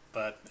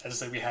 But as I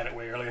said, we had it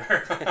way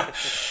earlier.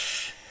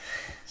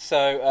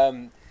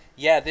 So,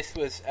 yeah, this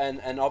was,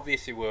 and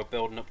obviously we were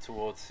building up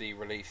towards the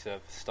release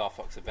of Star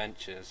Fox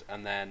Adventures,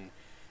 and then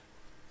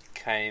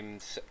came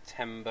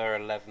September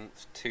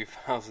 11th,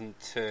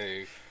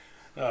 2002,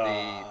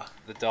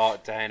 the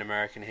dark day in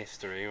American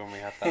history when we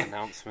had that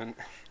announcement.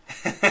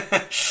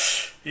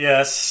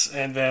 Yes,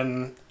 and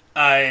then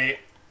I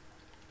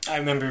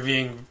remember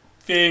being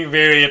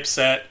very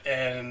upset,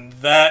 and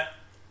that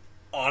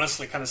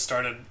honestly kind of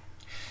started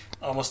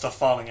almost a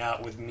falling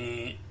out with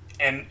me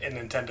and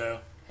Nintendo.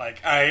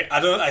 Like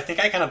I think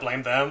I kind of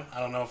blamed them. I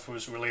don't know if it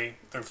was really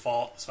their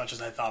fault as much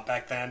as I thought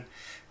back then,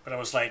 but I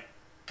was like,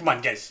 come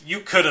on guys, you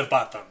could have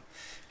bought them.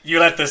 You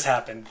let this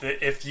happen.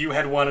 If you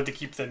had wanted to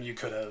keep them, you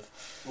could have.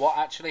 What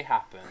actually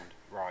happened,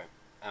 right?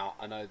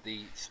 I know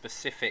the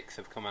specifics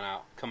have come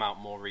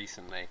out more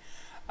recently.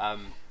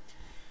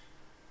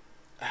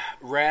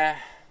 Rare,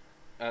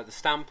 the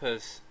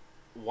Stampers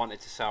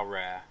wanted to sell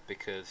Rare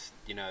because,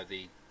 you know,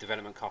 the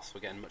development costs were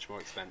getting much more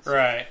expensive.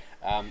 Right.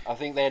 I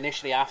think they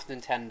initially asked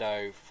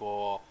Nintendo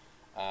for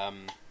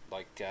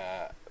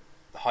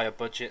higher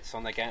budgets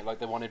on their game. Like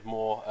they wanted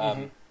more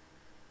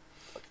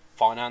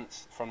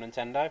finance from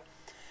Nintendo,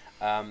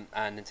 and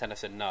Nintendo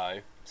said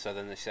no. So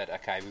then they said,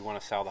 okay, we want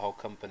to sell the whole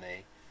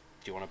company.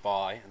 Do you want to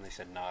buy? And they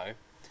said no.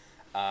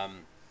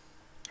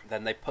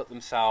 Then they put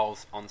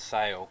themselves on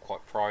sale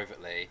quite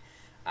privately,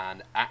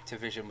 and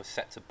Activision was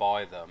set to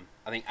buy them.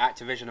 I think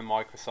Activision and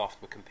Microsoft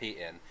were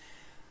competing.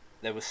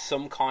 There was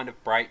some kind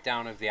of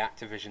breakdown of the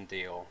Activision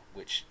deal,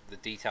 which the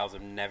details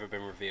have never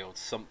been revealed.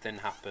 Something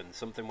happened.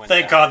 Something went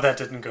Thank down. God that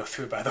didn't go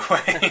through, by the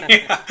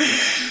way.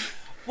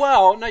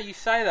 Well, no, you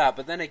say that,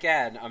 but then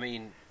again, I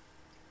mean,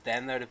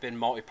 then there'd have been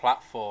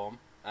multi-platform,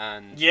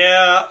 and...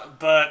 Yeah,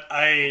 but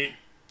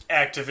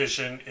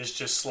Activision is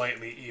just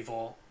slightly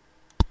evil.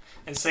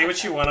 And say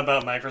what you want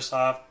about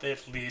Microsoft, they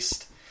at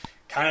least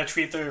kind of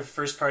treat their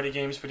first-party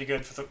games pretty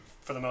good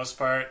for the most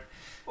part.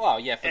 Well,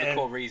 yeah, for the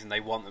core reason they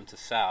want them to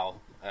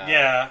sell.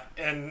 Yeah,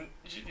 and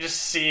just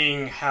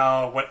seeing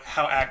how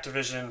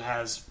Activision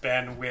has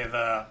been with...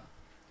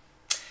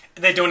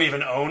 they don't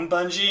even own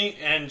Bungie,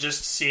 and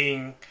just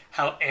seeing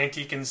how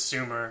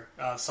anti-consumer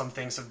some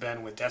things have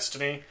been with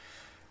Destiny,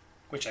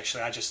 which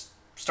actually I just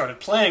started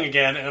playing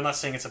again, and I'm not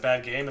saying it's a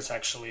bad game, it's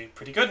actually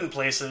pretty good in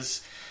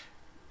places.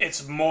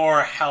 It's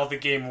more how the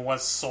game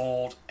was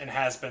sold and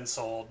has been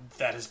sold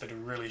that has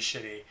been really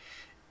shitty.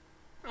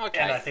 Okay.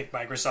 And I think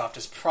Microsoft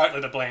is partly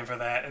to blame for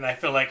that, and I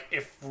feel like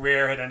if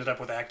Rare had ended up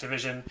with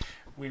Activision,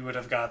 we would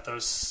have got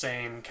those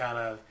same kind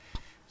of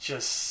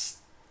just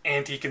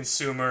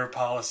anti-consumer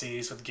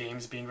policies with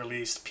games being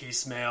released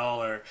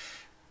piecemeal or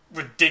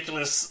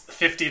ridiculous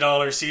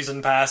 $50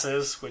 season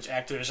passes, which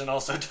Activision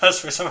also does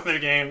for some of their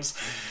games.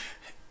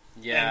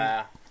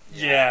 Yeah.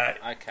 Yeah.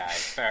 Okay,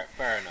 fair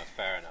enough.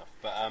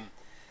 But,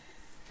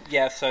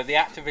 yeah, so the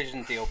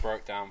Activision deal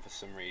broke down for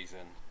some reason,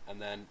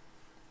 and then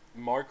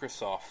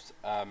Microsoft,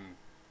 I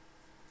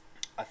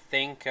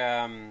think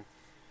Ken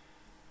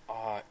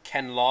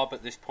Lobb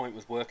at this point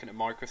was working at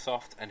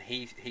Microsoft, and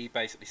he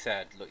basically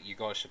said, look, you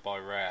guys should buy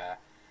Rare.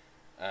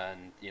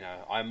 And, you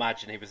know, I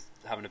imagine he was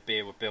having a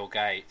beer with Bill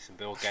Gates, and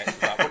Bill Gates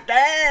was like, well,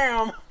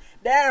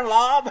 damn,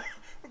 Lobb,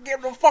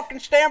 get the fucking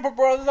Stamper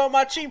Brothers on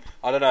my team.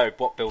 I don't know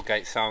what Bill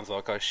Gates sounds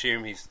like. I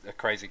assume he's a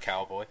crazy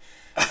cowboy.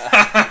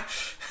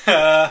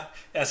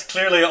 Yes,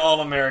 clearly all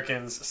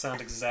Americans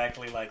sound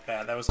exactly like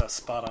that. That was a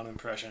spot-on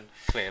impression.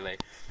 Clearly.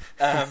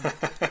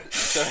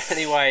 So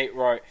anyway,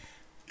 right,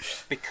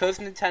 because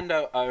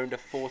Nintendo owned a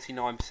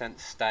 49%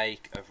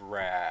 stake of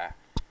Rare,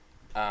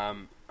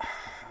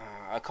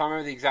 I can't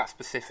remember the exact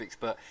specifics,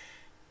 but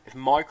if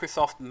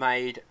Microsoft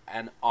made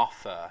an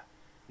offer,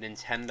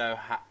 Nintendo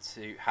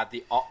had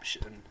the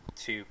option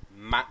to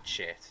match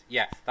it.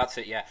 Yeah, that's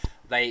it. Yeah,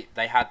 they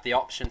had the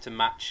option to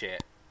match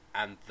it,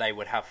 and they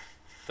would have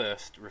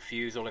first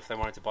refusal if they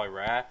wanted to buy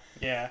Rare.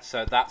 Yeah.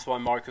 So that's why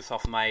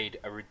Microsoft made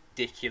a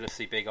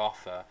ridiculously big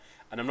offer.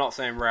 And I'm not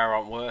saying Rare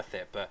aren't worth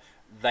it, but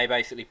they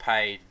basically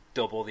paid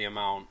double the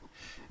amount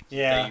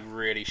they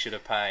really should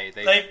have paid.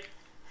 They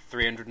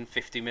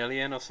 $350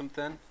 million or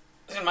something.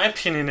 In my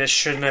opinion, it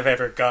shouldn't have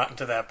ever gotten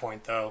to that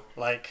point, though.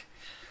 Like,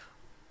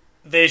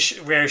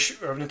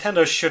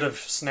 Nintendo should have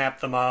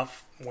snapped them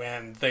off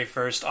when they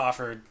first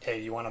offered,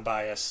 hey, you want to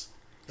buy us?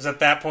 Because at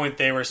that point,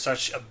 they were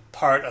such a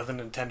part of the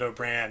Nintendo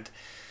brand.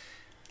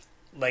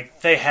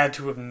 like they had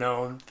to have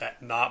known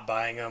that not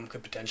buying them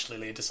could potentially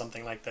lead to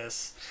something like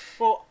this.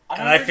 Well,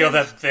 And I feel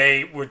that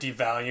they were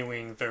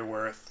devaluing their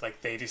worth.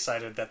 Like, they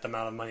decided that the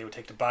amount of money it would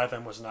take to buy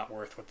them was not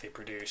worth what they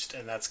produced,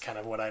 and that's kind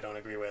of what I don't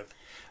agree with.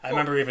 I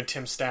remember even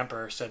Tim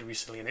Stamper said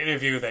recently in an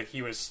interview that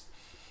he was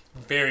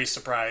very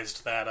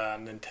surprised that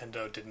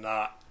Nintendo did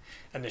not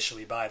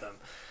initially buy them.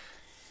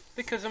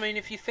 Because, I mean,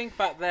 if you think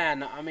back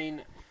then, I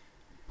mean,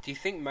 do you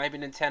think maybe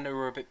Nintendo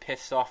were a bit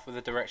pissed off with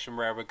the direction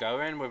Rare were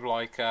going with,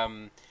 like,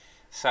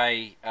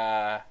 say,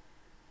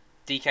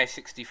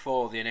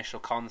 DK64, the initial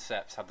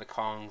concepts had the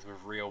Kongs with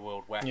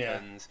real-world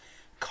weapons.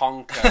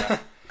 Yeah.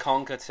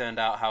 Conker turned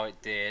out how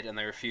it did, and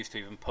they refused to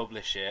even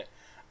publish it.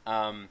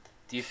 Do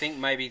you think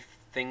maybe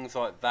things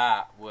like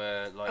that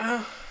were,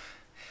 like...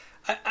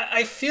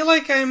 I feel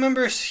like I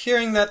remember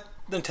hearing that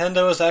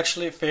Nintendo was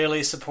actually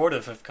fairly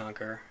supportive of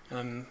Conker.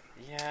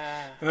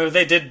 Yeah. I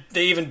remember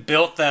they even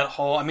built that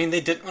whole... I mean, they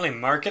didn't really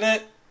market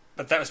it,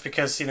 but that was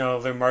because,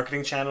 their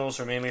marketing channels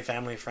were mainly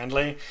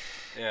family-friendly.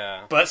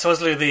 Yeah. But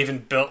supposedly they even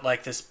built,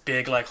 like, this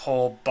big, like,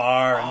 whole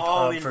bar and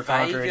pub for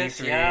Conker at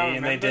E3,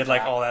 and they did,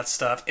 like, all that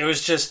stuff. It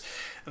was just...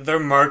 Their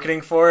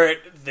marketing for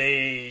it,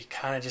 they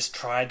kind of just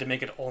tried to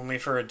make it only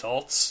for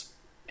adults,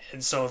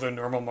 and so their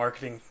normal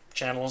marketing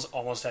channels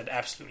almost had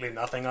absolutely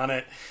nothing on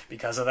it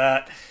because of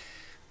that.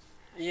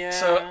 Yeah.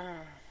 So,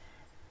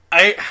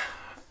 I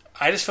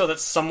just feel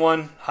that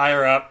someone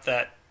higher up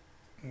that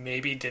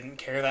maybe didn't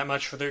care that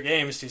much for their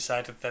games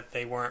decided that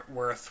they weren't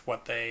worth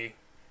what they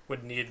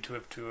would need to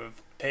have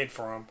paid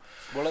for them.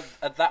 Well,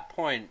 at that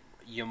point,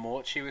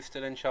 Yamauchi was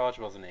still in charge,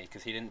 wasn't he?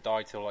 Because he didn't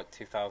die till like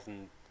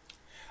 2000.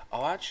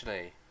 Oh,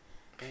 actually,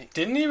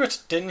 didn't he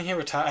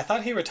retire? I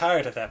thought he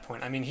retired at that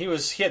point. I mean, he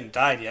hadn't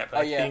died yet, but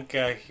I think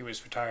he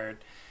was retired.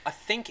 I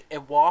think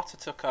Iwata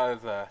took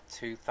over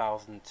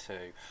 2002.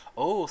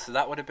 Oh, so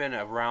that would have been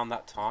around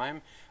that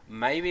time.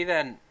 Maybe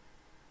when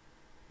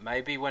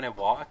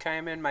Iwata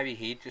came in, maybe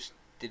he just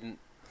didn't...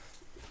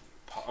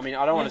 I mean,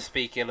 I don't want to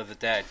speak ill of the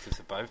dead, because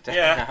they're both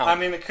dead now. I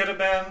mean, it could have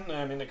been.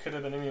 Anyone. It could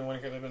have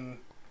been...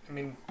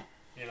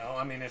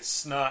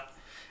 it's not...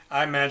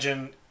 I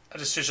imagine a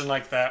decision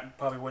like that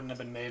probably wouldn't have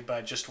been made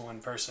by just one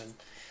person.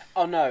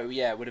 Oh, no,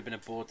 yeah, it would have been a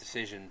board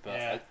decision, but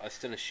yeah. I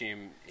still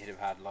assume he'd have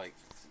had, like,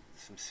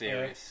 some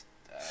serious...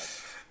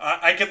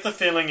 I get the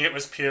feeling it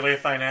was purely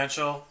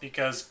financial,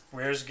 because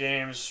Rare's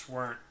games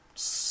weren't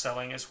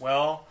selling as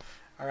well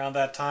around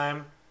that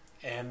time,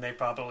 and they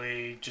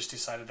probably just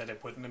decided that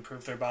it wouldn't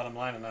improve their bottom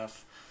line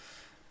enough.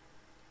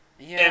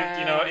 Yeah.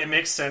 And, it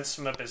makes sense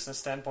from a business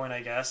standpoint,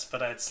 I guess,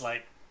 but it's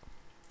like...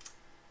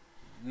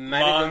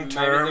 Long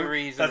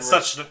term, that's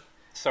such...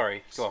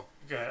 Sorry, go on.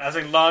 Good. As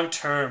a long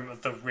term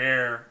of the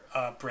Rare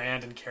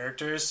brand and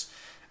characters,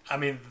 I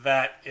mean,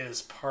 that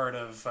is part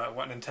of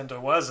what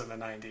Nintendo was in the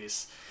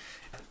 90s.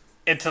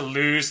 And to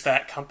lose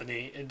that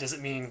company, it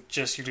doesn't mean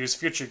just you lose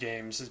future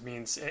games. It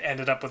means it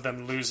ended up with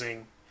them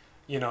losing,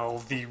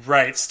 the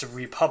rights to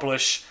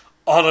republish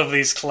all of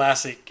these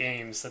classic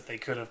games that they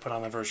could have put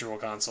on the Virtual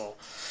Console.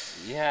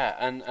 Yeah,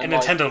 and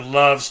Nintendo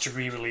loves to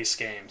re-release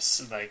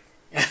games. Like,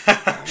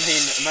 I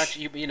mean,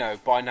 imagine,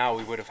 by now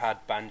we would have had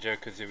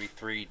Banjo-Kazooie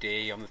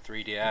 3D on the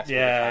 3DS.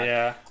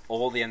 Yeah.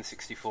 All the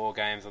N64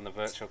 games on the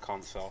Virtual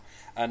Console.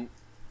 And,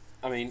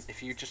 I mean,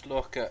 if you just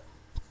look at,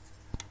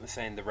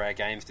 saying the Rare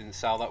games didn't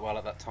sell that well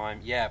at that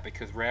time, yeah,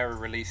 because Rare were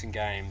releasing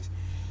games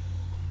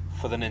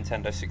for the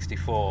Nintendo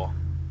 64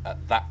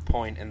 at that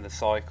point in the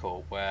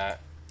cycle where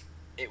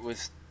it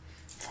was...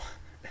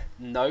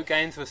 No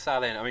games were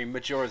selling. I mean,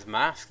 Majora's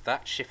Mask,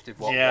 that shifted,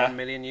 1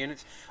 million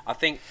units? I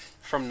think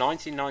from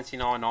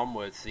 1999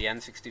 onwards, the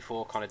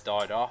N64 kind of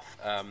died off.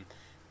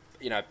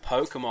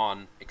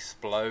 Pokemon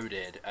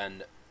exploded,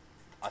 and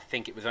I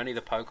think it was only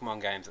the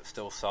Pokemon games that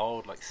still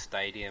sold, like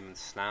Stadium and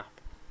Snap.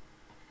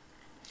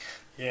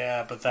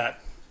 Yeah, but that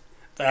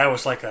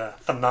was like a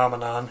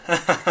phenomenon.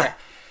 Yeah.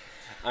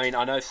 I mean,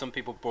 I know some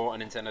people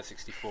bought a Nintendo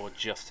 64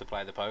 just to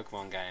play the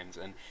Pokemon games,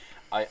 and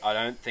I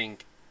don't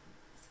think...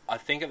 I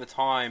think at the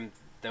time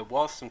there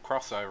was some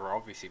crossover,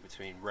 obviously,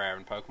 between Rare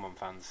and Pokemon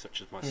fans such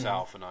as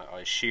myself, and I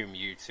assume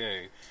you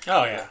too.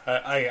 Oh yeah,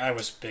 I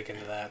was big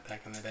into that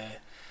back in the day.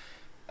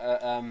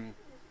 I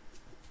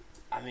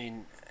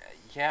mean,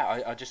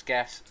 yeah, I guess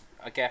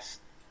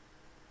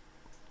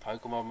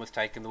Pokemon was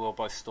taking the world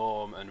by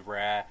storm, and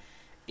Rare,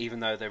 even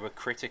though they were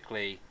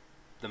critically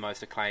the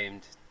most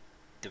acclaimed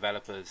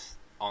developers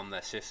on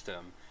their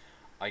system,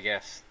 I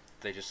guess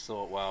they just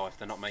thought, well, if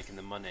they're not making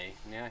the money,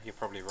 yeah, you're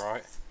probably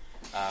right.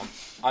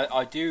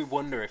 I do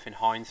wonder if in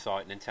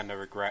hindsight Nintendo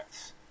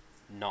regrets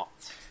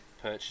not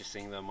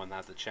purchasing them when they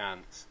had the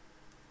chance.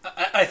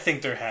 I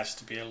think there has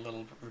to be a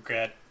little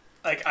regret.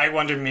 Like, I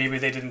wonder maybe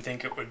they didn't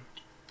think it would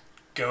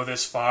go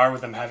this far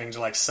with them having to,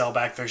 like, sell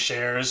back their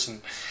shares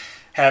and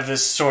have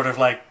this sort of,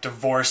 like,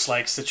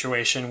 divorce-like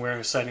situation where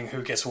deciding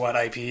who gets what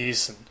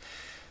IPs and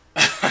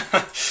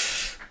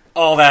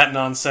all that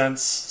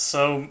nonsense.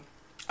 So,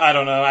 I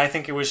don't know. I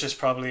think it was just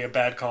probably a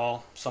bad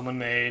call someone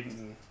made,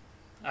 and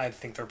I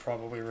think they're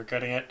probably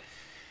regretting it.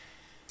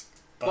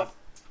 But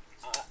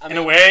in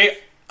a way,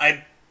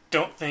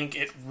 don't think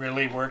it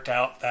really worked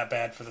out that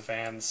bad for the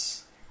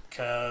fans,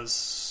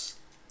 because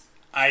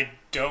I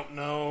don't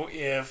know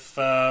if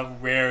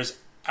Rare's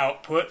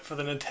output for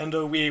the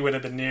Nintendo Wii would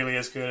have been nearly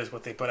as good as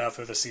what they put out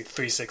for the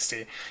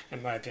 360,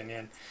 in my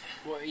opinion.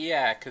 Well,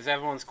 yeah, because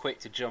everyone's quick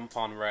to jump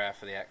on Rare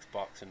for the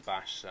Xbox and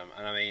bash them.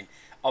 And I mean,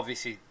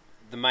 obviously,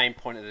 the main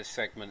point of this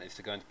segment is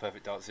to go into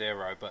Perfect Dark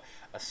Zero, but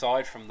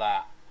aside from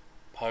that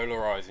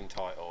polarizing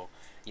title,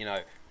 you know,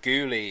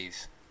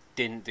 Ghoulies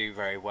didn't do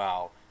very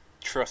well.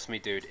 Trust me,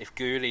 dude, if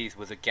Ghoulies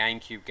was a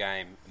GameCube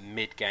game,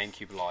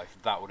 mid-GameCube life,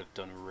 that would have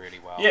done really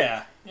well.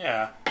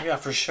 Yeah,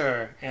 for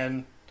sure.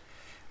 And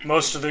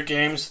most of their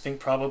games, I think,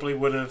 probably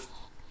would have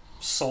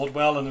sold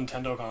well on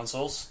Nintendo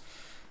consoles.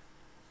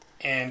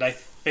 And I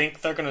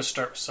think they're going to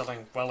start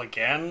selling well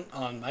again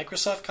on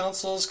Microsoft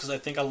consoles, because I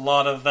think a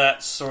lot of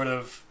that sort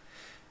of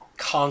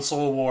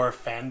console war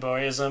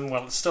fanboyism,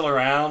 while it's still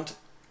around,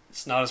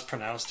 it's not as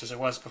pronounced as it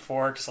was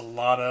before, because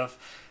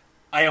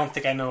I don't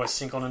think I know a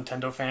single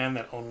Nintendo fan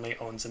that only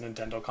owns a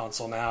Nintendo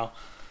console now.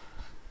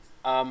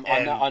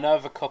 I know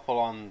of a couple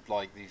on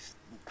like these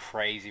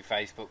crazy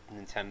Facebook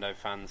Nintendo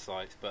fan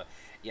sites, but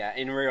yeah,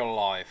 in real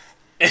life,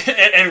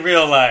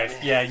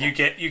 yeah, you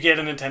get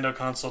a Nintendo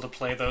console to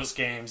play those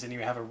games, and you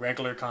have a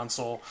regular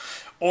console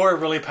or a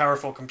really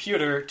powerful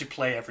computer to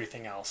play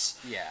everything else.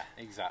 Yeah,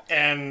 exactly.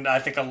 And I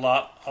think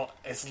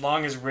as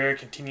long as Rare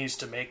continues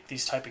to make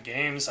these type of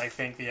games, I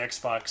think the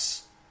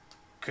Xbox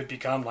could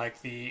become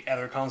like the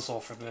other console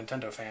for the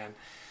Nintendo fan.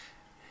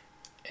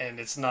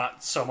 And it's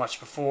not so much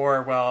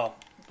before, well,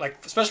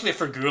 like especially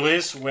for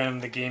Ghoulies, when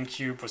the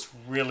GameCube was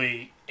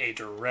really a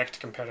direct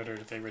competitor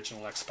to the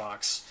original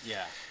Xbox.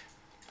 Yeah.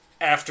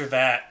 After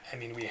that, I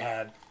mean, we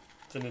had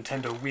the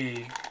Nintendo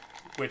Wii,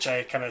 which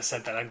I kind of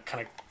said that I'm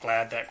kind of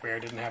glad that Rare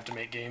didn't have to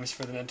make games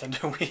for the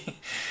Nintendo Wii,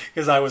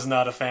 because I was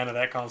not a fan of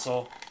that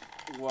console.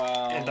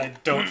 Well, And I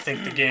don't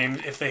think the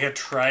game, if they had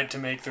tried to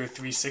make their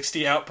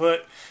 360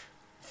 output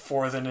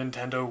for the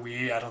Nintendo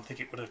Wii, I don't think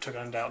it would have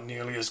turned out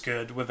nearly as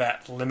good with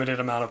that limited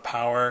amount of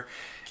power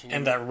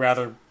and that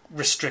rather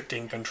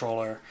restricting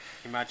controller.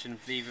 Imagine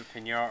Viva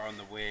Pinata on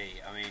the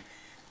Wii. I mean,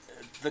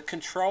 the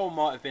control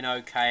might have been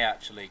okay,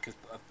 actually, because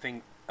I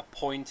think a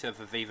pointer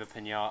for Viva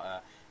Pinata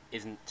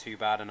isn't too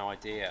bad an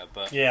idea,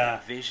 but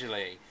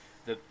visually,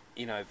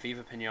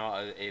 Viva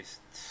Pinata is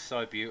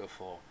so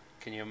beautiful.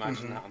 Can you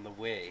imagine that on the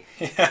Wii?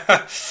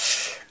 Yeah.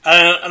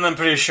 And I'm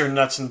pretty sure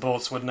nuts and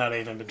bolts would not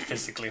even been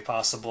physically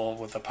possible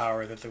with the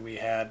power that the Wii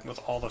had, with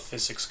all the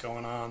physics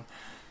going on.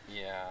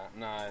 Yeah,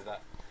 no,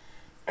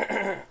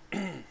 that...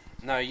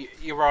 No,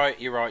 you're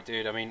right,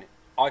 dude. I mean,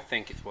 I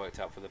think it's worked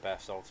out for the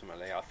best,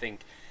 ultimately. I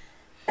think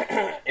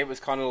it was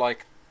kind of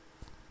like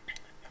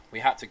we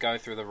had to go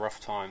through the rough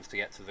times to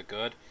get to the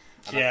good.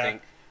 And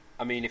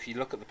I mean, if you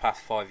look at the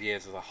past 5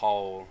 years as a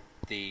whole,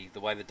 the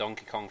way the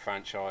Donkey Kong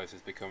franchise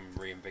has become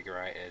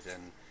reinvigorated,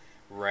 and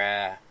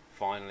Rare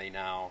finally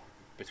now,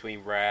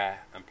 between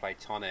Rare and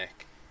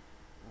Playtonic,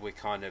 we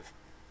kind of,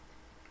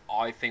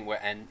 I think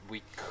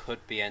we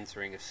could be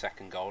entering a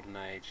second golden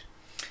age.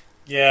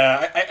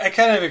 Yeah, I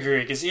kind of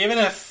agree, because even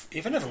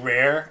if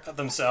Rare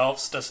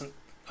themselves doesn't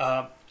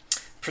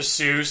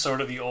pursue sort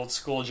of the old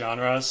school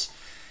genres,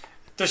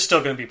 there's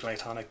still going to be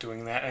Playtonic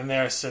doing that, and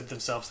they said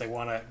themselves they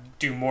want to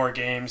do more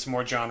games,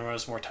 more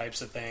genres, more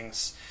types of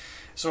things.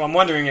 So I'm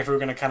wondering if we're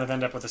going to kind of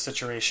end up with a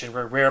situation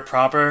where Rare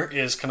proper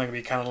is going to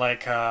be kind of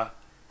like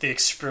the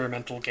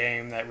experimental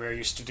game that Rare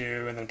used to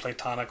do, and then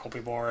Playtonic will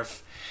be more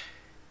of,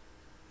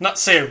 not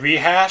say a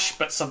rehash,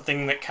 but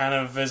something that kind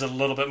of is a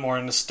little bit more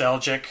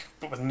nostalgic,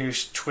 but with a new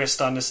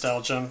twist on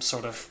nostalgia,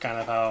 sort of kind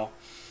of how,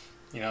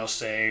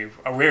 say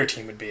a Rare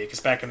team would be.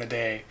 Because back in the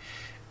day,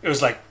 it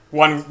was like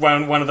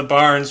one of the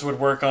barns would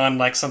work on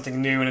like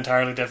something new and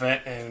entirely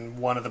different, and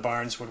one of the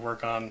barns would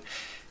work on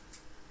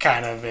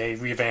kind of a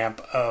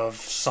revamp of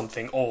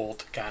something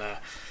old, kind of.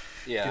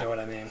 Yeah. You know what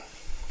I mean?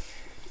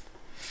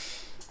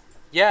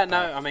 Yeah, no,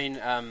 I mean,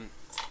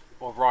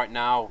 well, right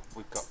now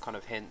we've got kind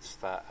of hints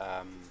that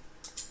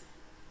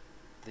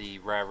the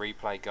Rare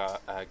Replay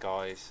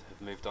guys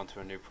have moved on to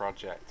a new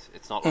project.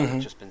 It's not like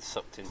they've just been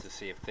sucked into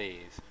Sea of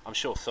Thieves. I'm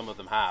sure some of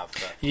them have,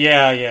 but...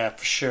 Yeah,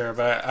 for sure.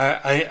 But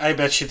I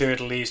bet you they're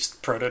at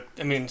least I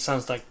mean, it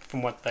sounds like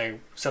from what they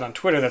said on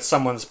Twitter that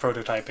someone's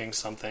prototyping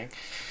something.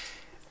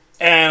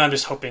 And I'm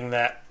just hoping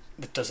that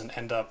it doesn't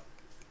end up,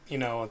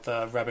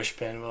 the rubbish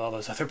bin with all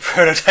those other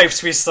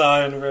prototypes we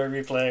saw in Rare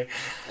Replay.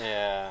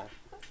 Yeah.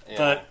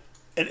 But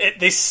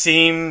they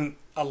seem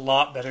a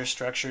lot better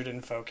structured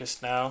and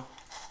focused now.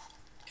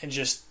 And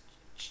just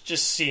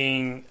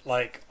seeing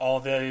like all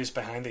these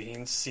behind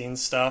the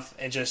scenes stuff,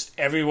 and just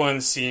everyone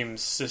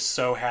seems just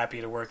so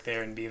happy to work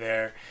there and be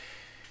there.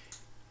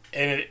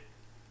 And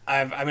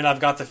I've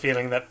got the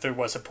feeling that there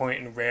was a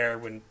point in Rare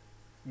when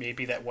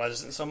maybe that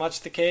wasn't so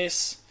much the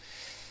case.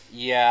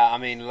 Yeah, I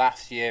mean,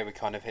 last year we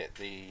kind of hit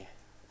the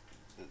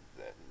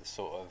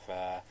sort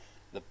of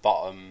the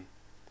bottom,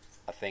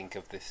 I think,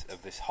 of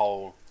this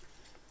whole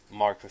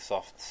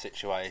Microsoft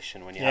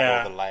situation when you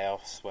had all the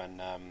layoffs,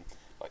 when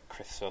like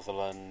Chris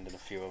Sutherland and a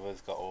few others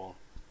got all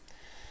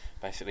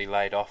basically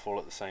laid off all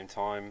at the same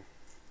time,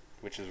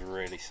 which is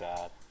really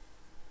sad.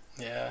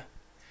 Yeah.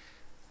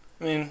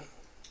 I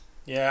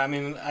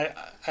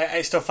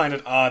still find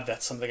it odd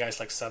that some of the guys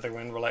like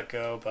Sutherland were let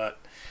go, but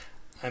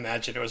I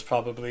imagine it was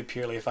probably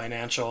purely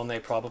financial, and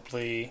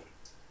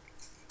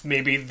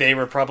maybe they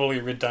were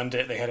probably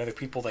redundant. They had other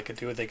people that could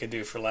do what they could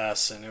do for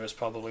less, and it was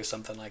probably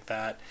something like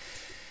that,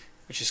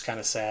 which is kind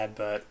of sad,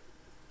 but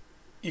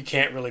you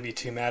can't really be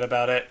too mad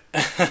about it.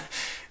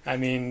 I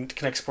mean,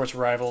 Connect Sports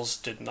Rivals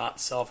did not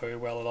sell very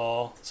well at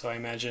all, so I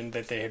imagine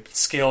that they had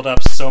scaled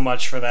up so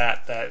much for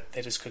that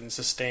they just couldn't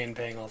sustain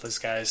paying all these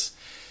guys.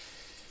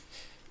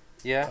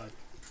 Yeah.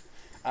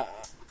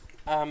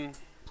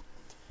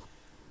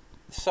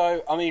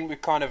 So, I mean,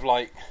 we've kind of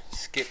like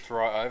skipped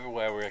right over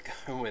where we're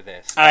going with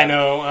this. I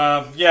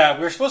know. Yeah,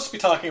 we were supposed to be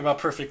talking about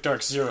Perfect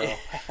Dark Zero.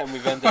 And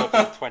we've ended up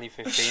in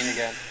 2015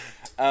 again.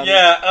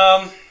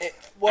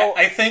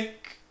 I think...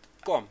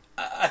 Go on.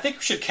 I think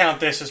we should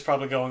count this as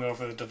probably going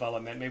over the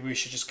development. Maybe we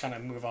should just kind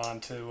of move on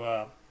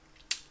to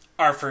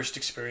our first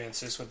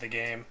experiences with the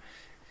game,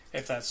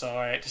 if that's all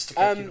right, just to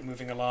keep it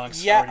moving along.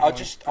 So yeah, I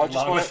just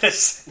want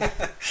this.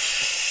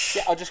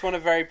 Yeah, I just want to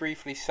very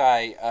briefly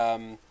say,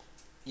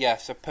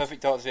 so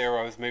Perfect Dark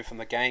Zero was moved from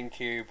the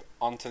GameCube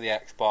onto the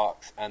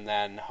Xbox, and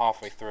then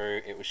halfway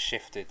through it was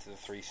shifted to the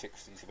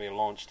 360 to be a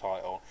launch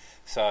title.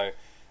 So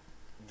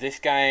this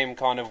game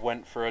kind of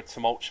went through a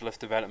tumultuous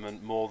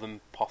development more than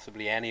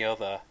possibly any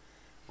other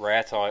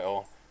Rare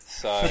title.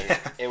 So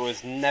it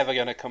was never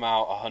going to come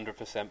out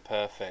 100%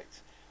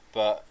 perfect.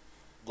 But,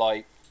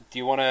 like, do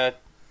you want to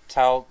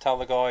tell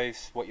the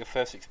guys what your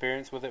first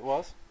experience with it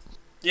was?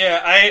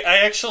 Yeah,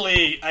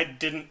 I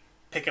didn't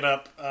pick it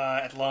up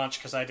at launch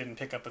because I didn't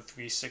pick up a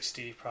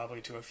 360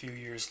 probably to a few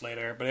years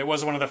later. But it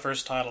was one of the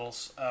first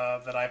titles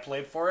that I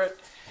played for it.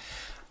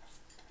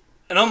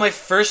 And all my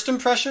first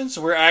impressions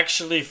were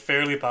actually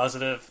fairly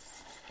positive.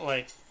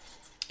 Like,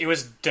 it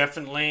was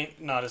definitely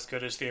not as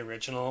good as the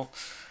original.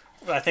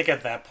 But I think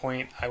at that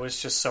point, I was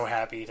just so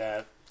happy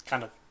to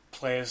kind of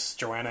play as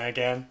Joanna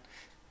again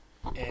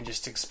and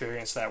just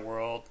experience that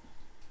world.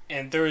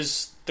 And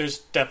there's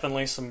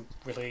definitely some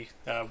really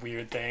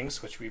weird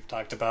things, which we've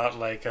talked about,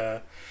 like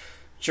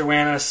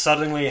Joanna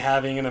suddenly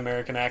having an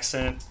American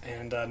accent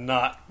and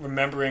not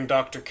remembering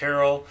Dr.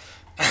 Carroll.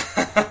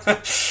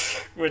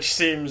 Which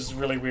seems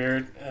really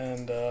weird,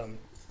 and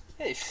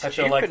it's I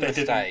feel like they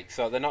mistake,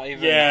 so they're not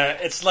even. Yeah,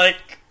 it's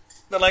like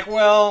they're like,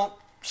 well,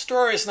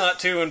 story's not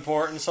too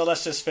important, so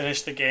let's just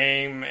finish the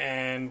game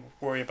and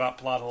worry about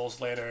plot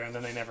holes later. And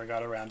then they never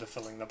got around to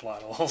filling the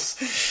plot holes.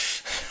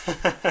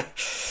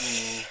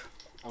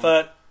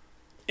 But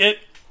the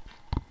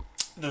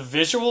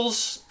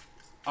visuals,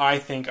 I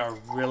think, are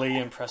really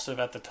impressive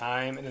at the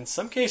time, and in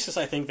some cases,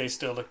 I think they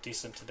still look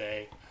decent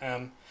today.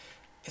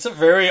 It's a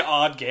very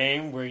odd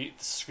game where the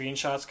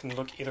screenshots can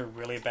look either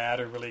really bad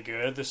or really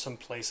good. There's some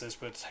places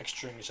where the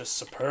texturing is just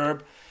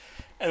superb,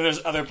 and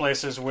there's other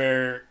places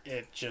where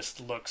it just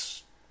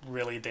looks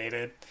really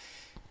dated.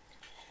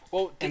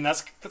 Well, and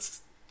that's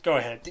go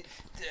ahead.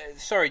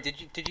 Sorry,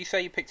 did you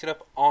say you picked it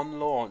up on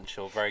launch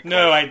or very close?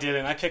 No, I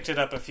didn't. I picked it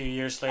up a few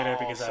years later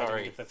because I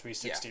didn't get the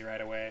 360 right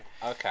away.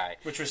 Okay.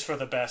 Which was for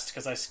the best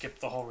because I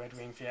skipped the whole Red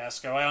Wing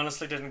fiasco. I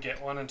honestly didn't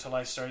get one until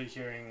I started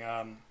hearing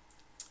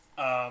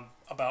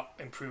about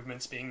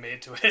improvements being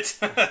made to it,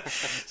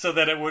 so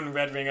that it wouldn't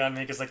red ring on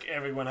me, because like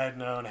everyone I'd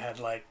known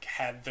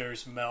had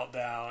theirs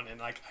meltdown, and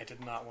like I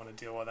did not want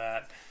to deal with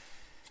that.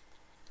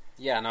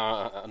 Yeah,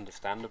 no,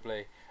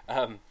 understandably.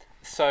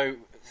 So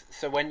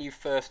when you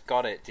first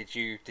got it, did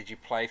you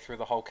play through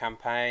the whole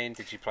campaign?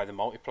 Did you play the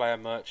multiplayer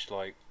much?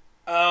 Like,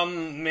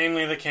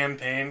 mainly the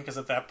campaign, because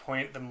at that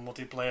point the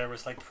multiplayer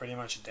was like pretty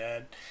much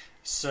dead.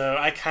 So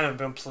I kind of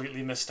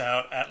completely missed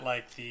out at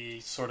like the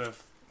sort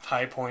of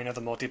high point of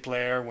the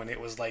multiplayer when it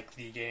was like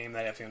the game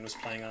that everyone was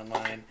playing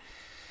online.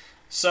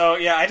 So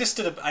yeah, I did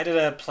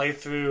a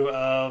playthrough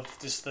of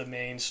just the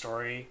main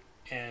story,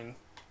 and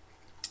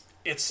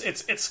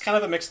it's kind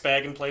of a mixed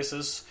bag in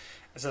places.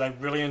 I said I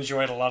really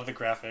enjoyed a lot of the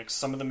graphics.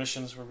 Some of the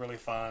missions were really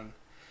fun.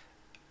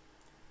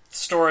 The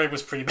story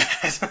was pretty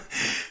bad.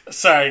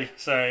 sorry,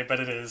 but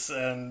it is.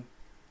 And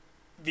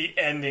the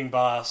ending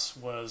boss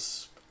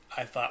was,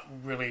 I thought,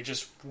 really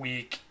just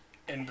weak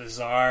and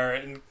bizarre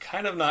and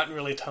kind of not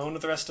really toned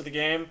with the rest of the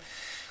game.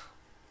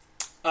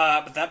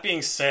 But that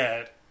being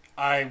said,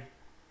 I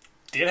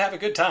did have a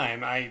good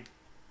time. I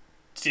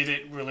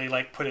didn't really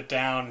put it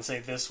down and say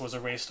this was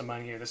a waste of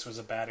money or this was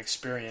a bad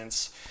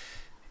experience.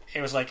 It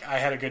was like I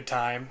had a good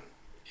time.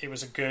 It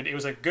was a good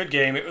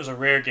game. It was a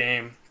Rare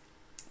game,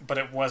 but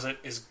it wasn't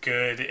as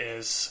good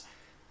as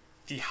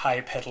the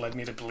hype had led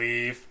me to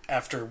believe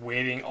after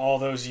waiting all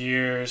those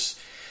years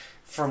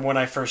from when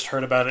I first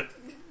heard about it,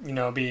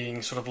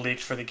 being sort of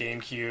leaked for the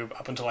GameCube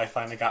up until I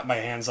finally got my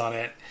hands on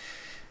it.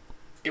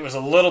 It was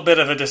a little bit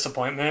of a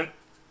disappointment,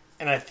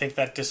 and I think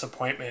that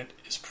disappointment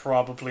is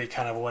probably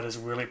kind of what has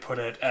really put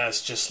it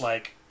as just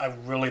like a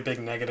really big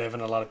negative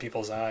in a lot of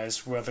people's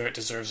eyes, whether it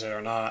deserves it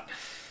or not.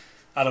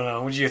 I don't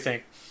know. What do you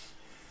think?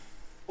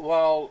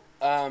 Well,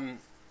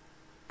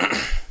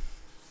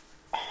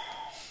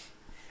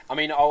 I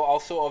mean,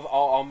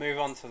 I'll move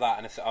on to that,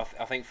 and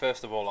I think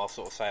first of all I'll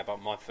sort of say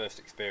about my first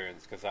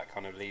experience because that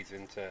kind of leads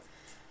into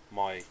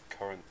my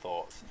current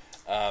thoughts.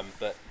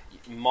 But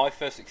my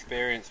first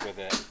experience with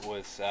it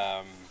was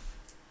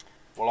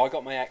well, I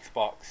got my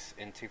Xbox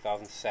in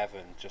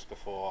 2007, just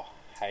before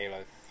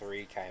Halo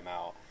 3 came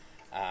out,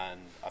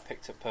 and I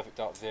picked up Perfect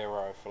Dark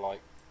Zero for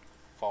like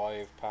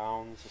 £5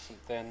 or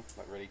something,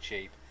 like really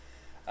cheap.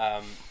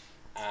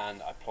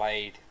 And I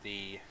played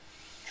the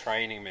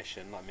training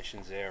mission, like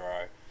Mission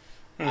Zero,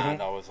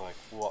 and I was like,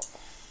 "What the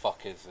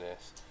fuck is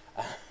this?"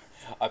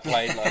 I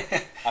played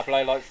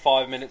like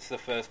 5 minutes of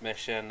the first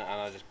mission, and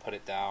I just put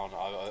it down.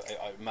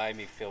 It made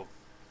me feel.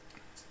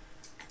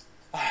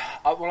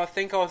 Well, I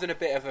think I was in a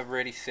bit of a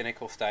really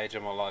cynical stage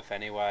of my life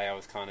anyway. I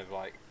was kind of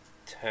like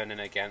turning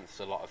against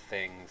a lot of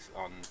things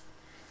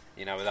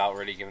without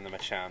really giving them a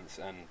chance,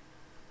 and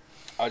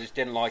I just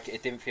didn't like it.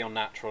 It didn't feel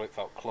natural. It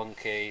felt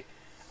clunky,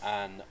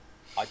 and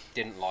I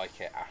didn't like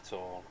it at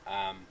all.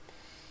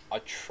 I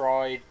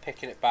tried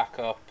picking it back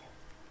up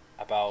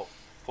about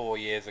 4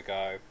 years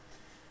ago.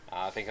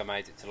 I think I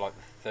made it to like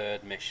the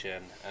third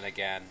mission, and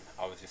again,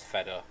 I was just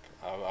fed up.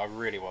 I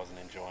really wasn't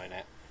enjoying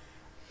it.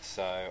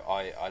 So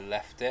I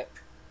left it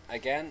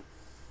again,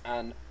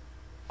 and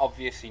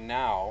obviously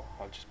now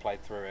I've just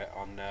played through it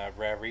on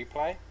Rare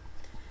Replay,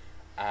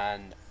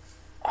 and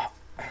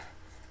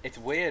it's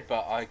weird,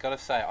 but I gotta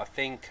say, I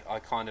think I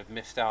kind of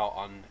missed out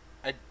on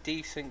a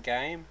decent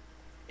game.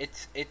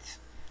 It's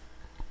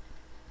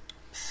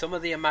some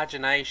of the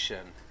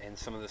imagination in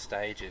some of the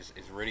stages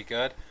is really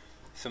good.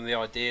 Some of the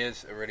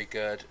ideas are really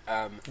good.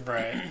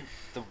 Right.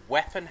 The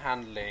weapon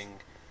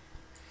handling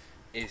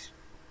is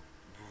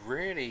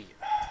really.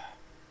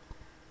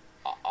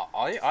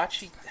 I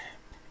actually,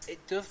 it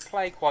does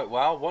play quite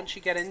well once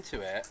you get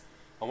into it,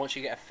 and once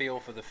you get a feel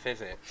for the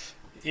physics.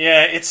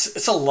 Yeah,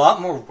 it's a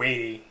lot more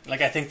weighty.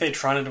 Like, I think they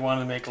tried to want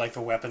to make like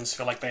the weapons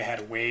feel like they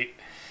had weight,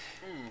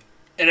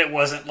 and it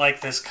wasn't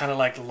like this kind of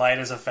like light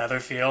as a feather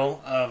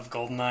feel of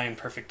GoldenEye and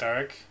Perfect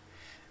Dark.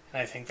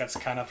 And I think that's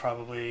kind of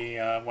probably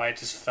why it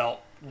just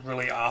felt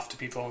really off to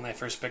people when they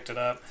first picked it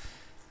up.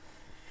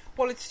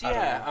 Well,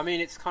 I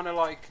mean, it's kind of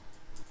like,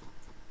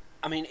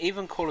 I mean,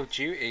 even Call of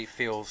Duty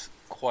feels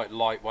quite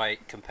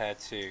lightweight compared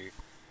to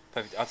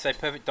I'd say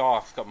Perfect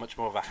Dark's got much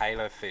more of a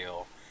Halo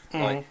feel.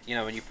 Like,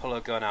 when you pull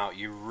a gun out,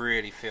 you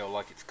really feel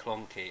like it's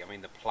clunky. I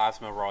mean, the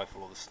plasma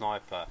rifle or the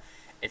sniper,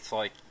 it's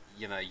like,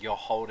 you're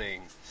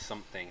holding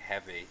something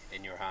heavy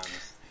in your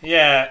hands.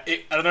 Yeah,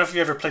 I don't know if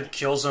you ever played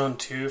Killzone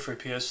 2 for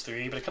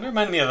PS3, but it kind of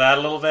reminded me of that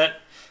a little bit,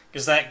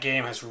 because that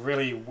game has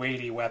really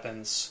weighty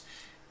weapons,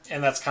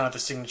 and that's kind of the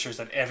signatures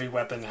that every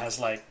weapon has,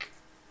 like,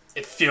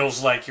 it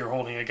feels like you're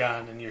holding a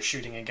gun and you're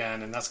shooting a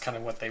gun, and that's kind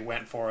of what they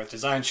went for with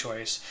design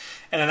choice.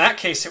 And in that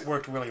case, it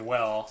worked really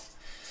well.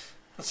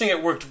 I'm saying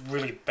it worked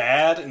really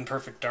bad in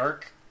Perfect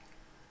Dark,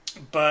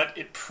 but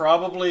it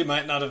probably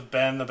might not have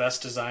been the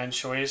best design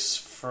choice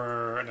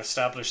for an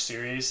established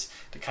series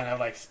to kind of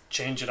like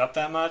change it up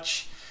that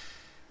much.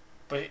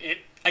 But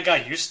I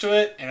got used to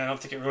it, and I don't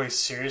think it really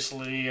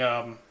seriously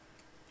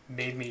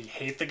made me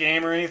hate the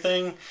game or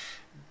anything.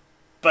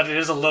 But it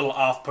is a little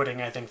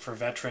off-putting, I think, for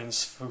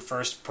veterans who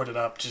first put it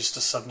up just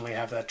to suddenly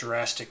have that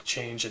drastic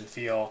change in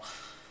feel.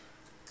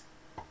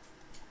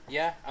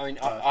 Yeah, I mean,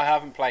 I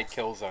haven't played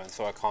Killzone,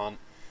 so I can't.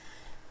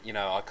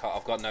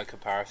 I've got no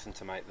comparison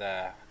to make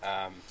there.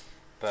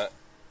 But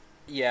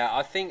yeah,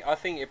 I think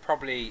it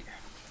probably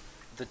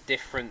the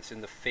difference in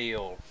the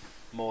feel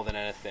more than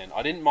anything.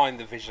 I didn't mind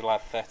the visual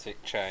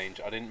aesthetic change.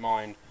 I didn't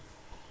mind.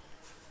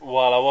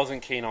 Well, I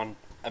wasn't keen on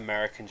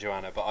American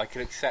Joanna, but I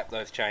could accept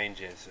those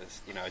changes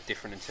as a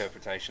different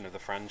interpretation of the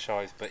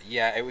franchise. But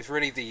yeah, it was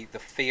really the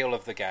feel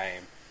of the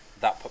game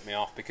that put me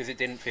off, because it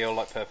didn't feel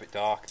like Perfect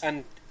Dark,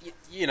 and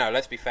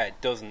let's be fair,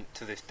 it doesn't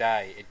to this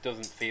day. It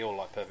doesn't feel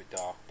like Perfect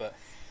Dark, but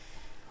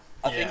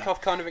I think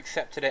I've kind of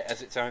accepted it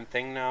as its own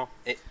thing now.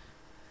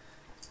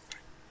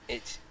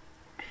 It's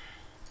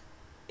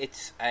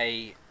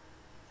a,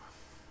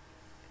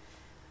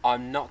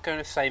 I'm not going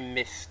to say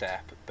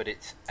misstep, but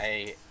it's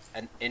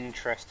an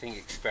interesting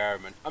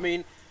experiment. I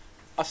mean,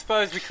 I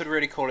suppose we could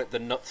really call it the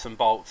nuts and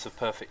bolts of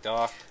Perfect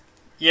Dark.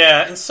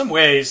 Yeah, in some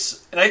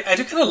ways. And I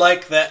do kind of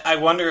like that. I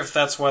wonder if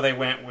that's why they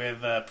went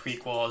with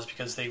prequels,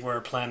 because they were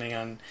planning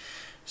on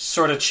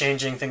sort of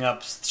changing things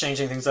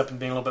up and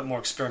being a little bit more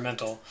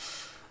experimental,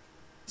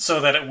 so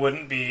that it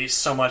wouldn't be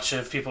so much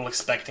of people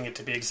expecting it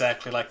to be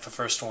exactly like the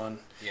first one.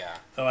 Yeah.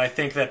 Though I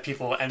think that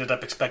people ended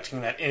up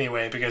expecting that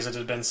anyway, because it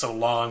had been so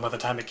long by the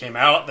time it came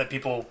out that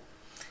people,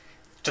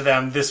 to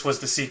them, this was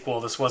the sequel.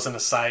 This wasn't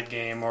a side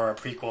game or a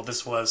prequel.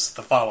 This was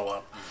the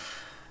follow-up.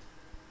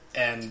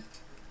 And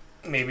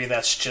maybe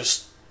that's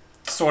just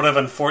sort of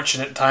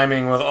unfortunate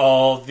timing with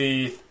all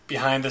the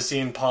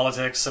behind-the-scene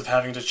politics of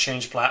having to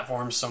change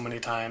platforms so many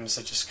times.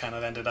 It just kind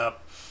of ended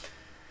up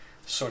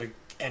sort of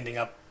ending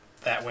up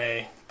that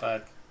way.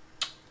 But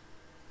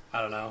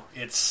I don't know.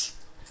 It's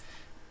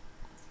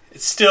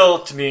still,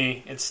 to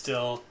me, it's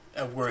still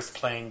a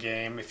worth-playing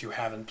game if you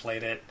haven't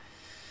played it.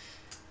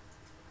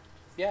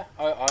 Yeah,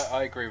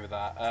 I agree with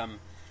that.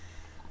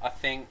 I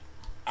think,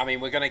 I mean,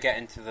 we're going to get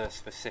into the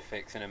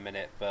specifics in a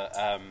minute, but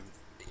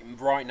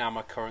right now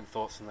my current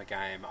thoughts on the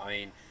game, I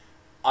mean,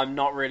 I'm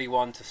not really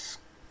one to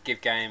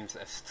give games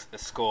a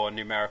score, a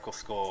numerical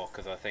score,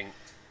 because I think,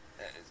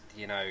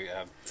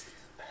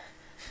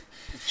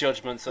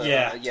 judgments are,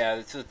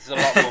 it's a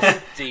lot more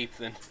deep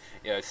than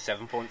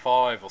 7.5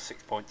 or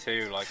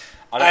 6.2. Like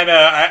I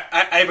know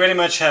I pretty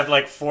much have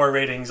like 4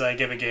 ratings I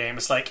give a game.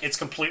 It's like, it's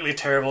completely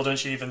terrible,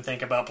 don't you even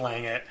think about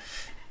playing it.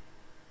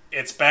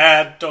 It's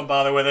bad, don't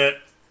bother with it.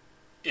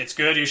 It's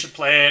good, you should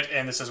play it,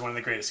 and this is one of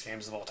the greatest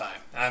games of all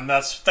time. And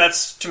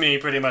that's to me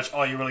pretty much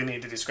all you really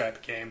need to describe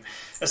a game.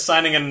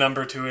 Assigning a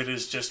number to it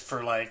is just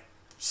for like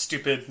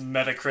stupid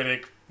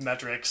Metacritic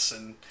metrics,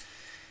 and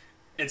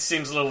it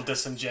seems a little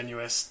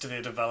disingenuous to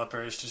the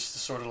developers just to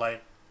sort of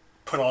like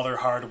put all their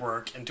hard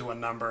work into a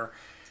number.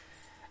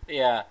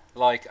 Yeah,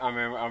 like I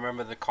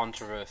remember the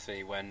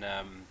controversy when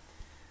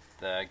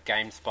the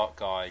GameSpot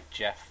guy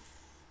Jeff,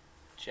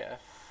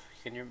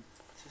 can you,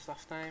 what's his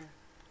last name?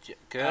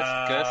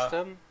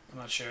 Gerstam? I'm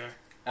not sure.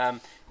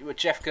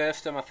 Jeff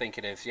Gerstam, I think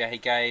it is. Yeah, he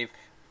gave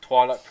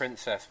Twilight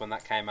Princess, when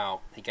that came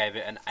out, he gave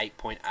it an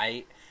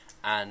 8.8,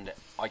 and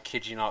I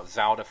kid you not,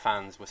 Zelda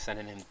fans were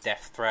sending him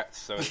death threats,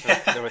 so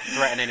they were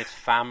threatening his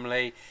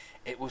family.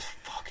 It was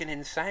fucking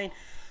insane.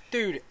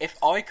 Dude,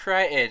 if I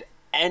created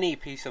any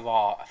piece of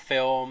art, a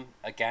film,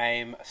 a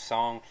game, a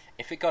song,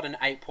 if it got an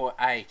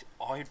 8.8,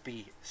 I'd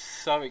be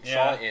so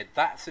excited. Yeah.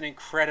 That's an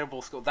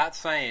incredible score. That's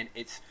saying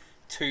it's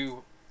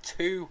two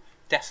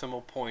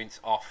decimal points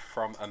off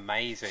from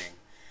amazing.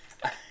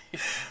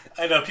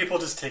 I know, people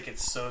just take it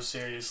so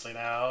seriously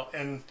now,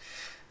 and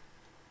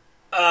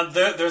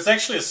there's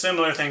actually a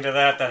similar thing to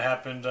that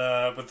happened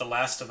with The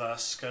Last of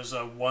Us, because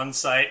one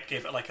site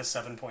gave it like a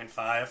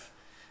 7.5,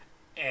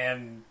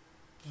 and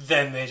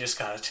then they just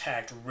got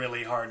attacked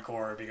really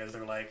hardcore because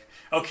they're like,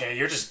 okay,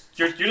 you're just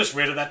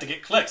rated that to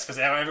get clicks because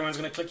everyone's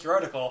going to click your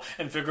article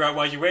and figure out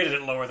why you rated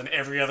it lower than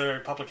every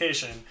other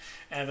publication,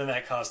 and then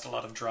that caused a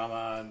lot of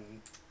drama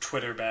and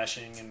Twitter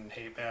bashing and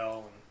hate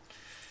mail and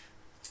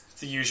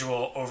the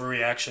usual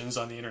overreactions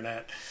on the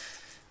internet.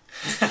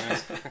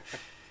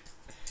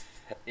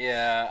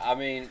 Yeah, I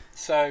mean,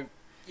 so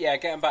yeah,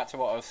 getting back to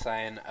what I was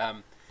saying,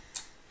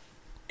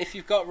 if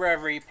you've got Rare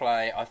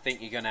Replay, I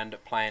think you're going to end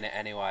up playing it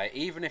anyway,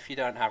 even if you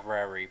don't have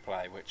Rare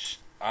Replay, which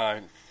I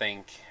don't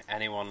think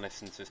anyone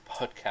listening to this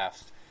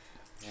podcast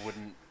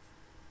wouldn't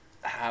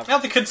have. Now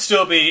they could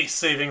still be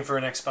saving for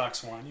an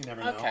Xbox One, you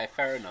never know. Okay,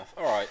 fair enough.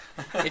 Alright,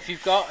 if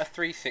you've got a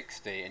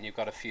 360 and you've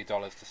got a few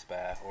dollars to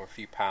spare, or a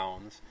few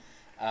pounds,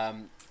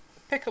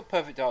 pick up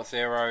Perfect Dark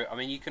Zero. I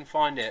mean, you can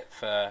find it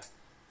for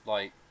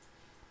like,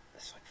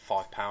 it's like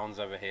 £5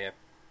 over here,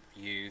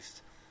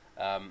 used.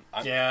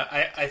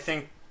 I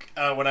think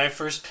when I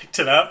first picked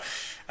it up,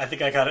 I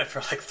think I got it for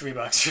like $3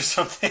 or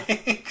something. There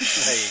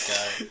you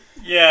go.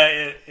 Yeah,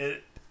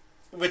 it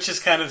which is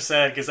kind of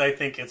sad because I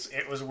think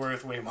it was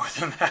worth way more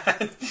than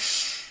that.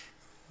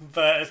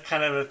 But it's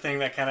kind of a thing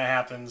that kind of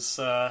happens,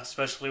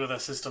 especially with a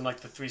system like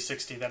the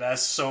 360 that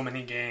has so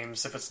many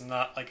games. If it's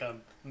not like a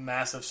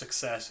massive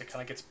success, it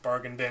kind of gets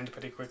bargain binned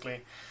pretty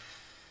quickly.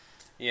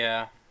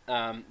 Yeah,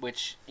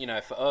 which,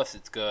 for us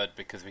it's good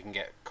because we can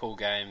get cool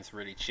games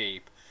really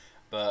cheap.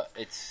 But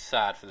it's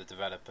sad for the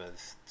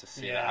developers to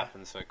see that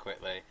happen so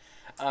quickly.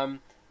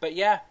 But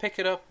yeah, pick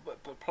it up,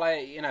 but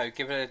play it.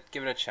 Give it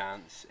a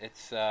chance.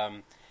 It's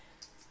an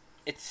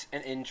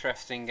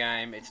interesting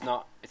game. It's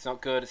not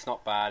good. It's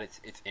not bad.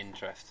 It's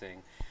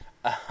interesting.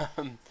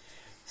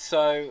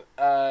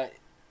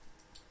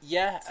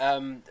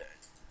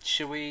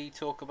 Should we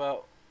talk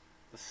about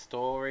the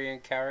story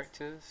and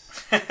characters?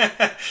 I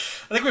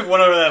think we've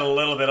went over that a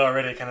little bit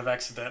already, kind of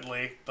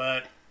accidentally,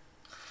 but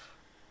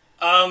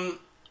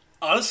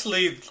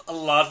honestly, a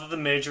lot of the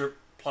major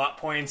plot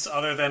points,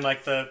 other than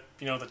like the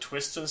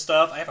twists and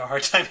stuff, I have a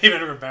hard time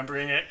even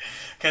remembering it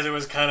because it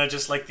was kind of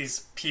just like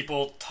these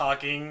people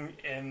talking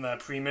in the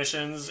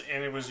pre-missions,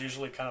 and it was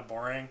usually kind of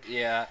boring.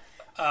 Yeah.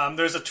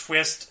 There's a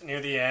twist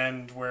near the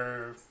end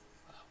where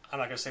I'm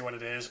not gonna say what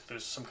it is, but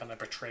there's some kind of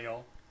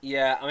betrayal.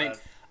 Yeah, I mean,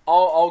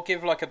 I'll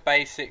give like a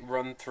basic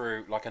run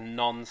through, like a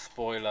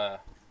non-spoiler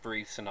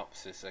brief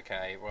synopsis.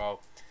 Okay,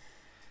 well,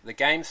 the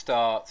game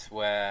starts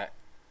where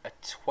a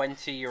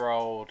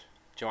 20-year-old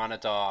Joanna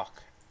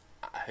Dark,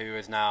 who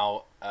is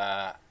now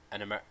an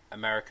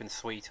American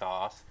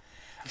sweetheart,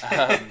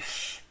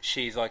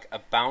 she's like a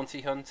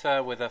bounty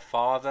hunter with her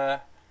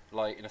father,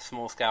 like in a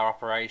small-scale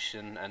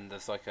operation, and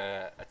there's like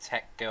a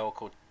tech girl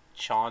called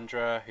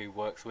Chandra who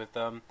works with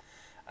them,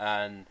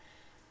 and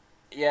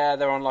yeah,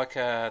 they're on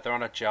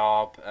a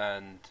job,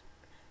 and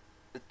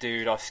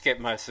dude, I skipped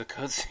most of the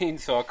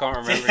cutscenes, so I can't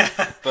remember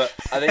it, but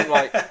I think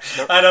like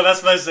I know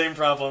that's my same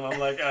problem. I'm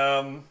like,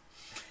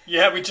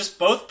 yeah, we just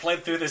both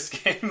played through this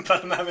game,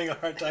 but I'm having a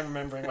hard time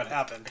remembering what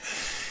happened.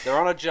 They're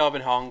on a job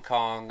in Hong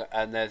Kong,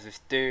 and there's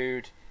this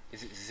dude.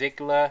 Is it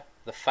Ziegler,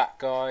 the fat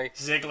guy?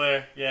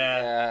 Ziegler,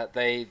 yeah.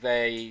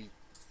 They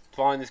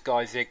find this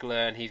guy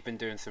Ziegler, and he's been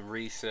doing some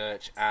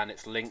research, and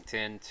it's linked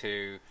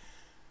into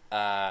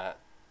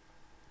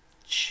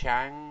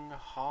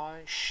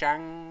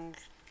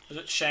Is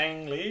it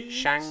Shang Li?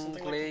 Shang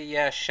Something like Li,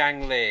 yeah,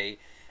 Shang Li,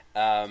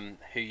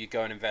 who you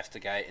go and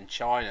investigate in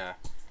China,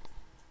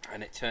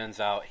 and it turns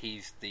out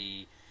he's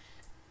the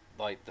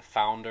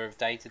founder of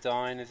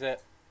Datadyne, is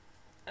it?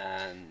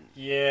 And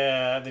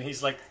Yeah, then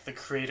he's like the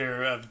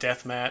creator of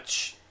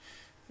Deathmatch.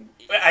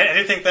 I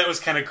did think that was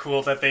kind of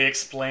cool that they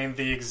explained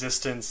the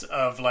existence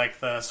of like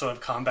the sort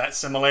of combat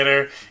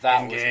simulator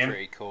that in was game.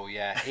 pretty cool.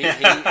 Yeah, he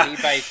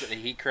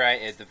basically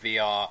created the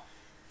VR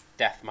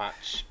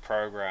deathmatch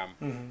program,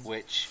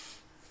 which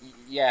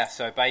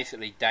so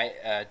basically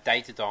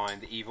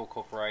Datadyne, the evil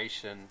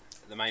corporation,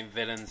 the main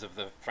villains of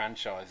the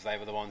franchise, they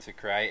were the ones who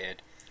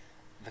created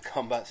the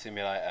combat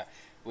simulator.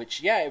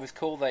 Which, yeah, it was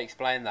cool they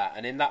explained that.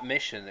 And in that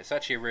mission, it's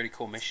actually a really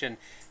cool mission.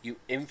 You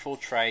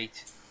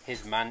infiltrate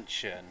his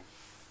mansion,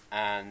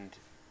 and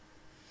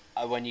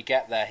when you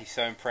get there, he's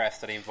so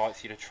impressed that he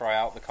invites you to try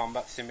out the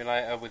combat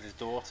simulator with his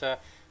daughter,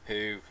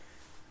 who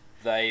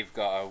they've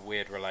got a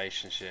weird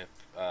relationship.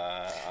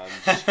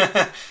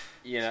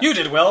 You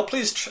did well.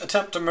 Please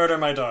attempt to murder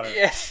my daughter.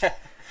 Yeah.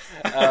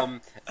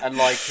 And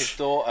like his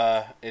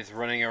daughter is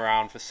running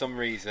around for some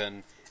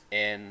reason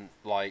in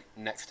like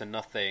next to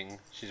nothing.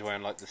 She's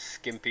wearing like the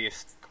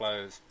skimpiest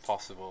clothes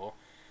possible.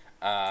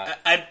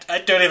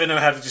 I don't even know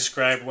how to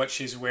describe what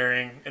she's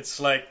wearing. It's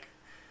like,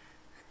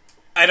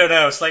 I don't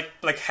know. It's like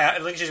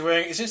she's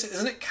wearing.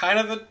 Isn't it kind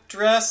of a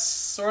dress,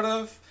 sort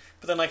of?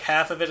 But then like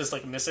half of it is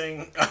like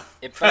missing.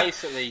 It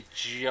basically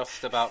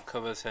just about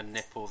covers her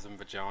nipples and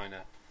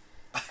vagina.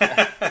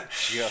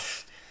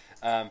 Just.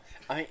 I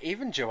mean,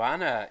 even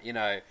Joanna,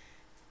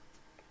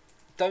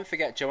 don't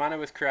forget, Joanna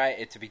was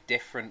created to be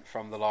different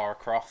from the Lara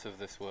Croft of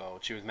this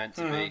world. She was meant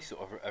to be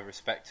sort of a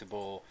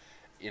respectable,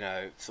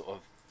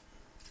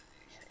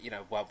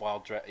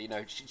 wild dress.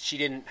 She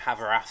didn't have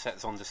her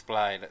assets on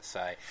display, let's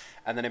say.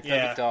 And then in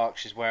Perfect Dark,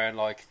 she's wearing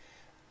like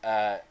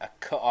a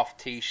cut-off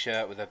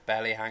T-shirt with her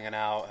belly hanging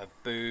out, her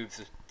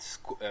boobs,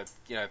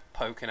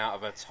 poking out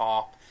of her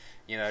top.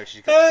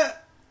 She's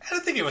got. I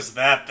don't think it was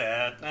that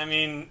bad. I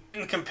mean,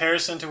 in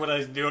comparison to what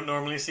I don't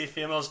normally see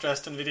females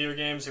dressed in video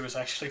games, it was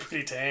actually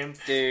pretty tame.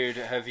 Dude,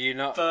 have you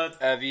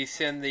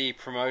seen the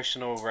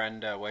promotional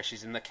render where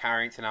she's in the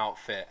Carrington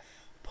outfit,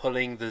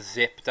 pulling the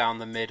zip down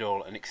the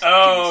middle and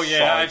Oh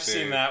yeah, I've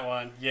seen that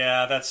one.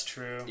 Yeah, that's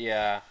true.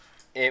 Yeah,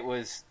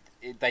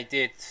 they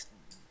did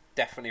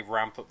definitely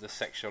ramp up the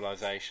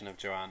sexualization of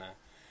Joanna.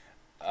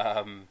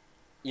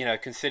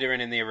 Considering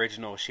in the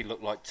original she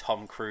looked like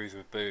Tom Cruise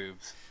with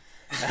boobs.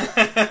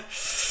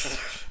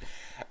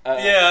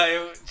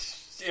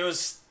 It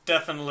was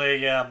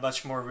definitely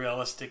much more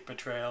realistic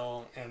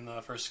portrayal in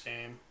the first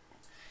game.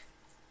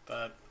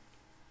 But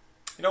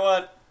you know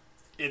what?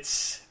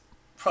 It's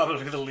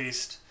probably the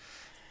least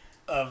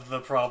of the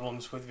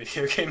problems with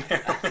video game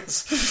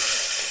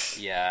heroines.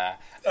 Yeah.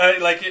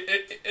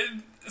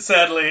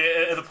 Sadly,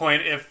 at the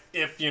point,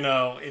 if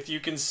you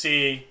can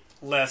see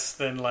less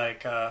than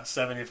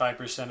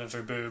 75% of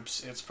their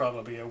boobs, it's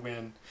probably a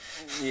win.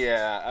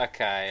 Yeah,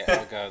 okay,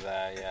 I'll go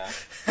there, yeah.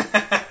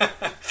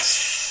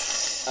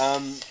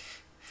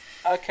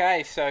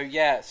 Okay,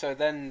 so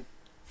then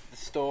the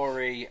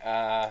story,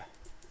 I'm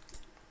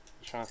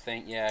trying to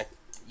think,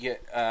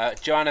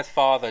 Joanna's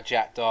father,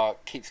 Jack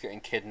Dark, keeps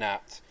getting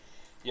kidnapped.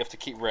 You have to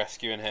keep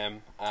rescuing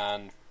him,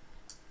 and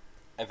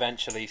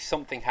eventually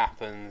something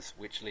happens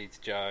which leads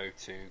Joe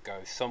to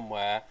go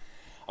somewhere.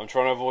 I'm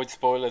trying to avoid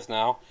spoilers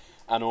now.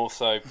 And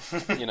also,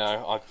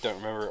 I don't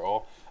remember it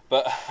all.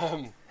 But,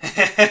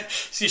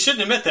 So you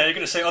shouldn't admit that. You're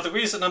going to say, the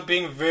reason I'm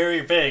being very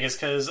vague is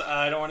because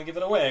I don't want to give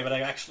it away, but I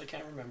actually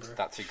can't remember.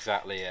 That's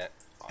exactly it.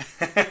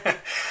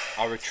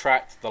 I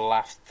retract the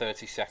last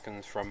 30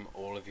 seconds from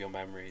all of your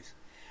memories.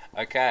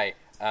 Okay,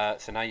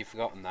 so now you've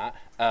forgotten that.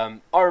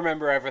 I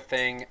remember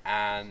everything,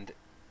 and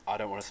I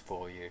don't want to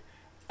spoil you.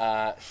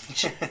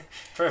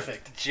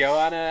 Perfect.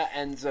 Joanna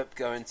ends up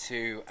going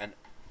to an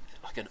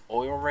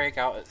oil rig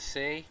out at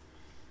sea.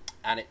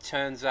 And it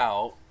turns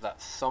out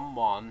that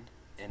someone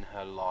in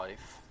her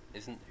life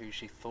isn't who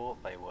she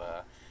thought they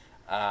were.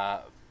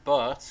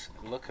 But,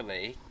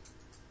 luckily,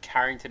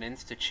 Carrington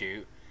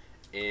Institute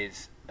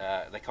is...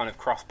 they kind of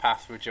cross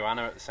paths with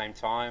Joanna at the same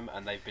time,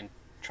 and they've been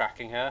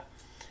tracking her.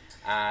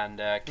 And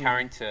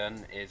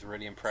Carrington is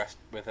really impressed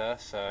with her.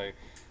 So,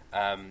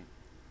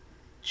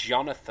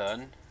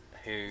 Jonathan,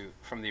 who,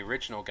 from the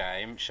original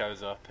game,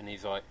 shows up, and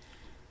he's like,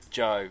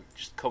 Joe,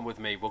 just come with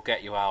me, we'll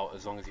get you out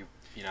as long as you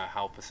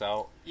help us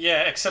out.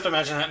 Yeah, except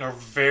imagine that in a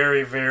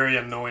very, very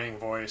annoying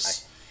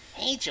voice.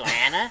 Hey,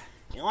 Joanna,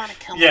 you want to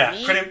come with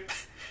me? Yeah,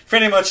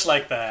 pretty much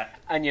like that.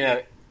 And,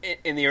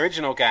 in the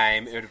original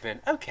game, it would have been,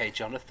 okay,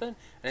 Jonathan.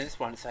 And in this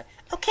one, it's like,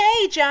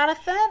 okay,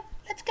 Jonathan,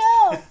 let's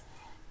go.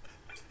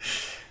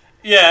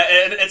 Yeah,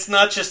 it's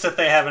not just that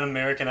they have an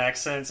American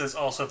accent, it's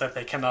also that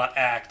they cannot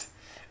act.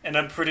 And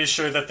I'm pretty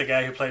sure that the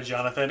guy who played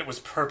Jonathan was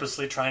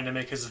purposely trying to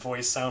make his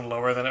voice sound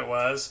lower than it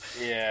was.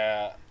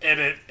 Yeah. And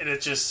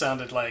it just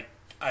sounded like,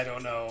 I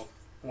don't know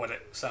what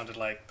it sounded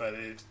like, but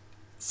it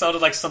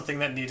sounded like something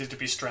that needed to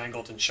be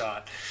strangled and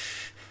shot.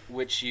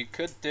 which you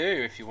could do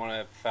if you want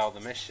to fail the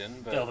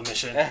mission. But... Fail the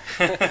mission.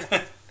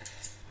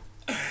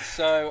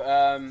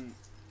 So,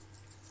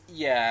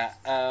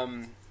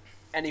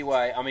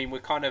 anyway, I mean, we're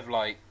kind of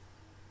like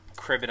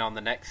cribbing on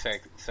the next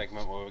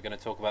segment where we're going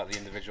to talk about the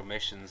individual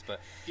missions,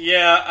 but...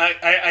 Yeah,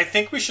 I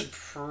think we should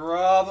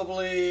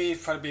probably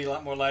try to be a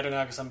lot more lighter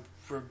now, because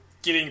we're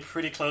getting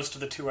pretty close to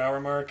the 2-hour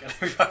mark, and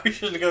we probably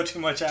shouldn't go too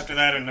much after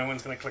that, or no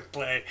one's going to click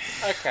play.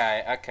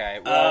 Okay.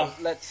 Well,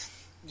 let's...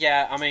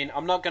 Yeah, I mean,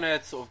 I'm not going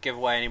to sort of give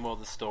away any more of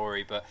the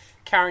story, but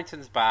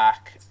Carrington's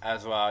back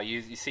as well.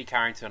 You see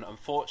Carrington,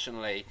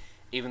 unfortunately,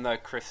 even though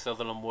Chris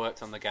Sutherland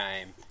worked on the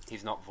game,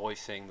 he's not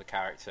voicing the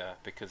character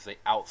because they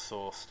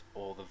outsourced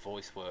all the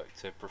voice work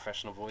to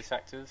professional voice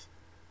actors.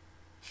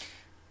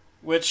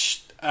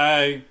 Which,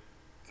 I'm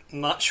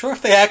not sure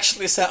if they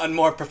actually sound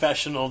more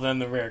professional than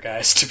the Rare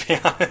guys, to be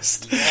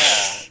honest.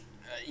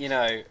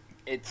 Yeah,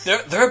 it's...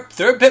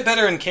 They're a bit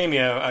better in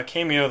Cameo.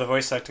 Cameo, the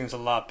voice acting's a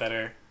lot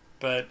better.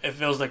 But it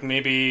feels like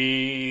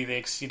maybe they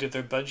exceeded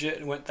their budget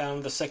and went down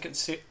to the second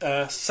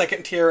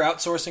tier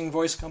outsourcing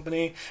voice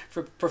company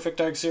for Perfect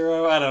Dark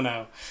Zero. I don't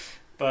know,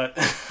 but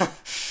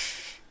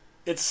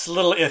it's a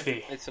little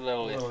iffy. It's a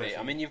little iffy.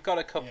 I mean, you've got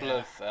a couple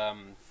of sort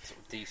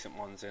of decent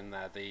ones in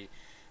there. The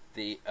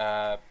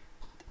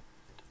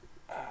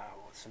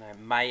what's her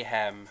name?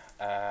 Mayhem,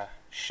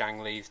 Shang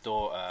Li's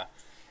daughter,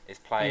 is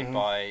played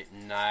by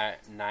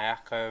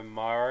Naoko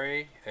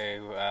Mori,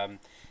 who.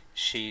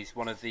 She's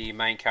one of the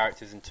main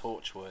characters in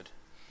Torchwood,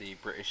 the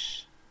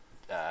British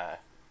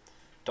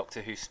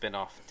Doctor Who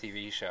spin-off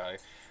TV show.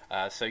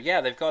 So yeah,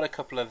 they've got a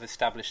couple of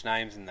established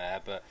names in there,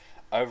 but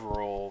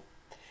overall,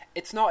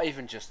 it's not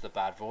even just the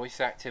bad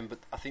voice acting, but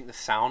I think the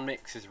sound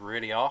mix is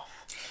really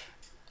off.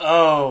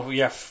 Oh,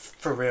 yeah,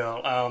 for real.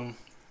 I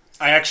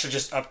actually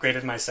just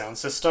upgraded my sound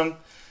system,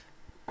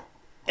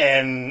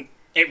 and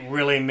it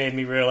really made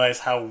me realize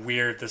how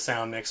weird the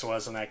sound mix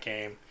was in that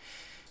game.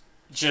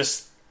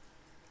 Just...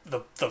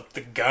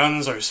 The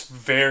guns are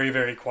very,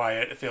 very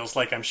quiet. It feels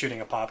like I'm shooting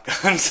a pop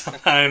gun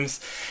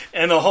sometimes.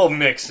 And the whole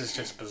mix is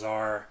just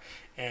bizarre.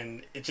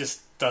 And it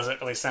just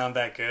doesn't really sound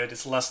that good.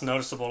 It's less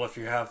noticeable if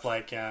you have,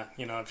 like,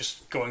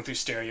 just going through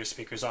stereo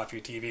speakers off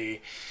your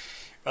TV.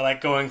 But, like,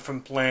 going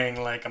from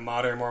playing, like, a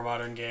more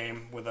modern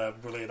game with a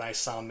really nice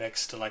sound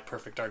mix to, like,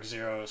 Perfect Dark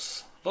Zero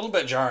is a little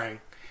bit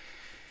jarring.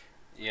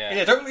 Yeah. And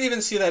I don't really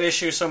even see that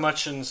issue so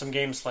much in some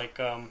games like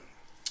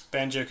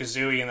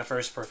Banjo-Kazooie in the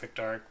first Perfect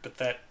Dark, but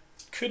that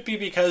could be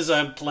because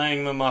I'm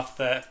playing them off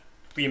the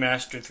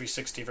remastered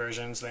 360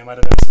 versions. They might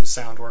have done some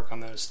sound work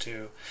on those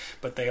too,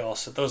 but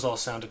those all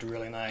sounded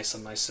really nice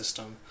on my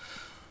system.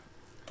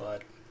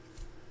 But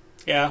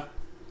yeah,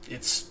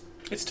 it's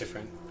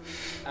different.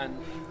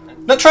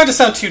 And not trying to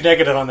sound too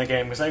negative on the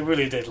game, because I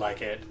really did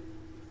like it.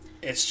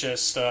 It's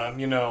just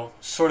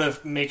sort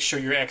of make sure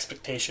your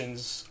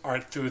expectations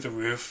aren't through the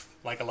roof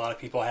like a lot of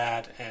people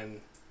had, and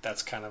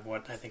that's kind of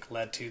what I think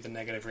led to the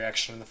negative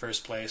reaction in the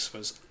first place,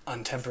 was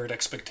untempered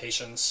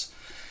expectations.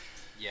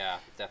 Yeah,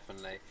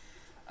 definitely.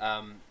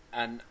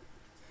 And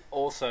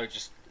also,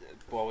 just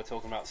while we're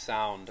talking about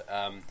sound,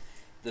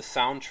 the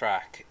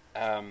soundtrack,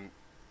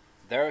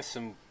 there are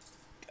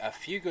a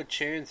few good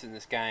tunes in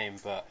this game,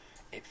 but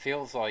it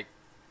feels like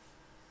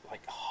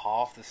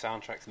half the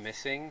soundtrack's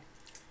missing.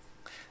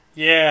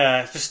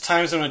 Yeah, there's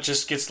times when it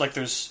just gets like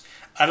there's...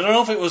 I don't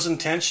know if it was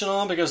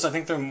intentional, because I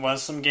think there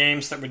was some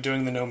games that were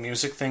doing the no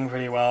music thing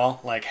pretty well,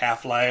 like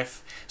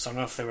Half-Life, so I don't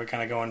know if they were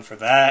kind of going for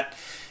that.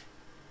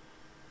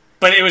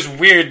 But it was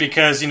weird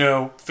because,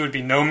 there would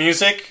be no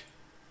music,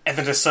 and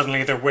then just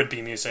suddenly there would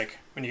be music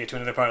when you get to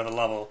another part of the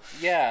level.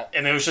 Yeah.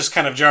 And it was just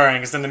kind of jarring,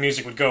 because then the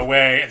music would go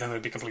away, and then there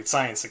would be complete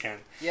silence again.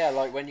 Yeah,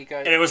 like when you go...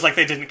 And it was like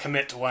they didn't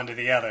commit to one to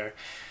the other.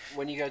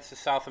 When you go to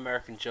South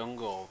American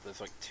Jungle, there's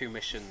like 2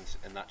 missions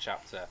in that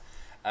chapter.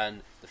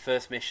 And the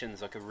first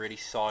mission's like a really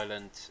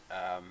silent...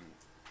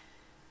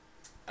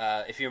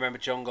 if you remember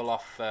Jungle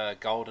off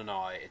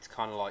GoldenEye, it's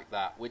kind of like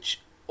that.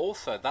 Which,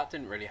 also, that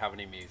didn't really have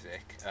any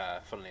music,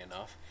 funnily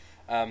enough.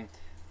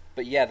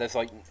 But yeah, there's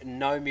like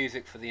no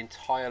music for the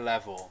entire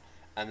level.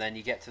 And then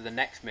you get to the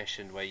next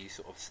mission where you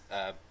sort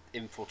of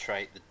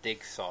infiltrate the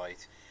dig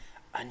site.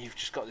 And you've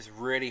just got this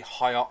really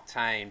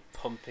high-octane,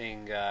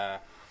 pumping...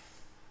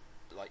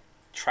 like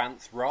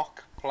trance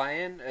rock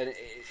playing, and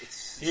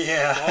it's so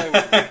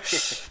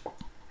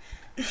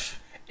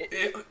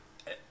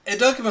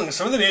don't get me wrong,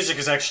 some of the music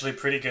is actually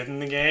pretty good in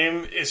the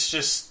game. It's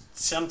just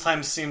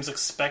sometimes seems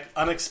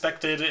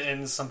unexpected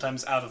and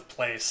sometimes out of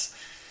place.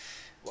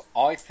 Well,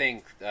 I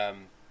think the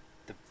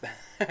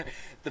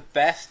the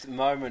best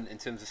moment in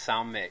terms of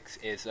sound mix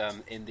is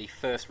in the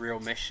first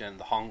real mission,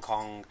 the Hong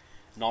Kong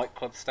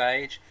nightclub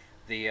stage.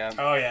 The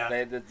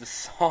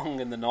song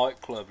in the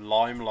nightclub,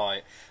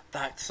 Limelight,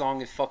 that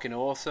song is fucking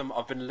awesome.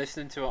 I've been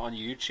listening to it on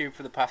YouTube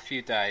for the past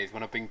few days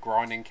when I've been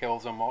grinding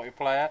kills on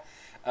multiplayer.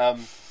 I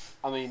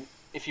mean,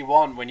 if you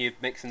want, when you're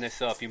mixing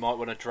this up, you might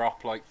want to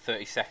drop like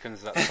 30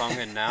 seconds of that song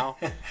in now,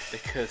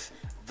 because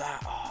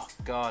that, oh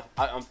god.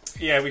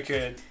 Yeah, we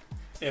could.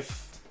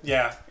 If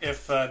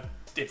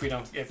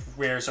if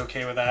Rare's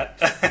okay with that,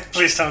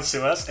 please don't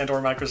sue us and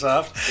or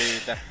Microsoft.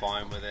 Dude, they're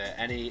fine with it.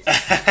 Any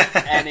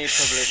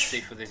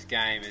publicity for this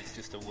game is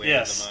just a win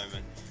at the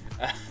moment.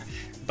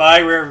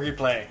 Buy Rare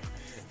Replay.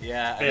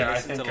 Yeah, I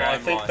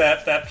think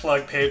that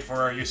plug paid for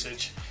our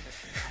usage.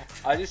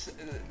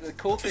 The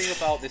cool thing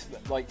about this,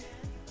 like,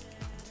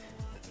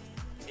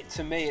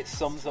 to me, it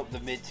sums up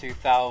the mid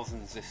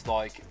 2000s. This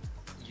like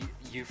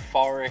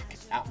euphoric,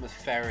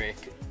 atmospheric,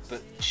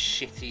 but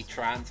shitty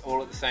trance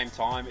all at the same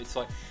time. It's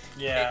like,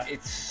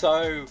 it's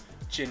so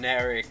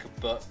generic,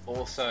 but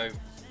also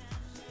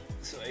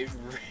it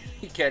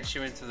really gets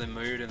you into the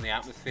mood and the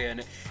atmosphere,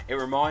 and it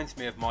reminds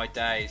me of my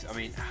days. I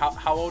mean,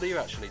 how old are you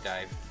actually,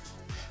 Dave?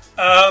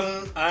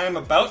 I'm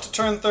about to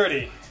turn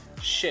 30.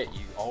 Shit,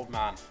 you old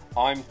man.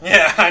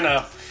 Yeah, I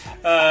know.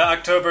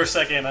 October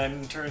 2nd,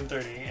 I'm turning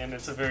 30, and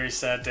it's a very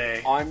sad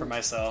day for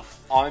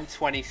myself. I'm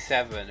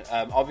 27.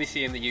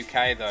 Obviously, in the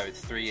UK, though,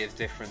 it's 3 years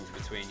difference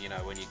between,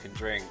 when you can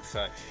drink.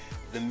 So,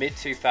 the mid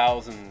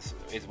 2000s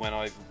is when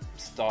I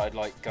started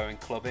like going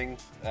clubbing.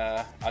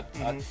 I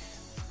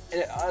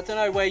don't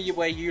know where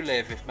you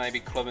live. If maybe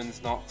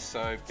clubbing's not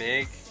so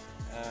big.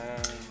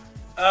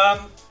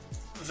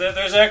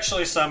 There's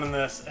actually some in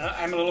this.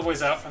 I'm a little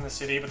ways out from the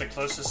city, but the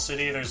closest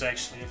city, there's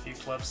actually a few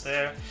clubs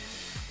there.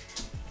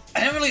 I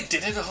never really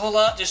did it a whole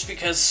lot, just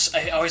because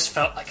I always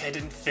felt like I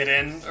didn't fit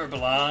in or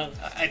belong.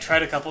 I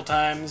tried a couple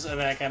times, and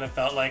then I kind of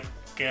felt like,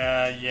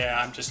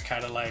 I'm just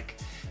kind of like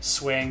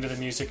swaying to the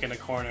music in a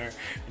corner,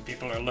 and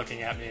people are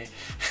looking at me.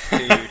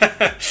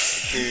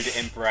 Dude,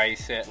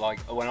 embrace it. Like,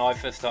 when I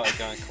first started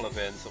going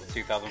clubbing, sort of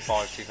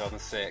 2005,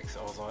 2006,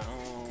 I was like,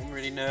 I'm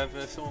really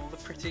nervous, all the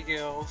pretty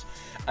girls.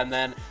 And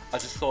then I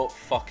just thought,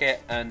 fuck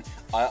it, and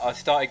I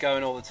started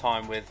going all the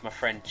time with my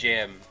friend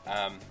Jim.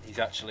 He's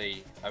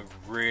actually a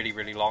really,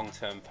 really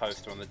long-term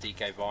poster on the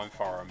DK Vine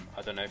forum.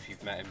 I don't know if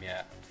you've met him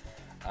yet.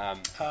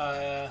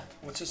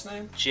 What's his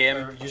name?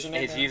 Jim. His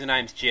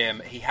username's Jim.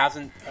 He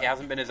hasn't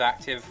been as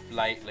active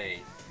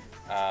lately.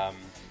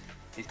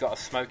 He's got a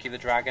Smokey the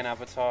Dragon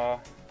avatar.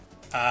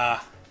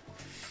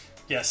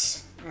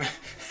 Yes.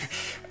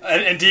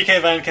 And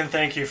DK Vine can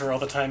thank us for all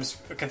the times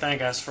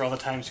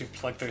we've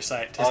plugged their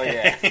site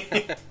today. Oh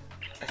yeah.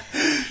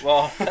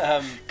 Well,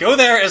 go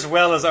there as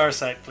well as our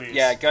site, please.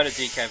 Yeah, go to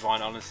DK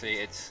Vine. Honestly,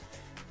 it's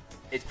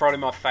probably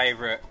my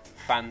favourite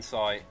fan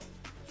site.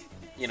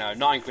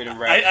 Not including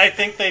Reddit. I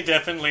think they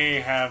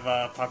definitely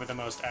have probably the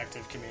most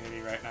active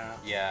community right now.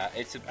 Yeah,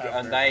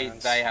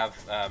 they have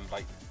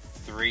like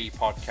 3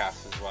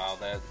 podcasts as well.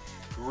 They're a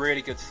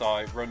really good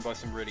site, run by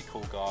some really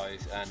cool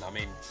guys, and I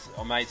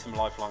made some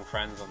lifelong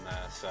friends on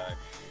there. So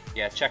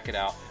yeah, check it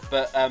out.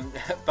 But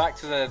back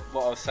to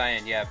what I was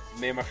saying. Yeah,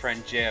 me and my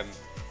friend Jim,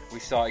 we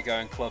started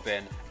going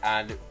clubbing,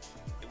 and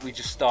we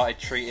just started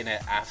treating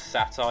it as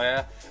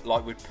satire.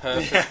 Like, we'd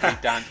purposely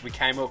dance. We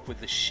came up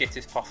with the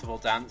shittest possible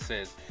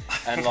dances,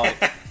 and like,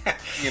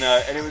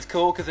 and it was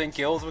cool because then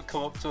girls would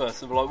come up to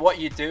us and be like, "What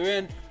are you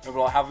doing?" And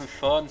we're like, "Having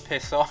fun,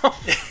 piss off."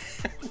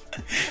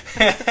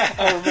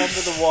 I remember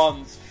the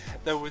ones.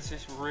 There was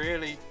this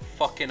really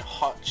fucking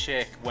hot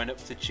chick went up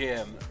to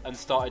Jim and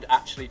started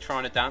actually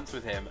trying to dance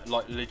with him,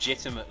 like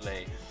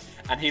legitimately.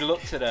 And he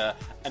looked at her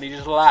and he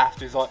just laughed.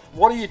 He was like,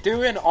 "What are you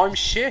doing? I'm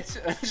shit,"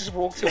 and just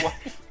walked away.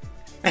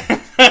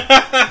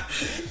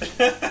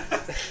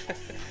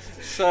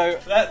 So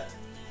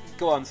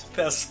go on.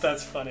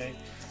 That's funny.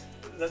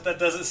 That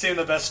doesn't seem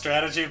the best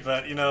strategy,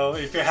 but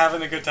if you're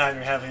having a good time,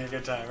 you're having a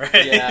good time,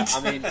 right? Yeah,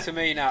 I mean, to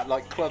me now,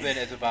 like, clubbing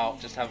is about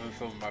just having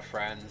fun with my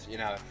friends.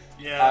 Yeah.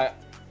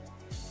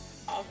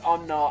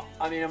 I'm not.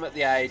 I mean, I'm at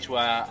the age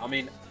where,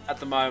 at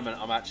the moment,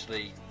 I'm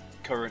actually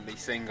currently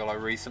single. I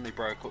recently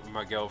broke up with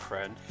my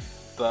girlfriend,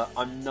 but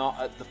I'm not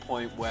at the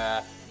point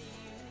where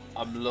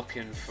I'm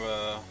looking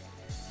for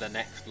the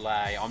next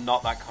lay. I'm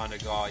not that kind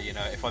of guy.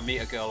 If I meet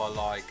a girl I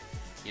like,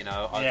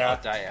 I'll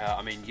date her.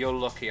 I mean, you're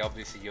lucky.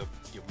 Obviously, you're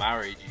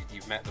married.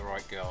 You've met the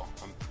right girl.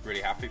 I'm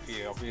really happy for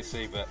you,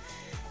 obviously. But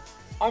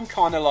I'm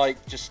kind of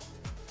like, just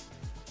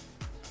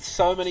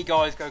so many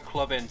guys go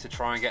clubbing to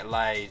try and get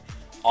laid.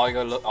 I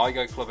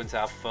go clubbing to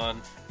have fun,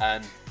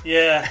 and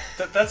yeah,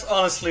 that's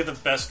honestly the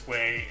best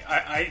way.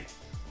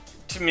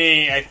 To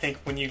me, I think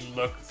when you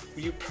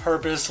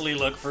purposely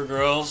look for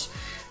girls,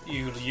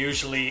 you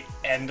usually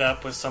end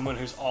up with someone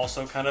who's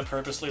also kind of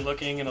purposely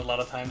looking, and a lot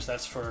of times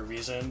that's for a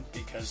reason,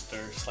 because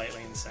they're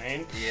slightly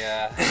insane.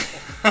 Yeah.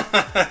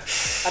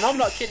 And I'm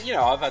not kidding,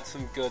 I've had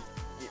some good,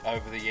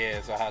 over the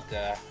years, I had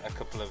a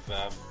couple of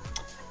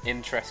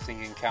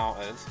interesting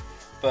encounters,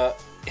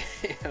 but,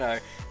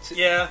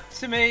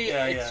 to me,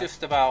 it's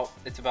just about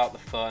the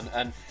fun,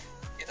 and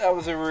that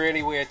was a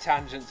really weird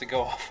tangent to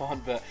go off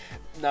on, but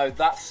no,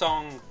 that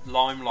song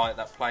Limelight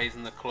that plays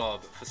in the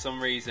club, for some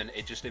reason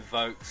it just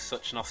evokes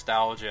such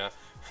nostalgia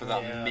for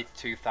that mid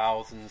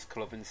 2000s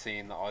clubbing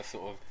scene that I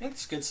sort of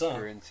it's a good song.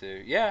 grew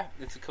into. Yeah,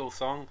 it's a cool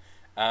song.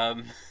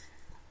 Alright,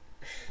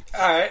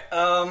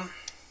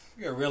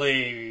 you're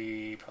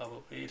really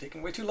probably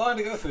taking way too long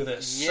to go through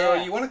this. Yeah. So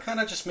you want to kind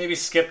of just maybe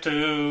skip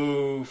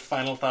to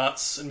final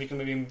thoughts, and we can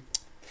maybe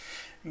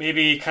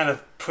maybe kind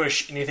of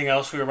push anything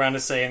else we were around to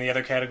say in the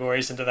other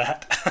categories into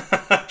that.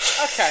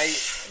 Okay,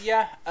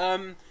 yeah.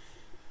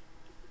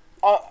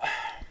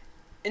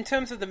 In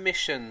terms of the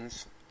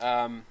missions,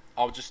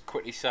 I'll just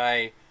quickly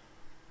say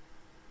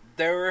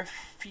there are a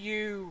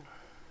few.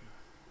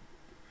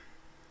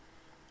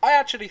 I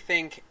actually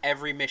think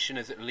every mission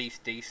is at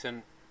least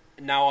decent.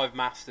 Now I've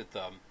mastered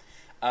them.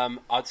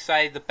 I'd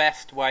say the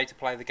best way to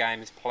play the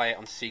game is play it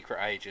on Secret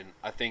Agent.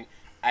 I think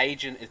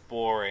Agent is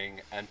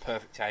boring and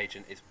Perfect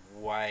Agent is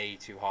way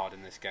too hard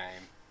in this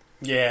game.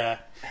 Yeah.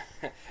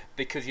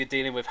 Because you're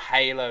dealing with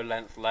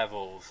Halo-length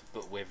levels,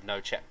 but with no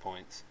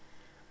checkpoints.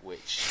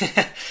 Which...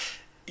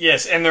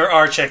 Yes, and there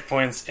are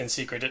checkpoints in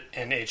Secret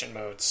and Agent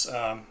modes.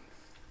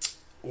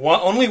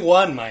 Only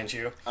one, mind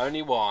you.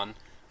 Only one,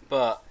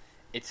 but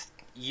it's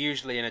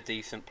usually in a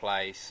decent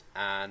place.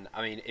 And,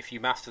 I mean, if you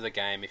master the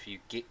game, if you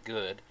get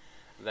good,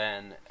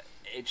 then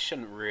it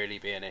shouldn't really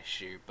be an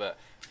issue. But,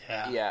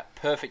 yeah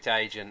Perfect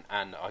Agent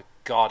and,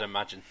 God,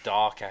 imagine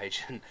Dark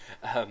Agent,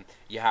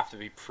 you have to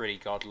be pretty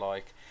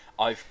godlike.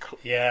 I've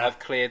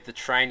cleared the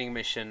training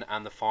mission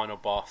and the final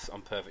boss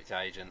on Perfect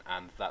Agent,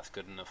 and that's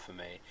good enough for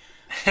me.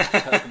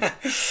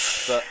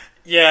 But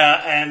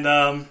yeah, and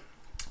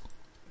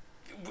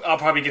I'll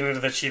probably get into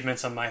the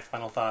achievements on my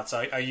final thoughts.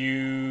 Are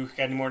you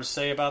got any more to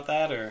say about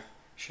that, or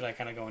should I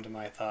kind of go into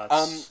my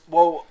thoughts?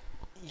 Well,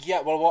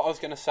 what I was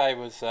going to say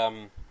was,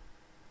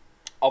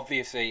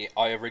 obviously,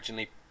 I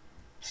originally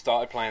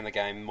started playing the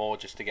game more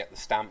just to get the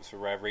stamps for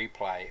Rare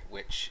Replay,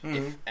 which,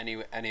 if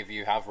any of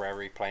you have Rare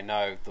Replay,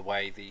 know the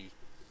way the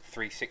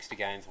 360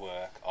 games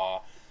work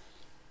are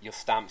your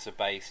stamps are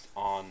based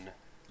on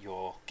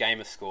your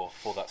gamer score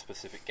for that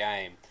specific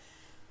game.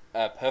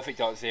 Perfect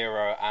Dark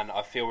Zero, and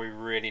I feel we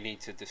really need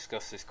to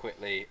discuss this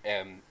quickly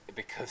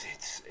because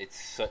it's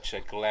such a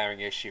glaring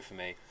issue for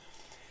me.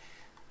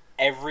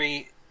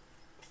 Every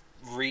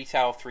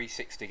retail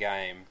 360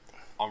 game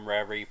on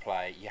Rare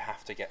Replay, you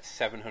have to get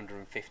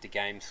 750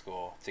 game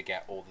score to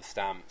get all the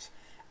stamps,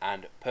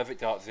 and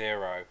Perfect Dark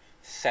Zero,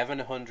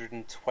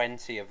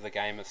 720 of the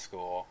gamer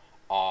score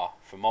are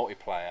for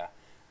multiplayer,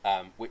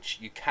 which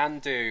you can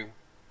do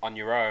on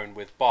your own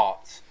with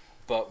bots,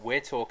 but we're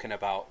talking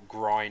about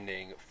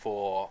grinding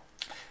for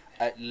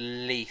at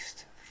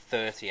least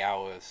 30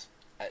 hours.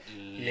 At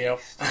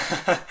least.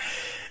 Yep.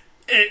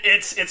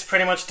 It's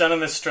pretty much done in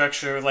this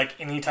structure, like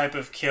any type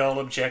of kill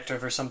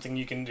objective or something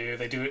you can do.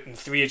 They do it in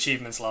 3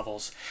 achievements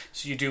levels.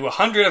 So you do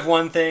 100 of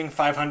one thing,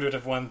 500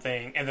 of one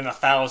thing, and then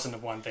 1,000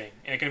 of one thing.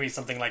 And it can be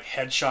something like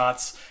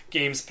headshots,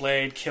 games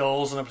played,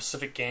 kills in a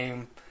specific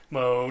game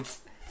mode,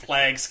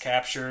 flags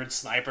captured,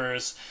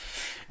 snipers.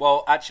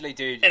 Well, actually,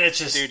 dude, and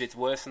it's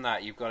worse than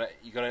that. You got it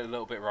a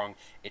little bit wrong.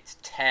 It's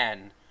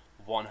 10,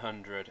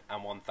 100,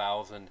 and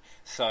 1,000.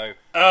 So.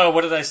 Oh,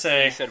 what did I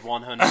say? You said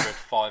 100,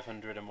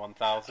 500, and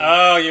 1,000.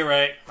 Oh, you're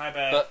right. My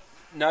bad. But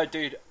no,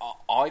 dude,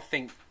 I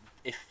think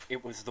if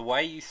it was the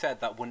way you said,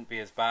 that wouldn't be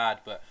as bad.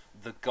 But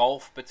the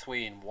gulf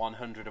between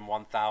 100 and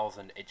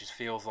 1,000, it just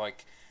feels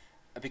like,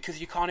 because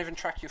you can't even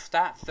track your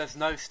stats. There's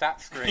no stat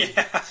screen.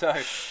 Yeah. So,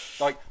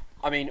 like,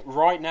 I mean,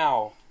 right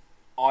now,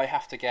 I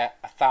have to get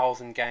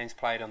 1,000 games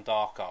played on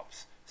Dark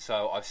Ops.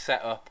 So I've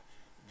set up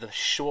the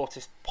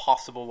shortest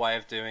possible way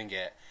of doing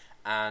it.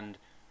 And,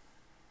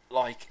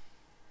 like,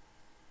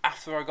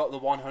 after I got the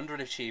 100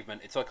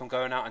 achievement, it's like I'm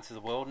going out into the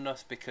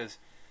wilderness, because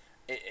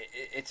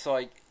it's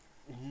like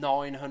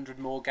 900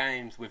 more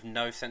games with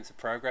no sense of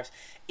progress.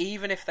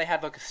 Even if they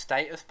had, like, a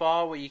status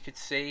bar where you could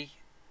see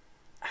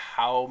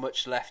how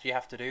much left you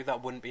have to do,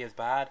 that wouldn't be as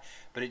bad.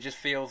 But it just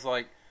feels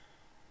like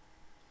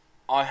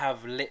I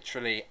have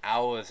literally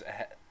hours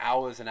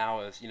and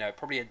hours,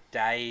 probably a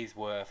day's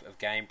worth of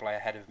gameplay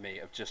ahead of me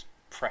of just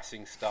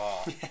pressing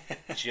start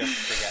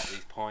just to get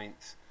these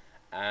points.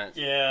 And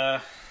yeah,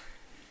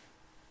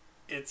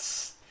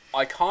 it's.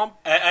 I can't.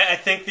 I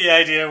think the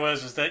idea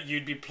was that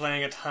you'd be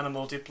playing a ton of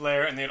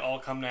multiplayer and they'd all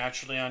come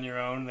naturally on your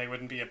own. They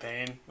wouldn't be a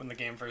pain when the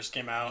game first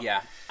came out.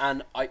 Yeah,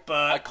 and I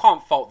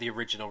can't fault the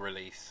original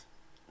release.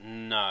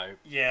 No.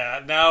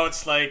 Yeah, now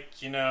it's like,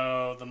 the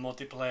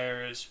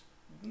multiplayer is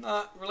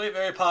not really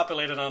very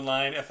populated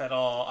online, if at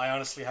all. I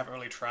honestly haven't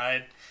really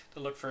tried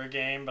to look for a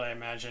game, but I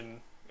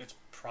imagine it's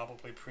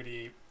probably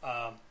pretty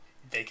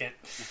vacant.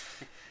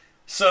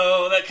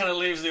 So that kind of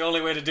leaves the only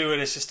way to do it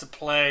is just to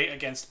play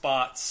against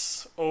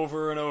bots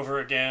over and over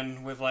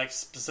again with like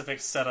specific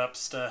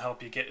setups to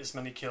help you get as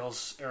many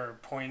kills or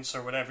points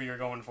or whatever you're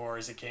going for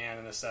as you can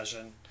in a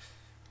session.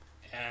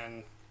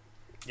 And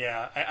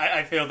yeah,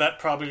 I feel that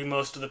probably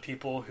most of the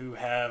people who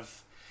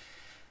have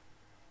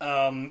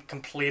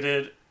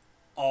completed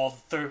all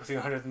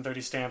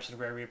 330 stamps in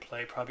Rare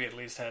Replay probably at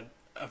least had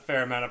a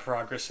fair amount of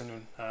progress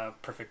in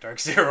Perfect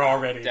Dark Zero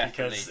already.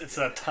 Definitely. Because it's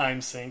a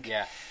time sink.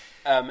 Yeah.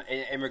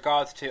 In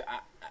regards to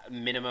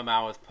minimum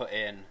hours put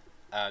in,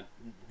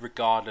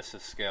 regardless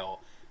of skill,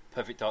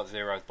 Perfect Dark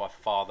Zero is by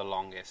far the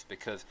longest,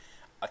 because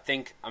I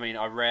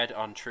read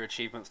on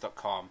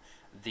TrueAchievements.com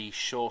the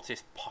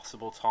shortest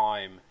possible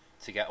time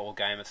to get all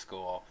gamer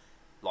score,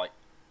 like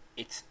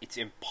it's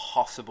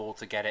impossible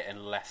to get it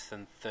in less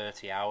than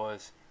 30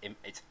 hours.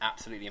 It's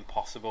absolutely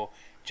impossible,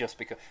 just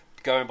because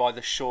going by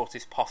the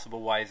shortest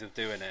possible ways of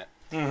doing it.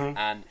 Mm-hmm.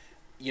 And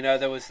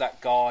there was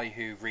that guy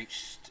who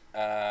reached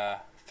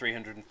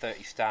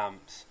 330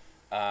 stamps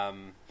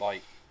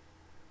like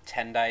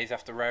 10 days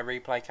after Rare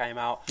Replay came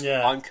out.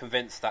 Yeah. I'm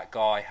convinced that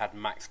guy had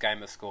max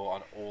gamer score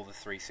on all the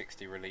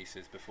 360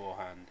 releases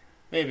beforehand.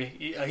 Maybe.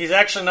 He's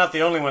actually not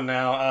the only one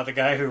now. The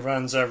guy who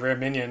runs Rare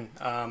Minion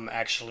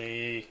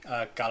actually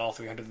got all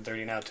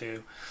 330 now,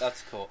 too.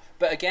 That's cool.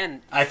 But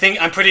again...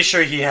 I'm pretty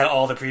sure he had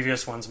all the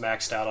previous ones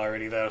maxed out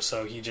already, though,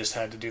 so he just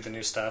had to do the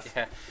new stuff.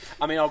 Yeah.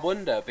 I mean, I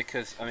wonder,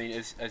 because,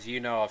 as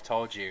you know, I've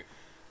told you,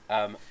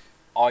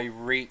 I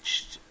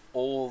reached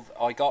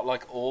I got,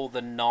 all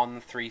the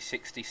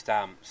non-360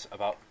 stamps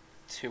about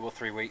 2 or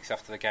 3 weeks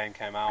after the game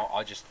came out.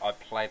 I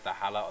played the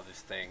hell out of this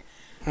thing.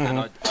 Mm-hmm. And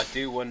I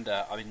do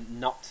wonder,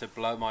 not to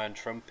blow my own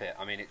trumpet,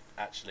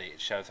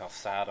 it shows how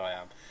sad I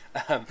am.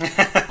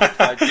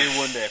 I do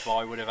wonder if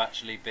I would have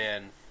actually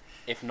been,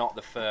 if not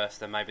the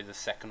first, then maybe the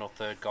second or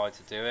third guy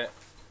to do it,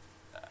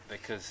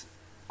 because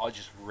I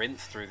just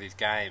rinsed through these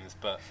games.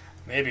 But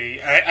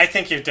maybe. I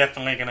think you're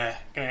definitely gonna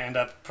end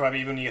up, probably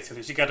even when you get through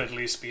this, you got to at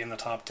least be in the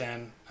top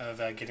 10 of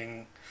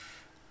getting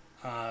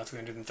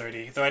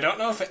 330. Though I don't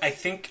know if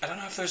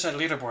there's a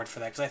leaderboard for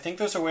that, because I think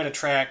there's a way to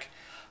track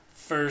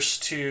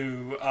first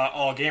to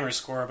all gamer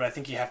score, but I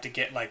think you have to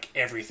get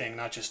everything,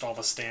 not just all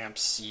the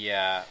stamps.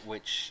 Yeah,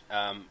 which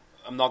I'm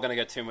not going to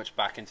go too much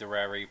back into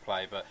Rare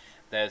Replay, but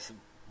there's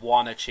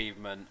one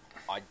achievement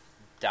I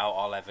doubt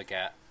I'll ever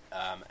get,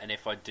 and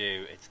if I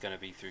do, it's going to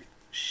be through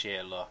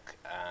sheer luck.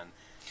 And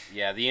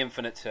yeah, the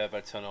Infinite Turbo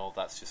Tunnel,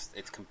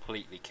 it's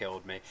completely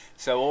killed me.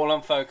 So all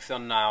I'm focused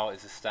on now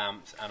is the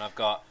stamps, and I've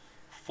got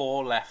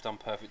 4 left on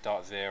Perfect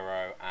Dark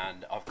Zero,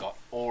 and I've got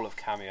all of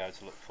Cameo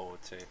to look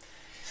forward to.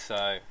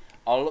 So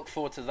I'll look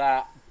forward to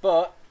that,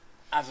 but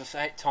as I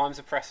say, times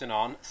are pressing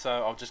on,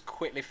 so I'll just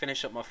quickly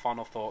finish up my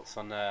final thoughts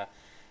on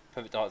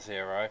Perfect Dark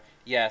Zero.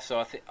 Yeah, so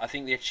I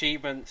think the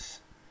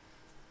achievements,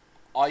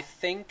 I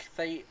think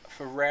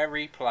for Rare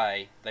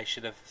Replay, they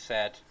should have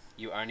said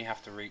you only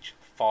have to reach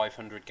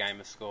 500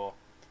 gamer score,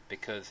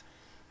 because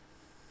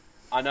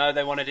I know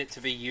they wanted it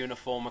to be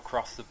uniform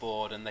across the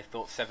board, and they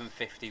thought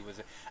 750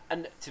 was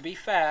and to be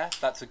fair,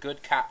 that's a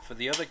good cap. For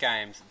the other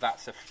games,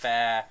 that's a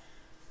fair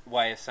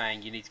way of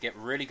saying you need to get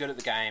really good at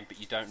the game, but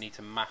you don't need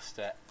to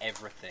master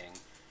everything.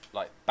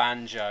 Like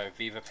Banjo,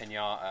 Viva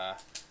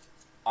Pinata,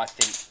 I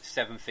think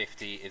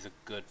 750 is a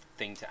good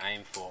thing to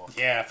aim for.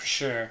 Yeah, for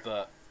sure.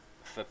 But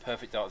for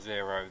Perfect Dark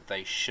Zero,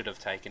 they should have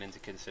taken into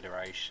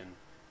consideration,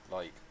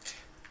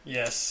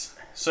 Yes.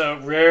 So,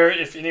 Rare,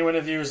 if any one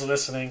of you is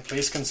listening,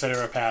 please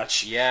consider a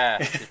patch. Yeah.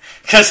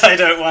 Because I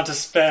don't want to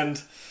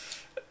spend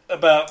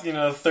about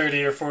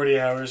 30 or 40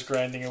 hours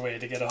grinding away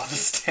to get all the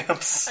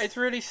stamps. It's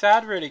really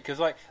sad, really, because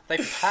they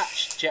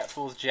patched Jet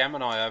Force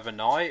Gemini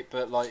overnight,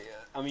 but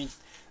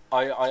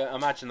I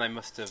imagine they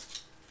must have.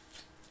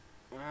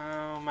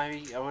 Well,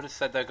 maybe I would have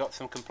said they got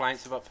some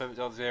complaints about Perfect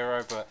Dark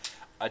Zero, but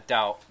I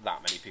doubt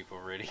that many people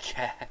really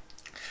care.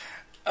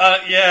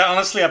 Yeah,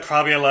 honestly,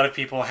 probably a lot of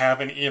people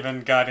haven't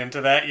even got into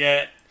that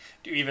yet.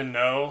 Do you even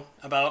know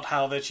about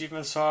how the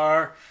achievements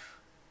are?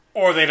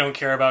 Or they don't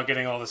care about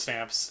getting all the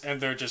stamps, and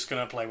they're just going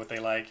to play what they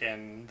like,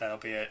 and that'll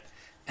be it.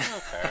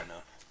 Oh,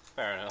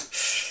 fair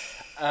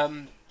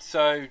enough.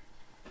 So,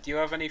 do you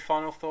have any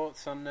final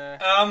thoughts on...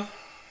 I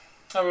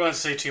don't want to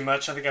say too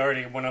much. I think I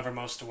already went over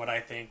most of what I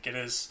think it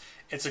is.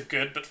 It's a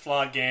good but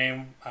flawed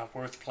game,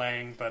 worth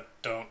playing, but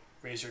don't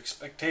raise your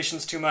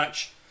expectations too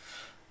much.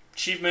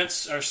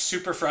 Achievements are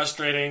super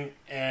frustrating,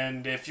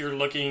 and if you're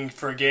looking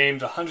for a game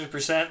to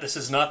 100%, this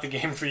is not the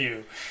game for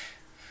you.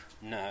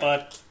 No.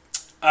 But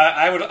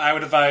I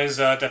would advise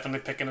definitely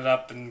picking it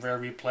up in Rare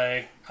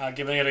Replay,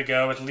 giving it a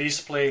go. At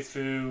least play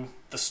through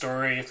the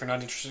story if you're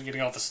not interested in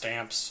getting all the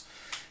stamps.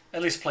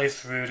 At least play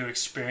through to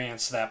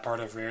experience that part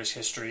of Rare's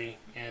history,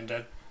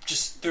 and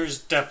there's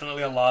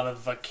definitely a lot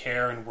of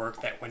care and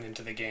work that went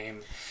into the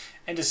game,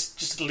 and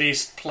just at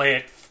least play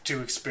it to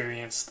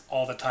experience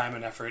all the time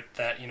and effort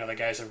that the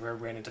guys at Rare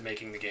went into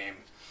making the game.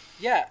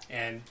 Yeah,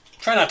 and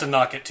try not to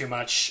knock it too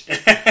much.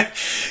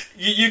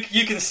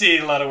 you can see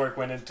a lot of work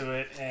went into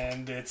it,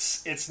 and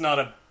it's not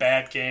a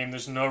bad game.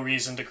 There's no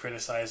reason to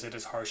criticize it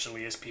as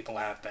harshly as people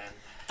have been.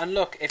 And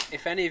look,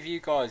 if any of you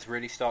guys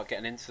really start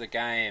getting into the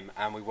game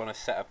and we want to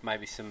set up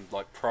maybe some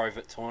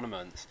private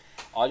tournaments,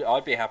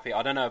 I'd be happy.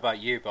 I don't know about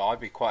you, but I'd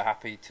be quite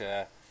happy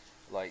to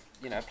play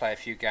a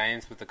few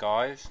games with the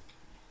guys.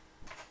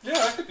 Yeah,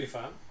 that could be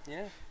fun.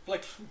 Yeah.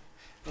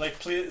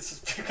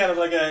 Please, it's kind of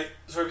like a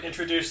sort of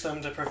introduce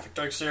them to Perfect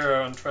Dark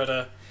Zero and try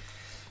to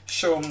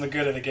show them the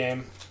good of the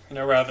game,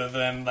 rather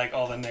than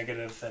all the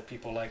negative that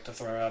people like to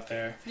throw out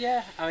there.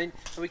 Yeah,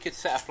 we could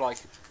set up a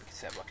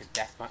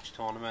deathmatch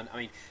tournament.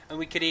 And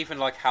we could even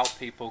help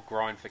people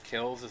grind for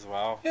kills as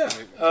well.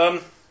 Yeah.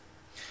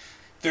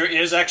 There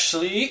is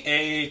actually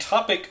a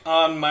topic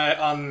on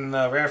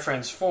the Rare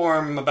Friends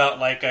forum about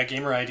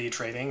gamer ID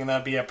trading, and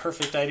that'd be a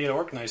perfect idea to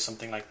organize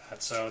something like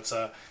that. So it's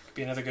a could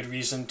be another good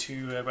reason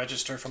to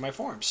register for my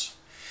forums.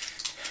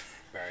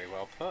 Very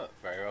well put.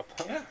 Very well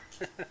put. Yeah.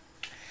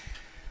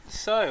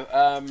 So,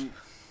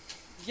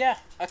 yeah,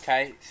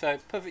 okay. So,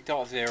 Perfect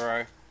Dark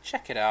Zero,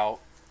 check it out,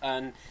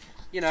 and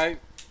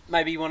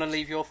maybe you want to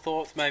leave your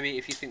thoughts. Maybe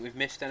if you think we've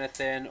missed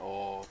anything,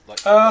 or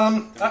like.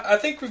 I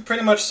think we've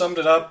pretty much summed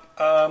it up.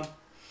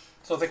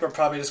 So I think we're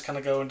probably just kind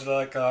of go into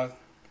like a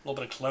little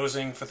bit of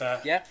closing for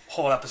that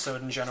whole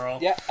episode in general.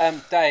 Yeah.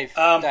 Dave.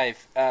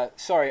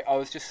 Sorry, I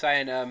was just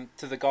saying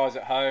to the guys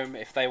at home,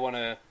 if they want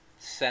to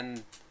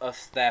send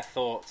us their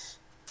thoughts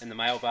in the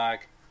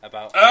mailbag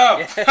about.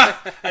 Oh,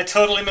 I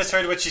totally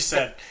misheard what you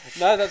said.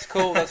 No, that's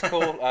cool. That's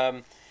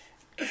cool.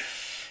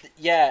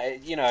 Yeah,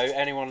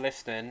 anyone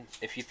listening,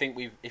 if you think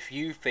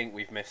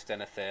we've missed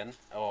anything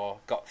or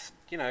got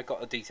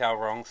a detail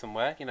wrong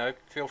somewhere,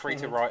 feel free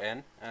to write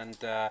in, and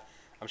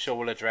I'm sure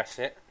we'll address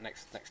it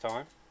next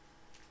time.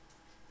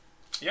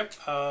 Yep.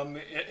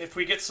 If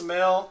we get some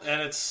mail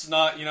and it's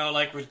not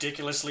like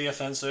ridiculously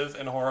offensive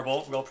and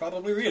horrible, we'll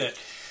probably read it.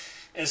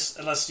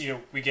 Unless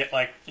we get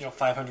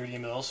 500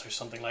 emails or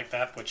something like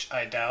that, which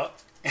I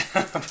doubt.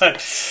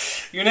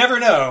 But you never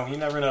know. You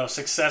never know.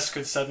 Success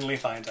could suddenly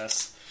find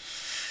us.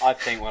 I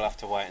think we'll have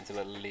to wait until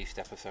at least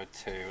episode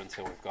 2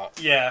 until we've got.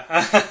 Yeah.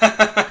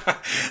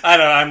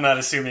 I'm not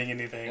assuming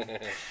anything.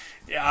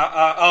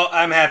 Yeah,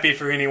 I'm happy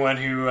for anyone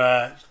who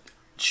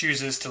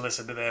chooses to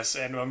listen to this,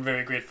 and I'm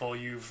very grateful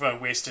you've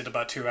wasted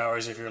about 2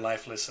 hours of your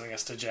life listening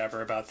us to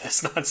jabber about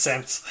this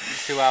nonsense.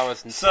 2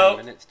 hours and 10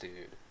 minutes, dude.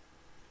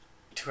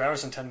 2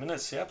 hours and 10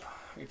 minutes, yep.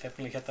 We've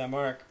definitely hit that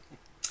mark.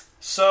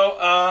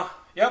 So,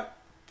 yep.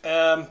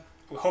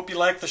 We hope you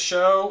like the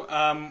show.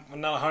 I'm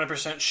not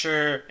 100%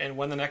 sure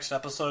when the next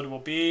episode will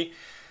be,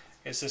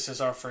 as this is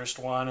our first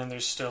one, and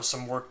there's still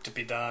some work to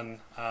be done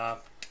to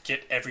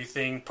get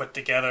everything put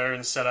together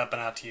and set up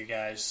and out to you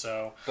guys.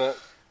 So we'll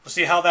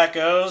see how that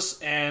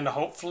goes, and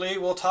hopefully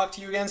we'll talk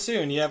to you again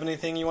soon. You have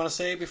anything you want to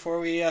say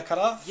before we cut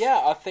off?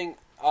 Yeah, I think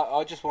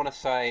I just want to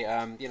say,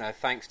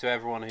 thanks to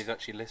everyone who's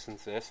actually listened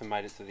to this and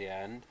made it to the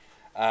end.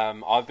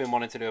 I've been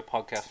wanting to do a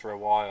podcast for a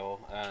while,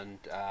 and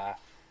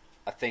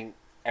I think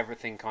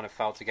everything kind of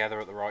fell together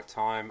at the right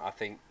time. I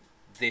think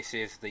this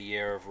is the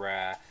year of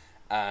Rare,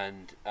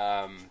 and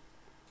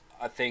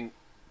I think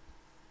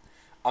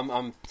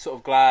I'm sort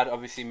of glad,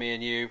 obviously, me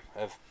and you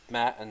have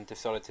met and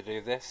decided to do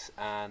this,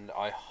 and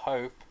I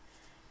hope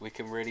we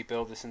can really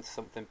build this into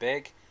something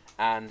big.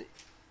 And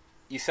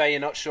you say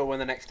you're not sure when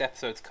the next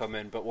episode's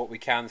coming, but what we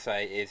can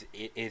say is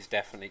it is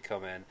definitely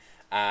coming,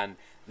 and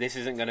this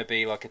isn't going to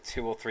be like a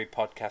 2 or 3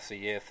 podcasts a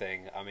year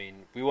thing. I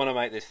mean, we want to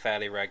make this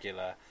fairly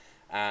regular,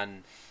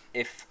 and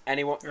if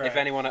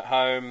anyone at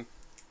home,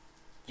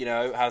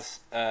 has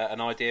an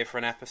idea for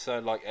an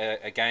episode, like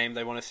a game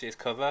they want to see us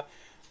cover,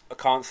 I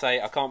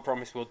can't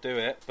promise we'll do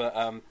it, but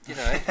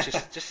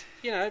just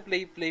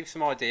leave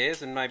some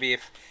ideas, and maybe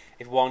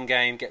if one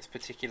game gets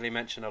particularly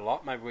mentioned a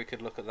lot, maybe we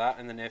could look at that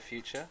in the near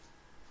future.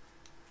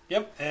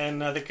 Yep, and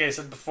like I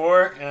said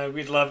before,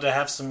 we'd love to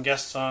have some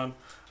guests on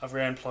of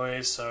Rare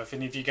employees, so if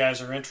any of you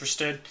guys are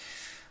interested,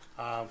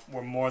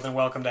 we're more than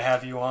welcome to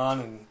have you on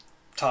and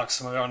talk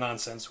some of our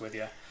nonsense with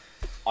you.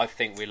 I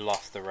think we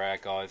lost the Rare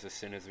guys as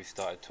soon as we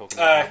started talking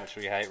about how much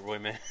we hate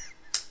women.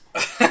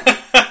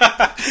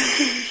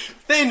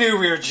 They knew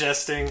we were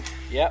jesting.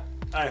 Yep.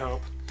 I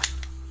hope.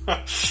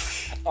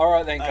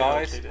 Alright then,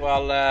 guys.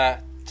 Well,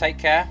 take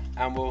care,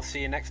 and we'll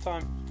see you next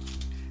time.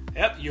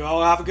 Yep, you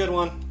all have a good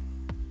one.